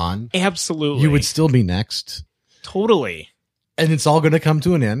be gone. Absolutely. You would still be next. Totally. And it's all going to come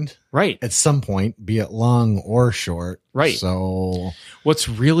to an end. Right. At some point, be it long or short. Right. So what's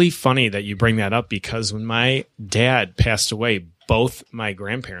really funny that you bring that up, because when my dad passed away, both my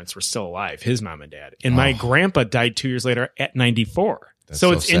grandparents were still alive, his mom and dad. And my grandpa died 2 years later at 94.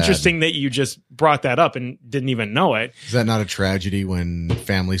 So it's interesting that you just brought that up and didn't even know it. Is that not a tragedy when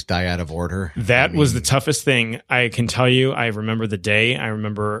families die out of order? That was the toughest thing. I can tell you, I remember the day. I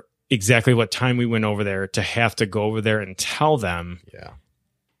remember exactly what time we went over there to have to go over there and tell them. Yeah.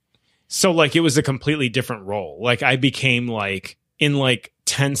 So like it was a completely different role. Like I became like, in like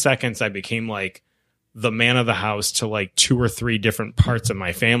 10 seconds, I became like the man of the house to like 2 or 3 different parts of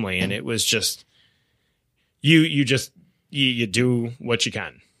my family. And it was just, you do what you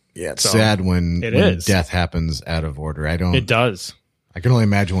can. Yeah, it's sad when death happens out of order. It does. I can only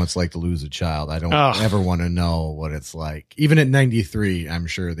imagine what it's like to lose a child. I don't ever want to know what it's like. Even at 93, I'm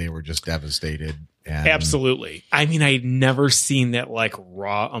sure they were just devastated. And absolutely. I mean, I'd never seen that like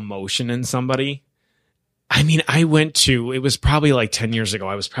raw emotion in somebody. I mean, it was probably like 10 years ago.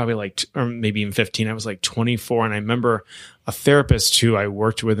 I was probably like, or maybe even 15. I was like 24. And I remember a therapist who I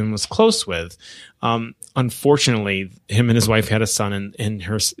worked with and was close with. Unfortunately, him and his wife had a son, and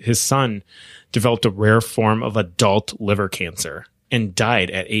his son developed a rare form of adult liver cancer and died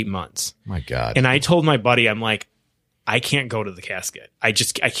at 8 months. My God. And I told my buddy, I'm like, I can't go to the casket. I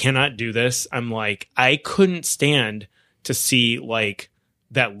cannot do this. I'm like, I couldn't stand to see like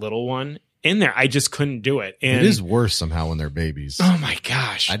that little one in there. I just couldn't do it. And it is worse somehow when they're babies. oh my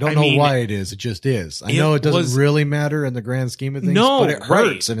gosh. I don't know why it is. It just is. I know it doesn't really matter in the grand scheme of things, but it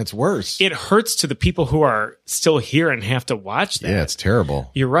hurts and it's worse. It hurts to the people who are still here and have to watch that. Yeah, it's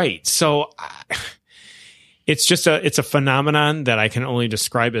terrible. You're right. So it's just it's a phenomenon that I can only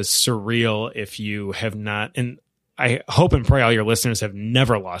describe as surreal if you have not, and I hope and pray all your listeners have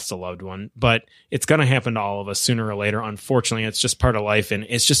never lost a loved one, but it's going to happen to all of us sooner or later. Unfortunately, it's just part of life, and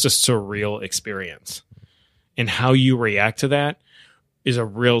it's just a surreal experience. And how you react to that is a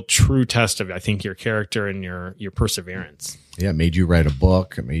real true test of, I think, your character and your perseverance. Yeah, it made you write a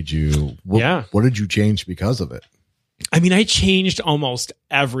book. It made you... What did you change because of it? I mean, I changed almost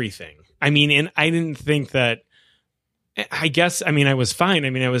everything. I mean, and I didn't think that... I guess, I mean, I was fine. I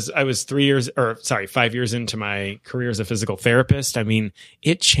mean, I was 5 years into my career as a physical therapist. I mean,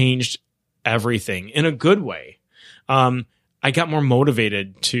 it changed everything in a good way. I got more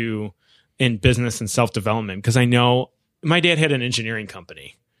motivated in business and self-development because I know my dad had an engineering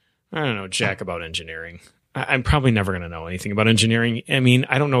company. I don't know jack about engineering. I'm probably never going to know anything about engineering. I mean,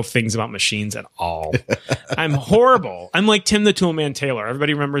 I don't know things about machines at all. I'm horrible. I'm like Tim the Toolman Taylor.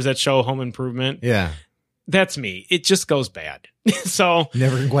 Everybody remembers that show, Home Improvement? Yeah. That's me. It just goes bad. So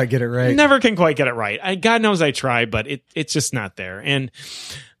never can quite get it right. Never can quite get it right. God knows I try, but it's just not there. And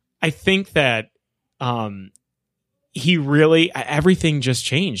I think that everything just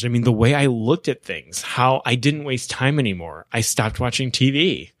changed. I mean, the way I looked at things, how I didn't waste time anymore. I stopped watching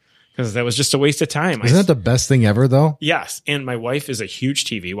TV because that was just a waste of time. Isn't that the best thing ever, though? Yes. And my wife is a huge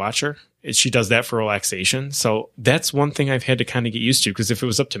TV watcher. She does that for relaxation. So that's one thing I've had to kind of get used to, because if it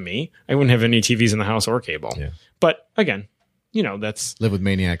was up to me, I wouldn't have any TVs in the house or cable. Yeah. But again, that's... Live with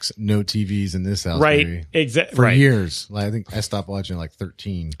maniacs. No TVs in this house. Right. Exactly. For years. Like, I think I stopped watching like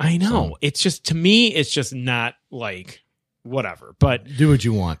 13. I know. So. It's just, to me, it's just not like whatever. But do what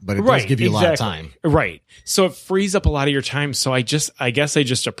you want, but it does give you a lot of time. Right. So it frees up a lot of your time. So I guess I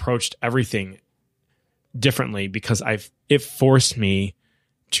just approached everything differently because it forced me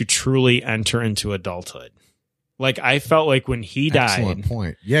to truly enter into adulthood. Like, I felt like when he died. Excellent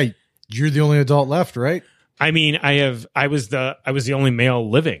point. Yeah, you're the only adult left, right? I mean, I was the only male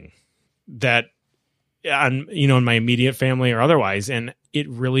living that, in my immediate family or otherwise, and it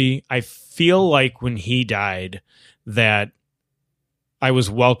really, I feel like when he died that I was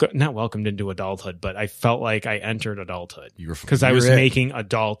not welcomed into adulthood, but I felt like I entered adulthood because I was making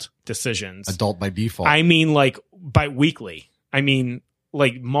adult decisions. Adult by default. I mean, like weekly. I mean,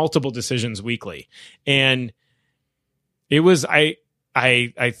 like multiple decisions weekly. And it was, I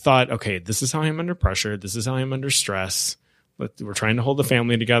thought, okay, this is how I'm under pressure. This is how I'm under stress. We're trying to hold the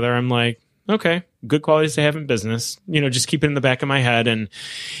family together. I'm like, okay, good qualities to have in business, just keep it in the back of my head. And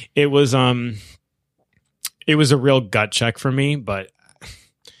it was a real gut check for me, but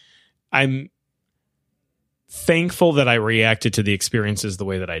I'm thankful that I reacted to the experiences the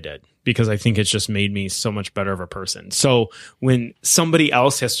way that I did, because I think it's just made me so much better of a person. So when somebody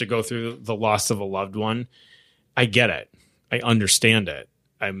else has to go through the loss of a loved one, I get it. I understand it.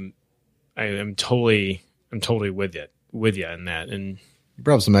 I'm totally with you in that. And you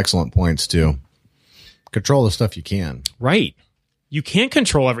brought up some excellent points too. Control the stuff you can. Right. You can't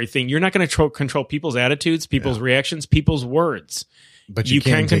control everything. You're not going to control people's attitudes, people's reactions, people's words. But you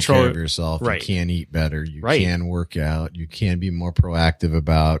can take care of yourself. Right. You can eat better. You can work out. You can be more proactive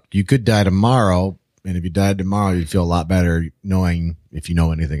about, you could die tomorrow. And if you died tomorrow, you'd feel a lot better knowing, if you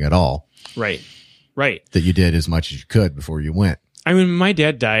know anything at all. Right. Right. That you did as much as you could before you went. I mean, when my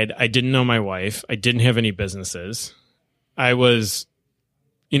dad died, I didn't know my wife. I didn't have any businesses. I was,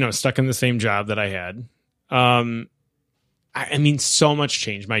 stuck in the same job that I had. I mean, so much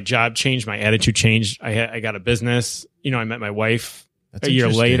changed. My job changed. My attitude changed. I got a business. I met my wife a year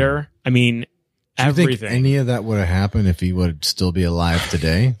later. I mean, everything. Do you think any of that would have happened if he would still be alive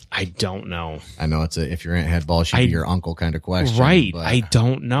today? I don't know. I know if your aunt had balls, she'd be your uncle kind of question. Right. But, I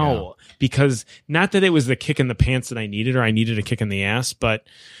don't know. Yeah. Because not that it was the kick in the pants that I needed, or I needed a kick in the ass, but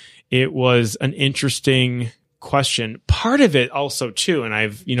it was an interesting question. Part of it also too, and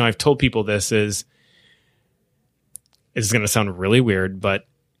I've told people this is going to sound really weird, but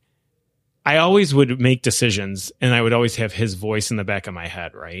I always would make decisions and I would always have his voice in the back of my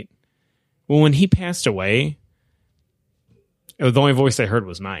head, right? Well, when he passed away, the only voice I heard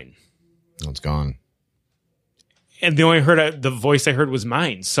was mine. It's gone. And the voice I heard was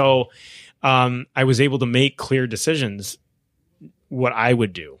mine. So I was able to make clear decisions, what I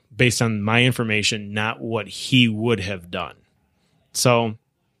would do based on my information, not what he would have done. So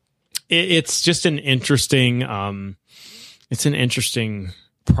it's just an interesting,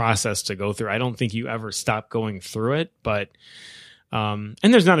 process to go through. I don't think you ever stop going through it, but And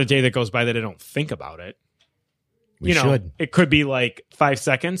there's not a day that goes by that I don't think about it. We should. It could be like 5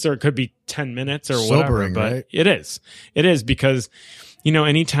 seconds or it could be 10 minutes or Sobering, whatever. But right? It is because,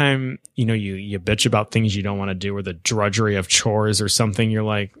 anytime, you bitch about things you don't want to do or the drudgery of chores or something, you're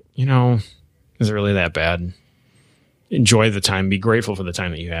like, is it really that bad? Enjoy the time. Be grateful for the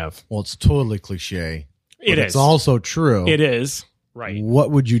time that you have. Well, it's totally cliche. It is. It's also true. It is. Right.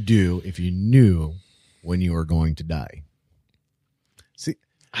 What would you do if you knew when you were going to die? See,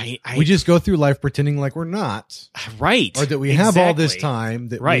 we just go through life pretending like we're not. Right. Or that we have all this time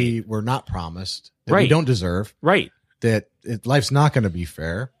that we were not promised, that we don't deserve. Right. That life's not going to be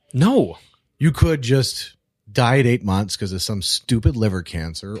fair. No. You could just die at 8 months because of some stupid liver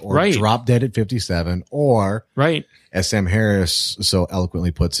cancer or drop dead at 57 or, as Sam Harris so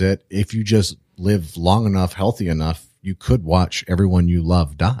eloquently puts it, if you just live long enough, healthy enough, you could watch everyone you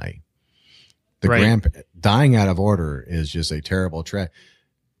love die. Dying out of order is just a terrible tragedy.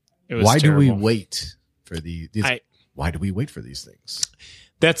 Why do we wait for why do we wait for these things?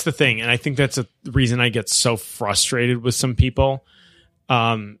 That's the thing. And I think that's the reason I get so frustrated with some people.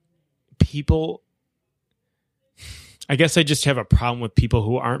 I guess I just have a problem with people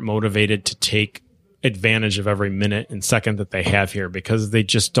who aren't motivated to take advantage of every minute and second that they have here because they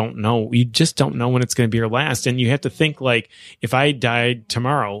just don't know. You just don't know when it's going to be your last. And you have to think like, if I died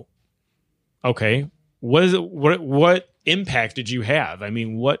tomorrow, okay, what impact did you have? I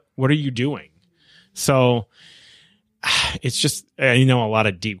mean, what are you doing? So it's just, a lot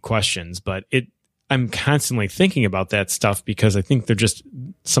of deep questions, but I'm constantly thinking about that stuff because I think they're just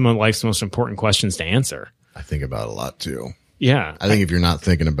some of life's most important questions to answer. I think about it a lot too. Yeah. I think if you're not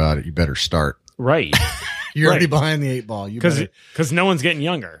thinking about it, you better start. Right. You're already behind the 8 ball. Because no one's getting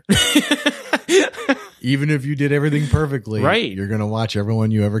younger. Even if you did everything perfectly, you're going to watch everyone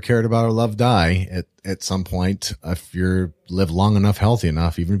you ever cared about or loved die at some point. If you live long enough, healthy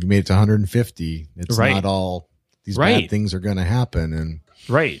enough, even if you made it to 150, it's not all these bad things are going to happen. And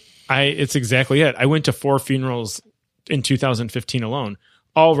it's exactly it. I went to 4 funerals in 2015 alone,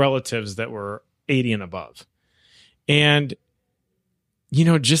 all relatives that were 80 and above. And,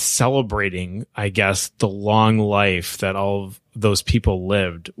 just celebrating, I guess, the long life that all of those people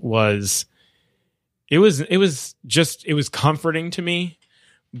lived was comforting to me,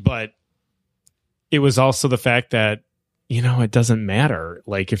 but it was also the fact that, it doesn't matter.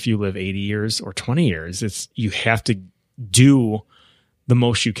 Like if you live 80 years or 20 years, you have to do the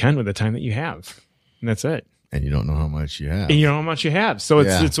most you can with the time that you have. And that's it. And you don't know how much you have. So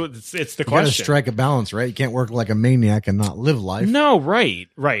it's the question. You got to strike a balance, right? You can't work like a maniac and not live life. No, right.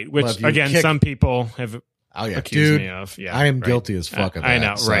 Which again, some people have accused me of. Yeah, I am guilty as fuck of that. I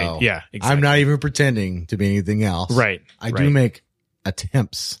know, right? Yeah, exactly. I'm not even pretending to be anything else. Right. I do make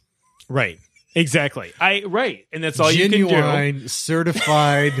attempts. Right. Exactly. And that's all you can do. Genuine,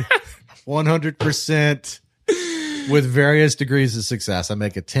 certified, 100% with various degrees of success. I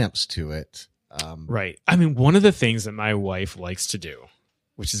make attempts to it. Right. I mean, one of the things that my wife likes to do,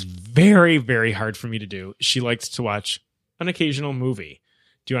 which is very, very hard for me to do, she likes to watch an occasional movie.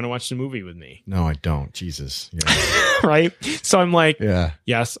 Do you want to watch the movie with me? No, I don't. Jesus. Yeah. Right. So I'm like,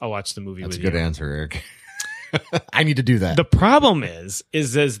 yes, I'll watch the movie with you. That's a good answer, Eric. I need to do that. The problem is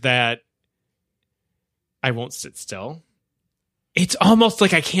that I won't sit still. It's almost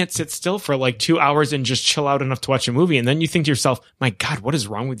like I can't sit still for like 2 hours and just chill out enough to watch a movie. And then you think to yourself, my God, what is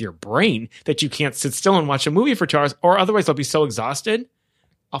wrong with your brain that you can't sit still and watch a movie for 2 hours? Or otherwise I'll be so exhausted,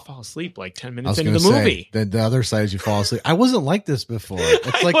 I'll fall asleep like 10 minutes into the movie. Then the other side is you fall asleep. I wasn't like this before.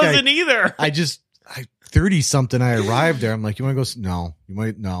 It's like I wasn't either. 30 something, I arrived there. I'm like, you want to go? No, you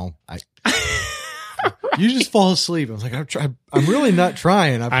might. No, you just fall asleep. I was like, I'm really not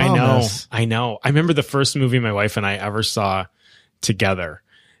trying. I promise. I know. I remember the first movie my wife and I ever saw together,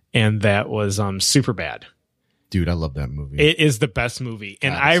 and that was Superbad. Dude, I love that movie. It is the best movie.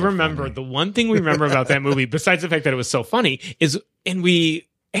 And I remember the one thing we remember about that movie, besides the fact that it was so funny, is, and we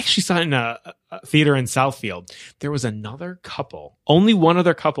actually saw it in a theater in Southfield. There was another couple, only one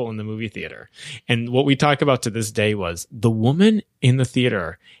other couple in the movie theater. And what we talk about to this day was the woman in the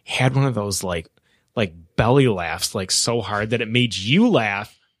theater had one of those like belly laughs, like so hard that it made you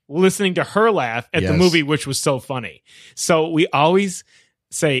laugh listening to her laugh at the movie, which was so funny. So we always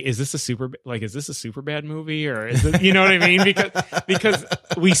say, is this a super bad movie, or is it, you know what I mean? Because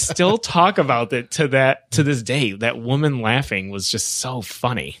we still talk about it to this day. That woman laughing was just so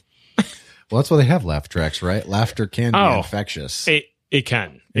funny. Well, that's why they have laugh tracks, right? Laughter can be infectious. It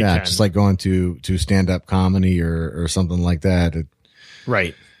can. Just like going to stand up comedy or something like that.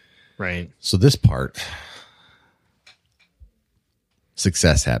 Right. So this part,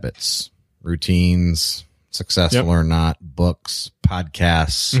 success habits, routines, successful or not, books,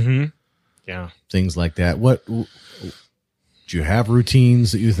 podcasts, Mm-hmm. Yeah. things like that. What do you have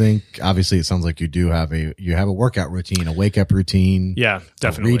routines that you think? Obviously, it sounds like you have a workout routine, a wake up routine, Yeah,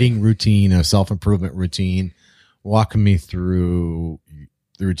 definitely. a reading routine, a self improvement routine. Walk me through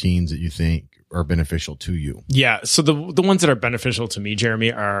the routines that you think are beneficial to you. Yeah. So the ones that are beneficial to me,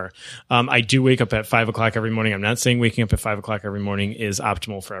 Jeremy, are I do wake up at 5 o'clock every morning. I'm not saying waking up at 5 o'clock every morning is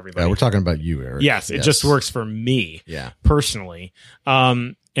optimal for everybody. We're talking about you, Eric. Yes, it just works for me personally.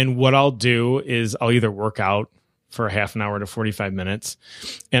 And what I'll do is I'll either work out for a half an hour to 45 minutes,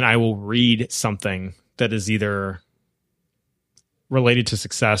 and I will read something that is either related to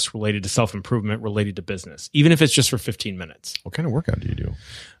success, related to self-improvement, related to business, even if it's just for 15 minutes. What kind of workout do you do?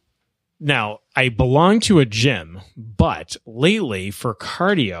 Now, I belong to a gym, but lately for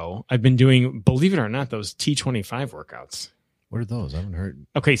cardio, I've been doing, believe it or not, those T25 workouts. What are those? I haven't heard.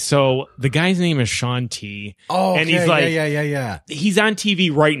 Okay, so the guy's name is Sean T. Oh, and he's like, yeah. He's on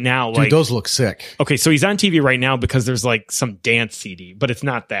TV right now. Dude, like, those look sick. okay, so he's on TV right now because there's like some dance CD, but it's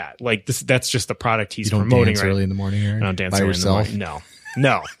not that. Like that's just the product he's You don't promoting dance right early in the morning, Eric? I don't dance by early yourself? in the morning.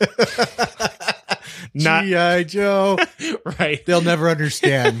 No. Not G.I. Joe. right. They'll never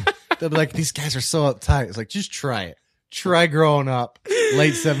understand. They'll be like, these guys are so uptight. It's like, just try it. Try growing up,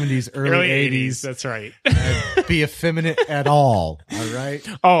 late 70s, early 80s. That's right. And be effeminate at all. All right.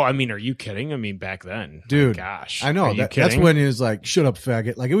 Oh, I mean, are you kidding? I mean, back then, Dude, my gosh, I know Are you that's kidding? when it was like, shut up,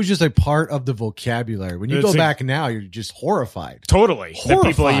 faggot. Like it was just a part of the vocabulary. When you It's go a- back now, you're just horrified. Totally. That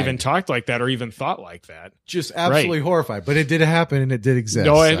people Horrified. even talked like that or even thought like that. Just absolutely horrified. But it did happen and it did exist.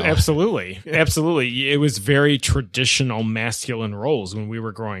 No, so. absolutely. Absolutely. It was very traditional masculine roles when we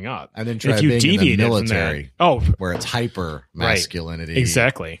were growing up. And then try if you being in the deviated military. from that, Where it's hyper masculinity.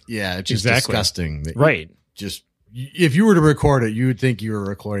 exactly. Yeah, it's just Exactly. disgusting. that Right. Just if you were to record it, you would think you were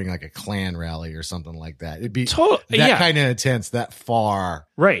recording like a Klan rally or something like that. It'd be that yeah. kind of intense, that far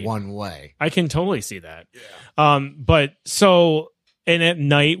Right. one way. I can totally see that. But so, and at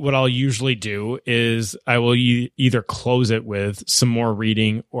night, what I'll usually do is I will either close it with some more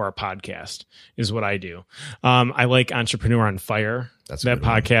reading or a podcast is what I do. I like Entrepreneur on Fire. That's a that good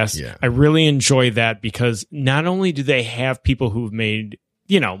one. podcast. Yeah. I really enjoy that because not only do they have people who've made,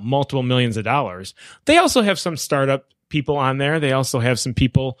 multiple millions of dollars, they also have some startup people on there. They also have some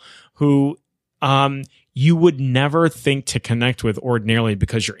people who, you would never think to connect with ordinarily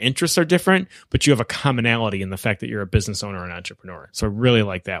because your interests are different, but you have a commonality in the fact that you're a business owner and entrepreneur. So I really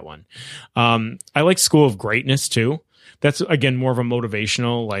like that one. I like School of Greatness too. That's again more of a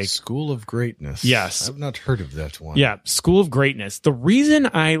motivational, like School of Greatness. Yes. I've not heard of that one. yeah, School of Greatness. The reason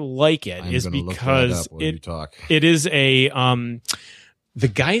I like it I'm is gonna look that because up while you talk. it is a the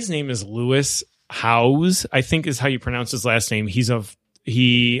guy's name is Lewis Howes, I think is how you pronounce his last name.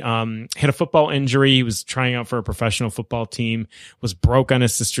 He had a football injury. He was trying out for a professional football team, was broke on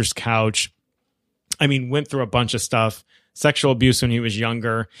his sister's couch. I mean, went through a bunch of stuff, sexual abuse when he was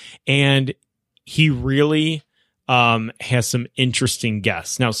younger, and he really has some interesting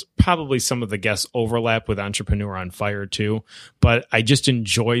guests. Now, probably some of the guests overlap with Entrepreneur on Fire too, but I just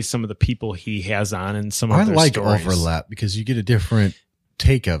enjoy some of the people he has on and some of I their like stories. overlap because you get a different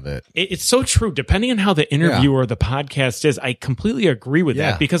take of it. It's so true. Depending on how the interview or the podcast is, I completely agree with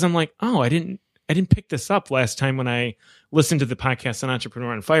Yeah. that because I'm like, oh, I didn't pick this up last time when I listened to the podcast on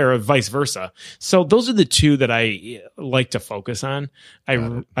Entrepreneur on Fire or vice versa. So those are the two that I like to focus on.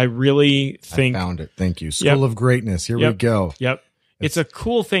 I really think. I found it. Thank you. School of Greatness. Here we Yep. go. Yep. It's a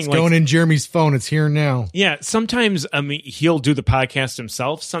cool thing. It's going in Jeremy's phone. It's here now. Yeah, sometimes he'll do the podcast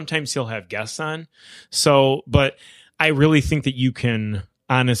himself. Sometimes he'll have guests on. So, but I really think that you can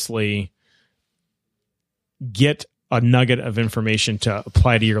honestly get a nugget of information to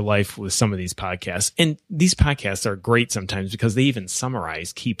apply to your life with some of these podcasts. And these podcasts are great sometimes because they even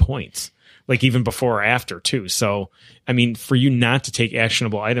summarize key points, like even before or after too. So, I mean, for you not to take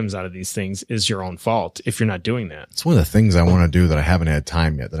actionable items out of these things is your own fault if you're not doing that. It's one of the things I want to do that I haven't had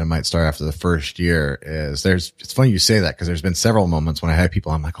time yet, that I might start after the first year is it's funny you say that because there's been several moments when I had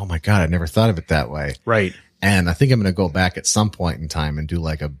people, I'm like, oh my God, I never thought of it that way. Right. And I think I'm going to go back at some point in time and do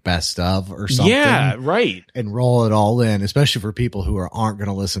like a best of or something. Yeah, right. And roll it all in, especially for people who aren't going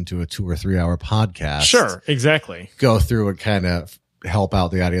to listen to a 2 or 3 hour podcast. Sure, exactly. Go through and kind of help out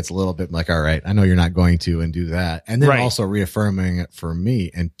the audience a little bit. Like, all right, I know you're not going to and do that. And then Right. also reaffirming it for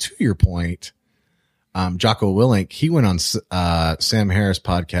me. And to your point, Jocko Willink, he went on Sam Harris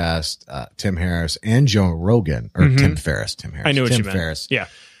podcast, Tim Harris and Joe Rogan, or Tim Ferriss. I knew what Tim you meant. Ferriss Yeah.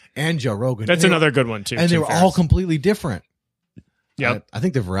 and Joe Rogan. That's And they another good one too. and they Tim were Ferriss. all completely different. Yep. I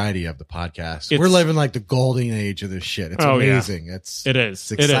think the variety of the podcast. It's- We're living like the golden age of this shit. It's Oh, yeah. amazing. It It's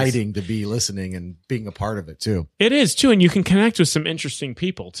is. exciting to be listening and being a part of it too. It is too, and you can connect with some interesting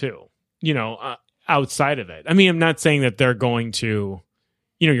people too. Outside of it. I mean, I'm not saying that they're going to,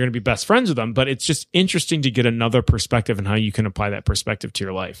 you're going to be best friends with them, but it's just interesting to get another perspective and how you can apply that perspective to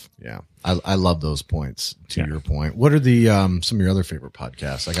your life. Yeah. I love those points to Yeah. your point. What are the some of your other favorite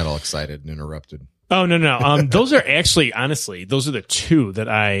podcasts? I got all excited and interrupted. Oh, no. Those are actually, honestly, those are the two that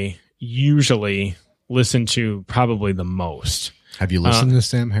I usually listen to probably the most. Have you listened to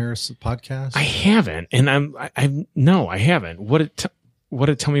Sam Harris' podcast? I haven't, and I haven't. What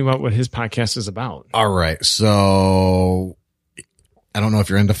it tell me about what his podcast is about? All right. So I don't know if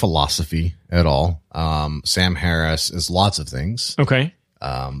you're into philosophy at all. Sam Harris is lots of things. Okay.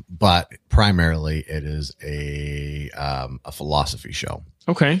 But primarily it is a philosophy show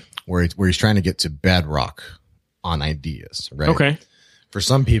Okay. where he's trying to get to bedrock on ideas, right? Okay. For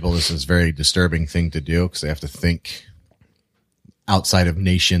some people, this is a very disturbing thing to do because they have to think outside of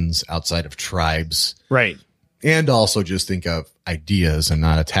nations, outside of tribes, Right. and also just think of ideas and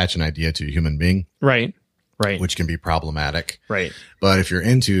not attach an idea to a human being, Right. which can be problematic. Right. But if you're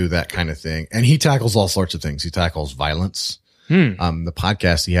into that kind of thing, and he tackles all sorts of things, he tackles violence. The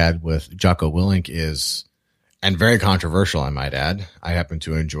podcast he had with Jocko Willink is, and very controversial, I might add. I happen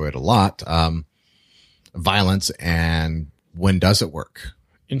to enjoy it a lot. Violence and when does it work?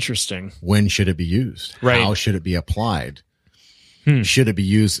 Interesting. When should it be used? Right. How should it be applied? Should it be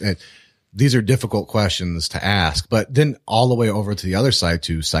used? These are difficult questions to ask, but then all the way over to the other side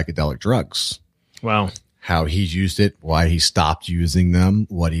to psychedelic drugs. Wow. How he's used it, why he stopped using them,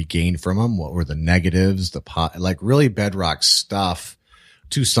 what he gained from them, what were the negatives, like really bedrock stuff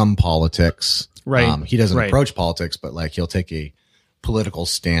to some politics. Right. He doesn't Right. approach politics, but like he'll take a political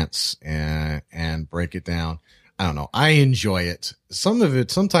stance and break it down. I don't know. I enjoy it. Some of it,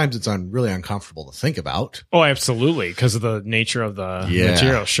 sometimes it's really uncomfortable to think about. Oh, absolutely. Because of the nature of the Yeah.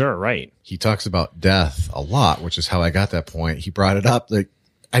 material. Sure. Right. He talks about death a lot, which is how I got that point. He brought it up like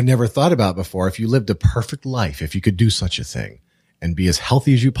I never thought about before. If you lived a perfect life, if you could do such a thing and be as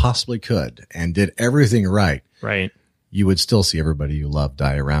healthy as you possibly could and did everything right, Right. you would still see everybody you love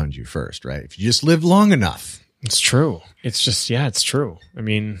die around you first, right? If you just lived long enough. It's true. It's just, yeah, it's true. I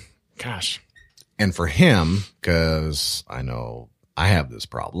mean, gosh. And for him, because I know I have this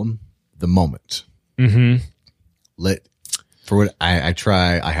problem, the moment. Mm-hmm. For what I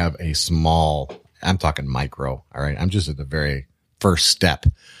try, I have a small, I'm talking micro, all right? I'm just at the very first step,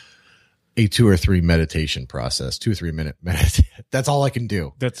 a 2 or 3 meditation process, 2 or 3 minute meditation. That's all I can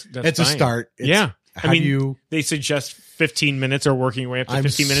do. That's It's a fine. start. Yeah. Have you, they suggest 15 minutes or working your way up to I'm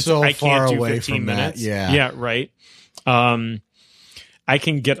 15 minutes. so I far can't do away 15 from that. minutes. Yeah. Yeah. Right. I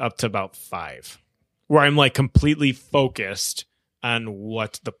can get up to about 5 where I'm like completely focused on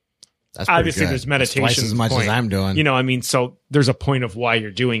what the, that's pretty obviously good. there's That's meditation. twice as much as I'm doing. I mean, so there's a point of why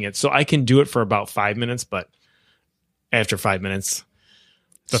you're doing it. So I can do it for about 5 minutes, but after 5 minutes,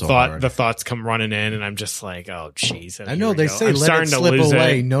 So hard. the thoughts come running in, and I'm just like, oh, geez. I know they say I'm let it starting to slip lose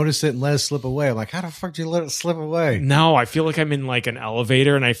away. it. Notice it and let it slip away. I'm like, how the fuck do you let it slip away? No, I feel like I'm in like an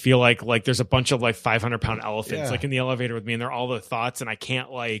elevator, and I feel like there's a bunch of like 500-pound elephants Yeah. like in the elevator with me, and they're all the thoughts, and I can't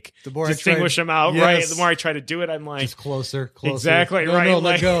like The more I distinguish try- them out. Yes. Right, the more I try to do it, I'm like, Just closer. Exactly, No, right, No,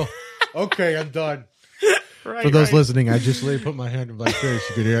 like- let go. Okay, I'm done. right, For those right. listening, I just literally put my hand like this.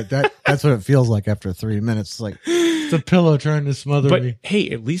 You could hear it. That's what it feels like after 3 minutes. It's like it's a pillow trying to smother But me. hey,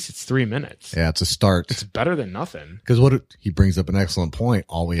 at least it's 3 minutes. Yeah, it's a start. It's better than nothing. Because he brings up an excellent point.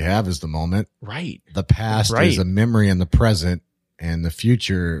 All we have is the moment. Right. The past Right. is a memory in the present, and the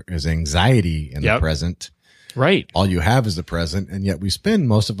future is anxiety in the Yep. present. Right. All you have is the present, and yet we spend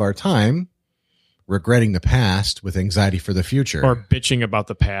most of our time regretting the past with anxiety for the future. Or bitching about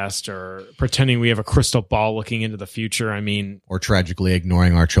the past, or pretending we have a crystal ball looking into the future. I mean, Or tragically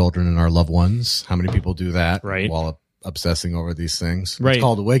ignoring our children and our loved ones. How many people do that Right. while obsessing over these things? Right. It's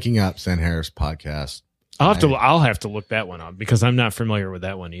called the Waking Up Sam Harris podcast. I'll have to look that one up because I'm not familiar with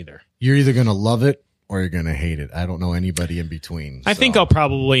that one either. You're either going to love it or you're going to hate it. I don't know anybody in between. I think I'll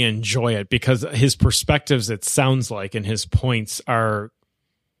probably enjoy it because his perspectives, it sounds like, and his points are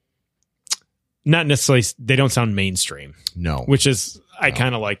not necessarily, they don't sound mainstream, No. which is, I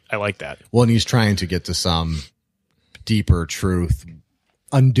like that. Well, and he's trying to get to some deeper truth,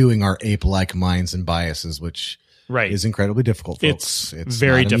 undoing our ape-like minds and biases, which Right. is incredibly difficult, folks. It's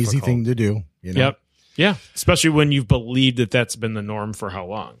very not an easy difficult. thing to do. You know? Yep. Yeah. Especially when you've believed that that's been the norm for how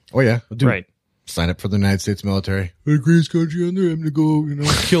long. Oh, yeah. Dude, Right. sign up for the United States military. The greatest country on there. I'm going to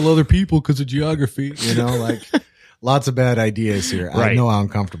go, kill other people because of geography. Like lots of bad ideas here. I Right. know how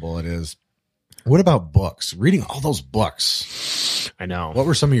uncomfortable it is. What about books? Reading all those books. I know. What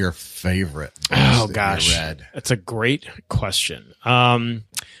were some of your favorite books Oh that gosh, you read? that's a great question.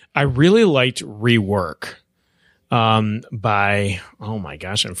 I really liked Rework by, oh my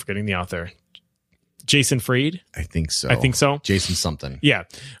gosh, I'm forgetting the author. Jason Fried? I think so. I think so. Jason something. Yeah.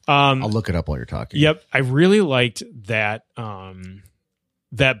 I'll look it up while you're talking. Yep. I really liked that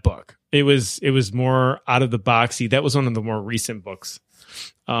that book. It was more out of the boxy. That was one of the more recent books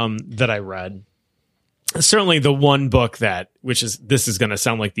that I read. Certainly the one book this is going to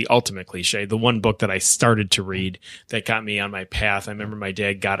sound like the ultimate cliche, the one book that I started to read that got me on my path. I remember my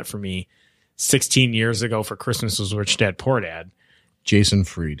dad got it for me 16 years ago for Christmas, was Rich Dad Poor Dad. Jason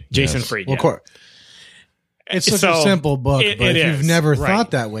Fried. Jason Fried, Well, yeah. of course. It's such a simple book, but if you've never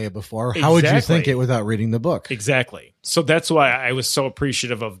thought that way before, how would you think it without reading the book? Exactly. So that's why I was so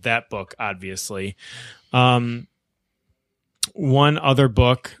appreciative of that book, obviously. One other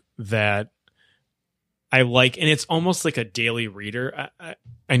book that I like, and it's almost like a daily reader.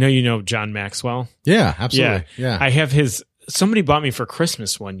 I know you know John Maxwell. Yeah, absolutely. Yeah. I have somebody bought me for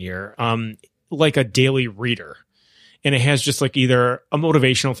Christmas one year, like a daily reader. And it has just like either a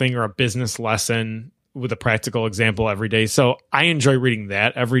motivational thing or a business lesson with a practical example every day. So I enjoy reading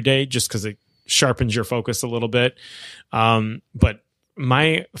that every day just because it sharpens your focus a little bit. But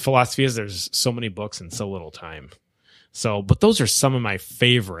my philosophy is there's so many books and so little time. But those are some of my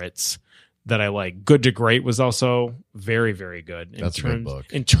favorites that I like. Good to Great was also very, very good. That's a good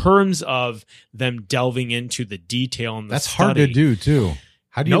book. In terms of them delving into the detail and That's hard to do too.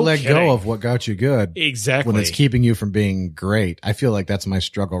 How do you let go of what got you good? Exactly. When it's keeping you from being great. I feel like that's my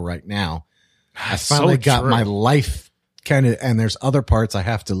struggle right now. I finally got my life and there's other parts I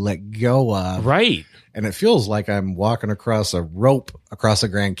have to let go of. Right. And it feels like I'm walking across a rope across a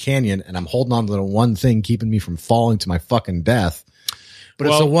Grand Canyon and I'm holding on to the one thing keeping me from falling to my fucking death. But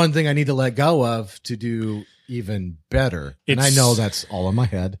it's the one thing I need to let go of to do even better. And I know that's all in my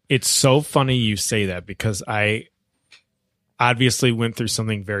head. It's so funny you say that because I obviously went through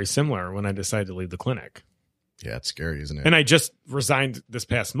something very similar when I decided to leave the clinic. Yeah, it's scary, isn't it? And I just resigned this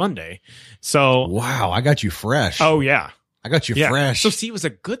past Monday. So wow, I got you fresh. Oh yeah. I got you fresh. So see, it was a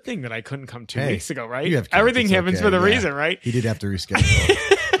good thing that I couldn't come 2 weeks ago, right? You have kids, everything happens for the reason, right? He did have to reschedule.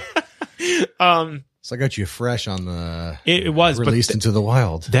 So I got you fresh on the it was released into the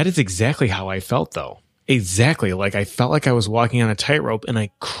wild. That is exactly how I felt though. Exactly. Like I felt like I was walking on a tightrope and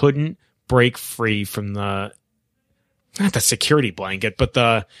I couldn't break free from not the security blanket, but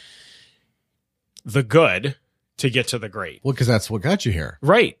the good to get to the great. Well, because that's what got you here.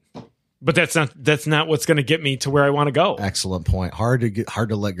 Right. But that's not what's going to get me to where I want to go. Excellent point. Hard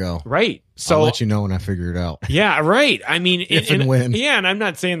to let go. Right. So I'll let you know when I figure it out. Yeah, right. I mean, if and when. Yeah, and I'm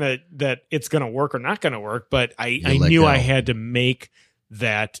not saying that it's going to work or not going to work, but I knew I had to make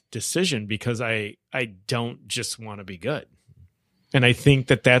that decision because I don't just want to be good. And I think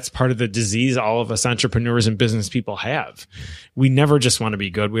that's part of the disease all of us entrepreneurs and business people have. We never just want to be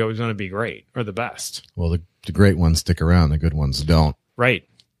good. We always want to be great or the best. Well, the great ones stick around. The good ones don't. Right.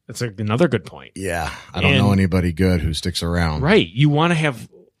 That's another good point. Yeah. I don't know anybody good who sticks around. Right. You want to have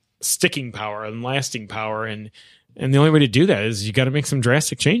sticking power and lasting power. And the only way to do that is you got to make some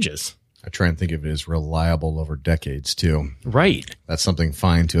drastic changes. I try and think of it as reliable over decades too. Right. That's something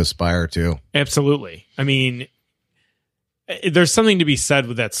fine to aspire to. Absolutely. I mean, there's something to be said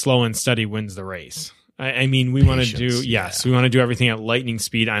with that slow and steady wins the race. I mean, we want to do, we want to do everything at lightning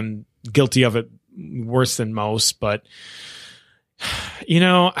speed. I'm guilty of it worse than most, but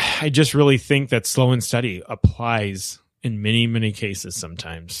I just really think that slow and steady applies in many, many cases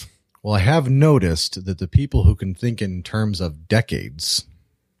sometimes. Well, I have noticed that the people who can think in terms of decades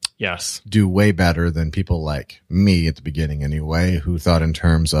do way better than people like me at the beginning anyway, who thought in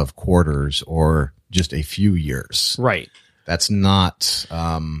terms of quarters or just a few years. Right. That's not,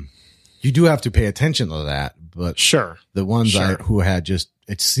 you do have to pay attention to that, but the ones who had just,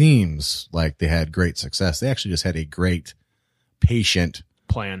 it seems like they had great success. They actually just had a great patient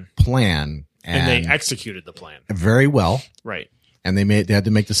plan and they executed the plan very well. Right. And they had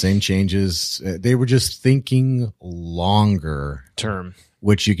to make the same changes. They were just thinking longer term,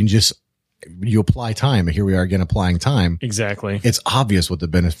 which you apply time. And here we are again, applying time. Exactly. It's obvious what the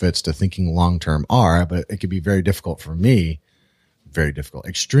benefits to thinking long-term are, but it can be very difficult for me,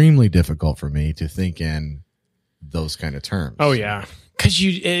 extremely difficult for me to think in those kind of terms. Oh yeah.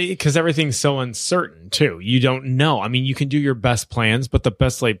 Because everything's so uncertain too. You don't know. I mean, you can do your best plans, but the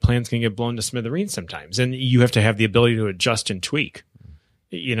best laid plans can get blown to smithereens sometimes, and you have to have the ability to adjust and tweak,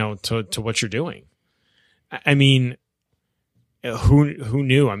 to what you're doing. I mean, who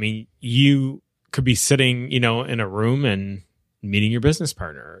knew? I mean, you could be sitting, in a room and meeting your business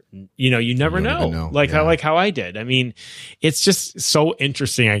partner. You never You don't know. even know. Like Yeah. how I did. I mean, it's just so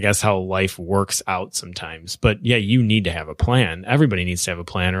interesting, I guess, how life works out sometimes. But yeah, you need to have a plan. Everybody needs to have a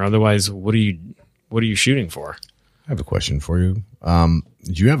plan, or otherwise, what are you shooting for? I have a question for you.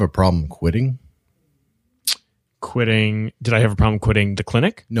 Do you have a problem quitting? Quitting? Did I have a problem quitting the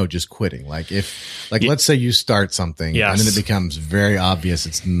clinic? No, just quitting. Like let's say you start something Yes. and then it becomes very obvious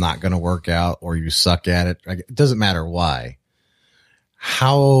it's not going to work out or you suck at it. Like, it doesn't matter why.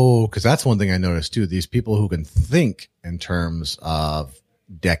 Because that's one thing I noticed too. These people who can think in terms of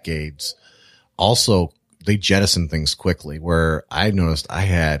decades, also they jettison things quickly. Where I noticed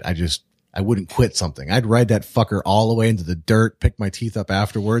I wouldn't quit something. I'd ride that fucker all the way into the dirt, pick my teeth up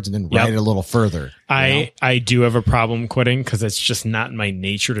afterwards, and then Yep. ride it a little further. I do have a problem quitting because it's just not my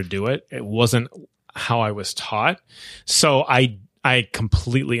nature to do it. It wasn't how I was taught. So I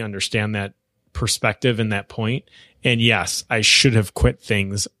completely understand that perspective and that point. And yes, I should have quit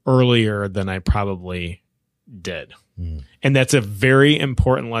things earlier than I probably did. And that's a very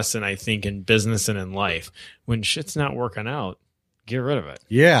important lesson, I think, in business and in life. When shit's not working out, get rid of it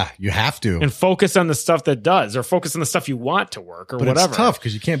Yeah, you have to. and focus on the stuff that does, or focus on the stuff you want to work, or But whatever. it's tough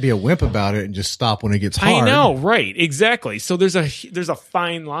because you can't be a wimp about it and just stop when it gets hard. I know, right? Exactly. So there's a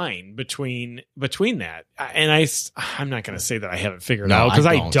fine line between that, and I'm not going to say that I haven't figured No, out because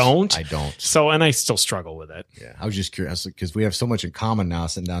I don't. I don't. So, and I still struggle with it. Yeah, I was just curious because we have so much in common now.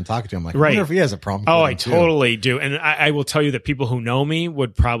 Sitting down talking to him, like, I Right. wonder if he has a problem. Oh, I quitting, too. totally do, and I will tell you that people who know me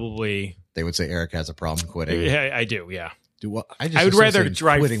would probably. They would say Eric has a problem quitting. Yeah, I do. Yeah, I would rather associate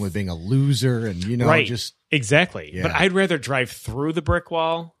drive- quitting with being a loser, and right. just Exactly. Yeah. But I'd rather drive through the brick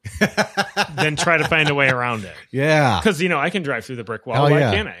wall than try to find a way around it. yeah. Because I can drive through the brick wall. Hell Why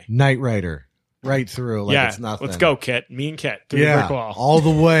yeah, can't I? Knight Rider, right through. Like yeah. it's nothing. Let's go, Kit. Me and Kit through the Yeah, brick wall. all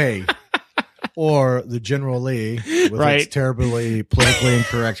the way. Or the General Lee with Right. its terribly politically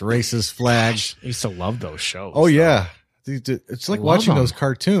incorrect racist flag. I used to love those shows. Oh yeah, it's like Love watching them. those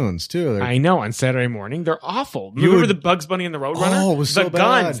cartoons too. They're- I know, on Saturday morning. They're awful. You Remember would- the Bugs Bunny and the Roadrunner? Oh, it was the so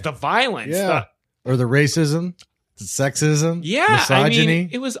guns, bad. the violence. Yeah. Or the racism, the sexism, misogyny. I mean,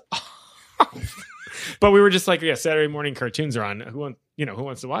 it was but we were just like, yeah, Saturday morning cartoons are on. Who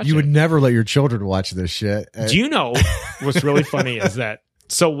wants to watch You it? would never let your children watch this shit. Do you know what's really funny is that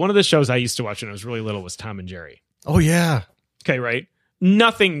one of the shows I used to watch when I was really little was Tom and Jerry. Oh yeah, Okay, right?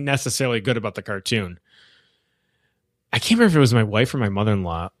 Nothing necessarily good about the cartoon. I can't remember if it was my wife or my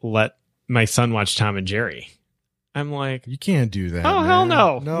mother-in-law let my son watch Tom and Jerry. I'm like, you can't do that. oh man. hell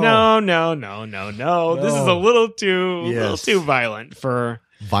no. no, No. This is a little too violent for.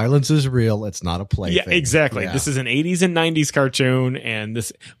 Violence is real. It's not a play. Yeah, thing. exactly. Yeah. This is an 80s and 90s cartoon, and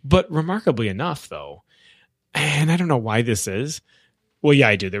this. But remarkably enough, though, and I don't know why this is. Well, yeah,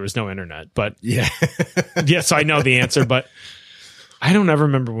 I do. There was no internet, but yeah. yeah, so I know the answer. But I don't ever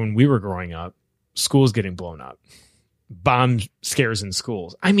remember when we were growing up, schools getting blown up, bomb scares in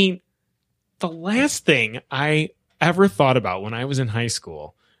schools. I mean, the last thing I ever thought about when I was in high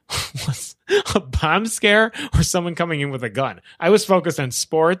school was a bomb scare or someone coming in with a gun. I was focused on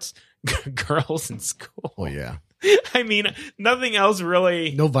sports, girls in school. Oh yeah. I mean, nothing else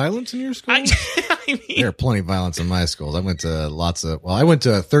really. No violence in your school? I mean, There are plenty of violence in my schools. I went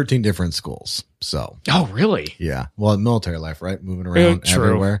to 13 different schools. So oh, really? yeah. Well, military life, right? Moving around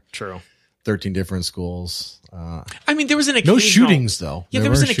everywhere. True. 13 different schools. I mean, there was an occasional, No shootings though. Yeah,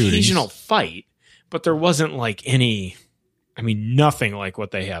 there was an were shootings. occasional fight, but there wasn't like any. I mean, nothing like what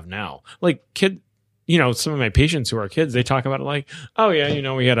they have now. Like some of my patients who are kids, they talk about it like, oh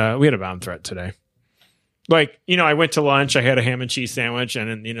yeah, we had a bomb threat today. Like, I went to lunch, I had a ham and cheese sandwich,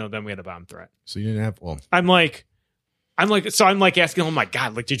 and then we had a bomb threat. So you didn't have, I'm like asking, oh my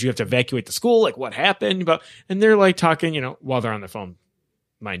God, like, did you have to evacuate the school? Like, what happened? And they're like talking, while they're on the phone,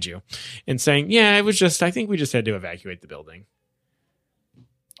 mind you, and saying, yeah, I think we just had to evacuate the building.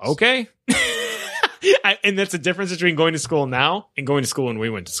 Okay. And that's the difference between going to school now and going to school when we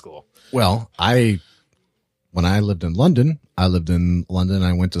went to school. well, when I lived in London, I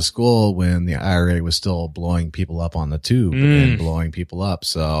went to school when the IRA was still blowing people up on the tube and blowing people up.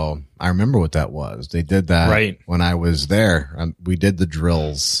 So I remember what that was. They did that Right. when I was there. We did the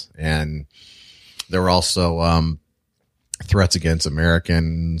drills, and there were also threats against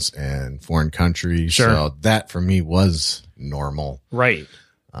Americans and foreign countries. Sure. So that for me was normal. Right.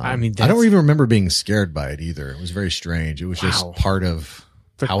 I mean, I don't even remember being scared by it either. It was very strange. It was Wow. just part of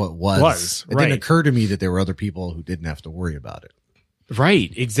how it was. It right. didn't occur to me that there were other people who didn't have to worry about it. Right,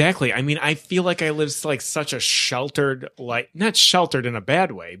 exactly. I mean, I feel like I lived like such a sheltered, like not sheltered in a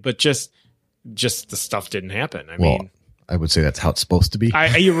bad way, but just the stuff didn't happen. I mean, I would say that's how it's supposed to be.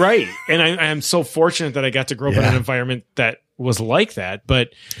 you're right, and I'm so fortunate that I got to grow up in Yeah. an environment that was like that. But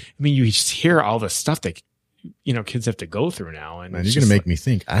I mean, you just hear all the stuff that, kids have to go through now. And Man, you're going to make me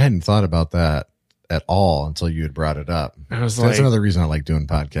think. I hadn't thought about that at all until you had brought it up. That's another reason I like doing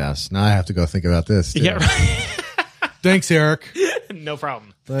podcasts. Now I have to go think about this too. Yeah, right. Thanks, Eric. No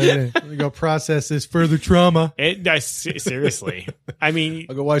problem. Let me go process this further trauma. Seriously. I mean,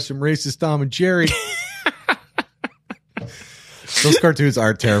 I'll go watch some racist Tom and Jerry. Those cartoons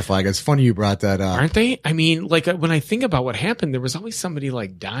are terrifying. It's funny you brought that up. Aren't they? I mean, like when I think about what happened, there was always somebody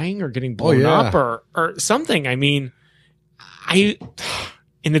like dying or getting blown up or something. I mean, and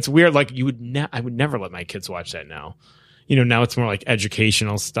it's weird. Like I would never let my kids watch that now. Now it's more like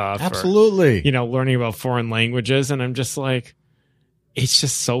educational stuff. Absolutely. Or, learning about foreign languages. And I'm just like, it's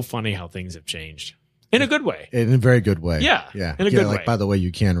just so funny how things have changed. In a good way. In a very good way. Yeah. Yeah. In a good way. By the way,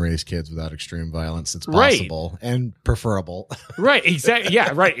 you can raise kids without extreme violence. It's possible and preferable. Right. Exactly.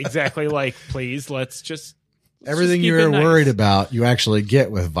 Yeah. Right. Exactly. Like, please, let's just. Everything you're worried about, you actually get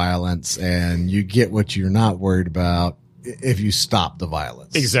with violence, and you get what you're not worried about if you stop the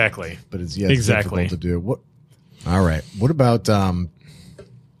violence. Exactly. But it's difficult to do. All right. What about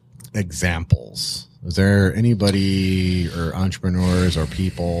examples? Is there anybody or entrepreneurs or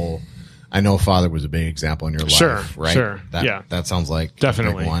people? I know Father was a big example in your life, right? Sure. That sounds like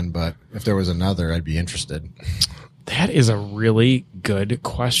definitely a big one. But if there was another, I'd be interested. That is a really good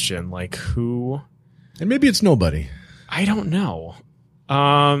question. Like who? And maybe it's nobody. I don't know.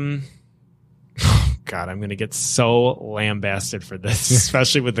 God, I'm going to get so lambasted for this,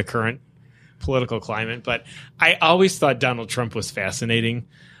 especially with the current political climate. But I always thought Donald Trump was fascinating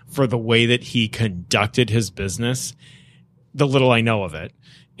for the way that he conducted his business, the little I know of it,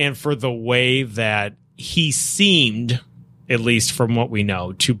 and for the way that he seemed, at least from what we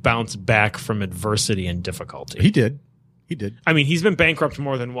know, to bounce back from adversity and difficulty. He did. I mean, he's been bankrupt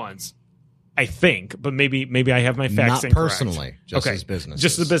more than once, I think, but maybe I have my facts incorrect. Not personally, just his businesses.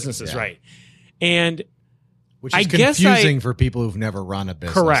 Just the businesses, right. And which is confusing for people who've never run a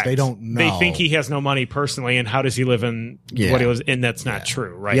business. Correct. They don't know. They think he has no money personally, and how does he live in what he was? And that's not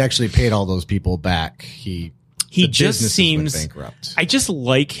true, right? He actually paid all those people back. He just seems bankrupt. I just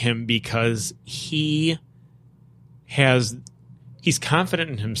like him because he's confident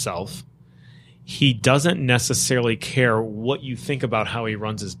in himself. He doesn't necessarily care what you think about how he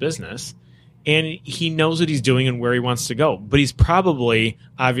runs his business, and he knows what he's doing and where he wants to go. But he's probably,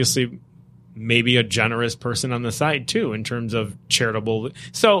 obviously, maybe a generous person on the side too, in terms of charitable.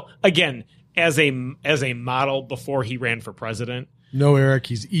 So again, as a model before he ran for president. No, Eric,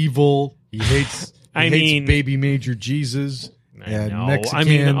 he's evil. He hates. He hates baby Major Jesus and Mexicans. I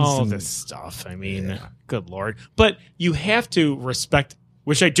mean, all this stuff. I mean, good Lord. But you have to respect,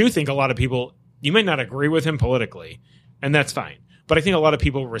 which I do think a lot of people, you may not agree with him politically, and that's fine. But I think a lot of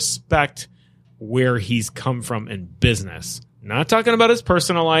people respect where he's come from in business. Not talking about his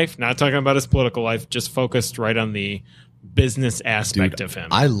personal life, not talking about his political life, just focused right on the business aspect of him.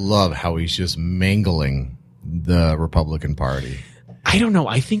 I love how he's just mangling the Republican Party. I don't know.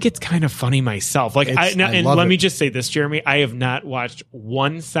 I think it's kind of funny myself. Like, let me just say this, Jeremy. I have not watched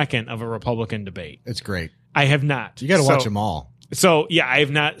 1 second of a Republican debate. It's great. I have not. You got to watch them all. So, yeah, I have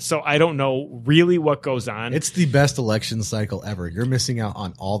not. So, I don't know really what goes on. It's the best election cycle ever. You're missing out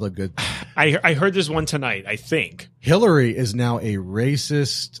on all the good. I heard there's one tonight, I think. Hillary is now a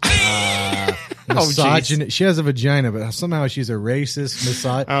racist, misogynist. She has a vagina, but somehow she's a racist,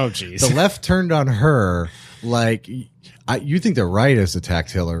 misogynist. Oh, geez. The left turned on her like... you think the right has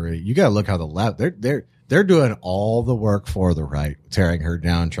attacked Hillary. You got to look how the left, they're doing all the work for the right, tearing her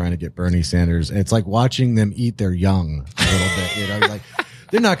down, trying to get Bernie Sanders. And it's like watching them eat their young a little bit. Like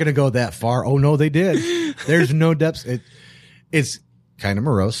they're not going to go that far. Oh no, they did. There's no depths. It's kind of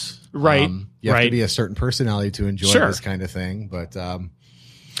morose. Right. You have to be a certain personality to enjoy this kind of thing. But,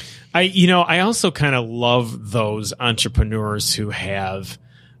 I also kind of love those entrepreneurs who have,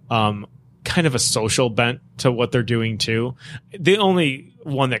 kind of a social bent to what they're doing too. The only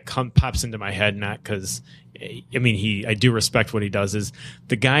one that pops into my head, not because, I do respect what he does, is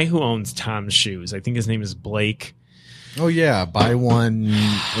the guy who owns Tom's Shoes. I think his name is Blake. Oh yeah, buy one.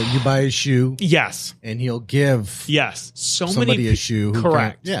 You buy a shoe. Yes, and he'll give somebody a shoe.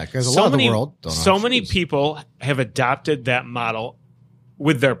 Correct. Because a lot of the world don't. So many people have adopted that model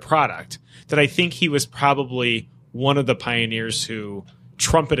with their product that I think he was probably one of the pioneers who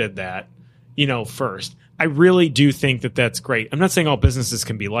trumpeted that. First. I really do think that that's great. I'm not saying all businesses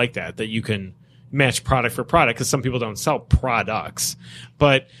can be like that you can match product for product, because some people don't sell products.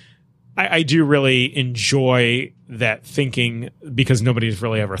 But I do really enjoy that thinking because nobody's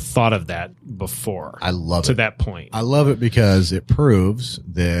really ever thought of that before. I love to it. that point. I love it because it proves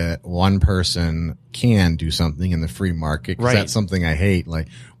that one person can do something in the free market. 'Cause Right. That's something I hate. Like,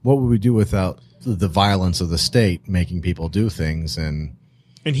 what would we do without the violence of the state making people do things? And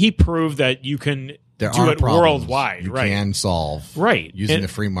And he proved that you can there do are it problems worldwide. you right. can solve Right. using And- the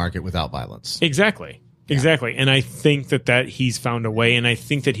free market without violence. Exactly. Exactly. And I think that he's found a way, and I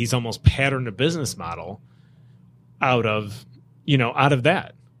think that he's almost patterned a business model out of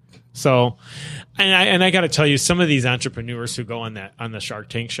that. So, and I got to tell you, some of these entrepreneurs who go on the Shark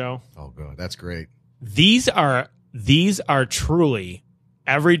Tank show, Oh, good. That's great. these are truly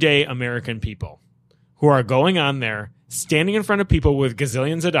everyday American people who are going on there, standing in front of people with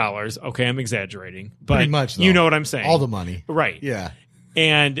gazillions of dollars. Okay, I'm exaggerating, but Pretty much, though. you know what I'm saying. All the money. Right. Yeah.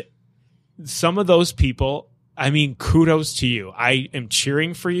 And some of those people, I mean, kudos to you. I am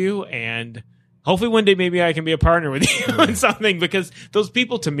cheering for you, and hopefully one day maybe I can be a partner with you on something, because those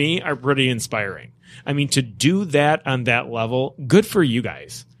people to me are pretty inspiring. I mean, to do that on that level, good for you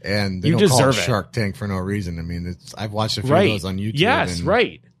guys. And they You don't call deserve it it. Shark Tank for no reason. I mean, I've watched a few of Right. those on YouTube. Yes, and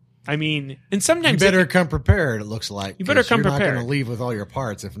right. I mean, and You sometimes better come prepared, it looks like. You better 'cause come you're prepared. not going to leave with all your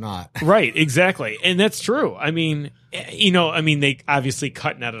parts if not. right, exactly. And that's true. I mean, they obviously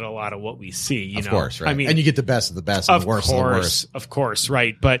cut and edit a lot of what we see, Of course, right. I mean, and you get the best of the best and of the worst of the worst. Of course,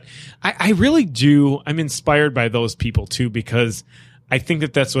 right. But I really do. I'm inspired by those people too, because I think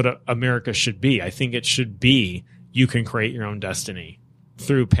that that's what America should be. I think it should be you can create your own destiny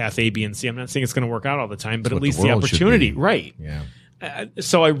through path A, B, and C. I'm not saying it's going to work out all the time, but That's at what least the the world should opportunity, be. right? Yeah.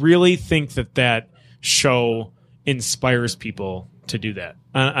 So I really think that show inspires people to do that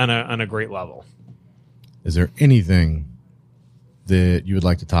on a great level. Is there anything that you would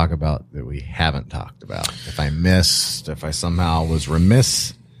like to talk about that we haven't talked about? If I missed, if I somehow was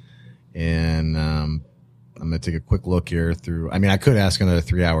remiss, and I'm going to take a quick look here through. I mean, I could ask another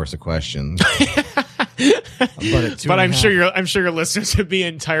 3 hours of questions, But I'm sure your listeners would be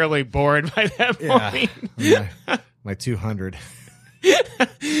entirely bored by that point. my 200.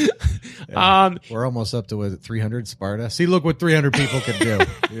 We're almost up to, was it 300 Sparta? See, look what 300 people could do.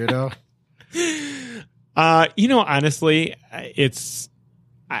 You know. Honestly,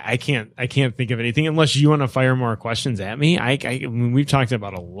 I can't think of anything unless you want to fire more questions at me. I mean, we've talked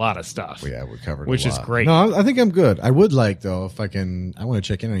about a lot of stuff. Yeah, we covered which a is lot. great. No, I think I'm good. I would like, though, if I want to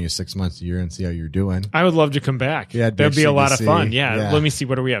check in on you 6 months a year and see how you're doing. I would love to come back. Yeah, it'd be that'd be a interesting lot to of see. fun. Yeah. Yeah. Let me see.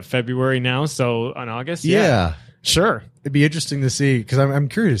 What are we at? February now. So on August. Yeah. Sure. It'd be interesting to see, because I'm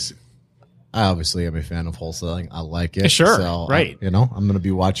curious. I obviously am a fan of wholesaling. I like it. Sure, So, right. I'm going to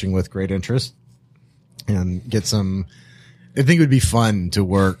be watching with great interest and get some. I think it would be fun to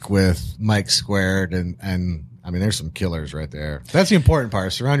work with Mike Squared, and I mean, there's some killers right there. That's the important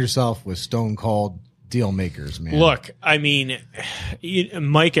part. Surround yourself with stone cold deal makers, man. Look, I mean,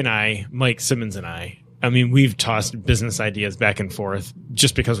 Mike Simmons and I mean, we've tossed business ideas back and forth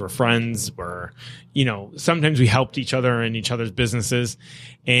just because we're friends. Sometimes we helped each other in each other's businesses.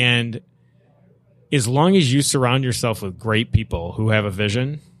 And as long as you surround yourself with great people who have a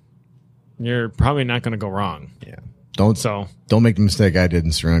vision, you're probably not going to go wrong. Yeah. Don't make the mistake I did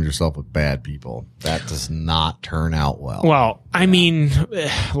and surround yourself with bad people. That does not turn out well. Well, I mean,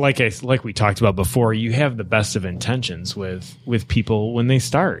 like we talked about before, you have the best of intentions with people when they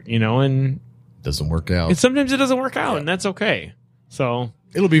start, and doesn't work out. sometimes it doesn't work out, and that's okay. So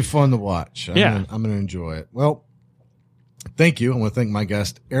it'll be fun to watch. I'm Yeah. going to enjoy it. Well, thank you. I want to thank my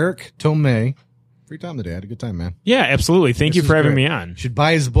guest, Eric Tomei. Free time today. I had a good time, man. yeah, absolutely. Thank you This for is having great. me on. You should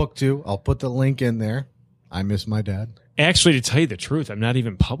buy his book too. I'll put the link in there. I Miss My Dad. Actually, to tell you the truth, I'm not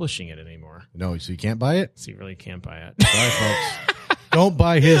even publishing it anymore. No, so you can't buy it? So you really can't buy it. Sorry, folks. Don't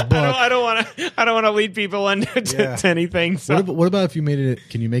buy his book. I don't want to lead people into to anything. So What about if you made it?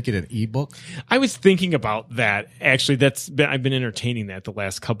 Can you make it an ebook I was thinking about that. Actually, I've been entertaining that the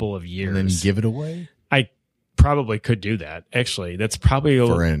last couple of years. and then you give it away I probably could do that. Actually, that's probably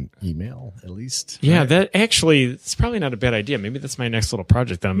for an email at least? yeah. That actually, it's probably not a bad idea. Maybe that's my next little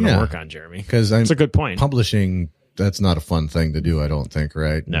project that I'm going Yeah. to work on, Jeremy. Because It's a good point. publishing. That's not a fun thing to do. I don't think.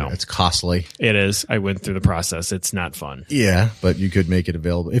 Right? No. it's costly. It is. I went through the process. It's not fun. Yeah, but you could make it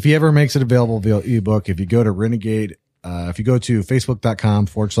available. If he ever makes it available via ebook, if you go to Renegade, if you go to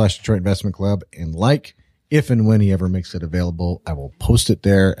facebook.com/Detroit Investment Club and if and when he ever makes it available, I will post it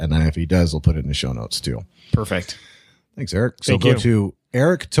there. And then if he does, I'll put it in the show notes too. Perfect. Thanks, Eric. So Thank go you. to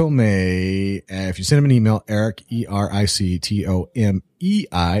Eric Tomei. If you send him an email, Eric, ERICTOMEI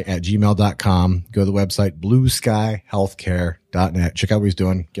 @gmail.com. Go to the website, blueskyhealthcare.net. Check out what he's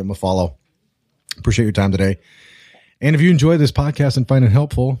doing. Give him a follow. Appreciate your time today. And if you enjoy this podcast and find it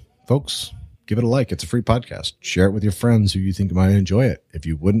helpful, folks, give it a like. It's a free podcast. Share it with your friends who you think might enjoy it. If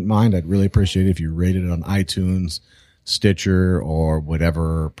you wouldn't mind, I'd really appreciate it if you rated it on iTunes, Stitcher, or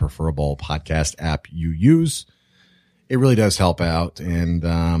whatever preferable podcast app you use. It really does help out.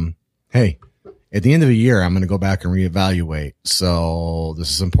 And hey, at the end of the year, I'm going to go back and reevaluate. So this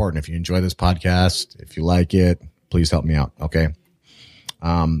is important. If you enjoy this podcast, if you like it, please help me out. Okay.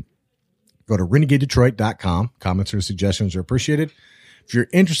 Go to renegadedetroit.com. Comments or suggestions are appreciated. If you're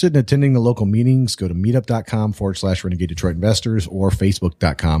interested in attending the local meetings, go to meetup.com/Renegade Detroit Investors or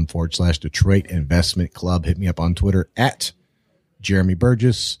Facebook.com/Detroit Investment Club. Hit me up on Twitter at Jeremy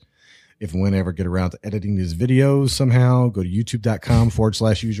Burgess. If and whenever get around to editing these videos somehow, go to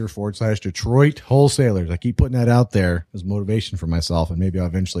youtube.com/user/Detroit Wholesalers. I keep putting that out there as motivation for myself, and maybe I'll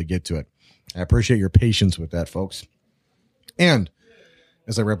eventually get to it. I appreciate your patience with that, folks. And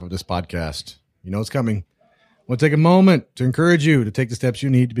as I wrap up this podcast, you know it's coming. I want to take a moment to encourage you to take the steps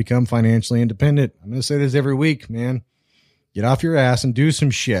you need to become financially independent. I'm going to say this every week, man. Get off your ass and do some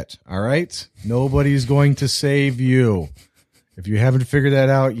shit, all right? Nobody's going to save you. If you haven't figured that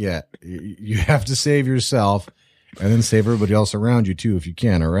out yet, you have to save yourself and then save everybody else around you too if you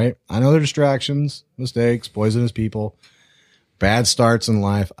can, all right? I know there are distractions, mistakes, poisonous people, bad starts in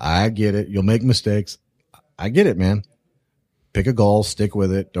life. I get it. You'll make mistakes. I get it, man. Pick a goal, stick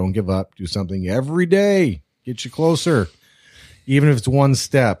with it. Don't give up. Do something every day. Get you closer, even if it's one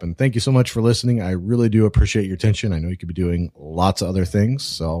step. And thank you so much for listening. I really do appreciate your attention. I know you could be doing lots of other things,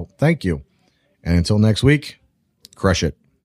 so thank you. And until next week, crush it.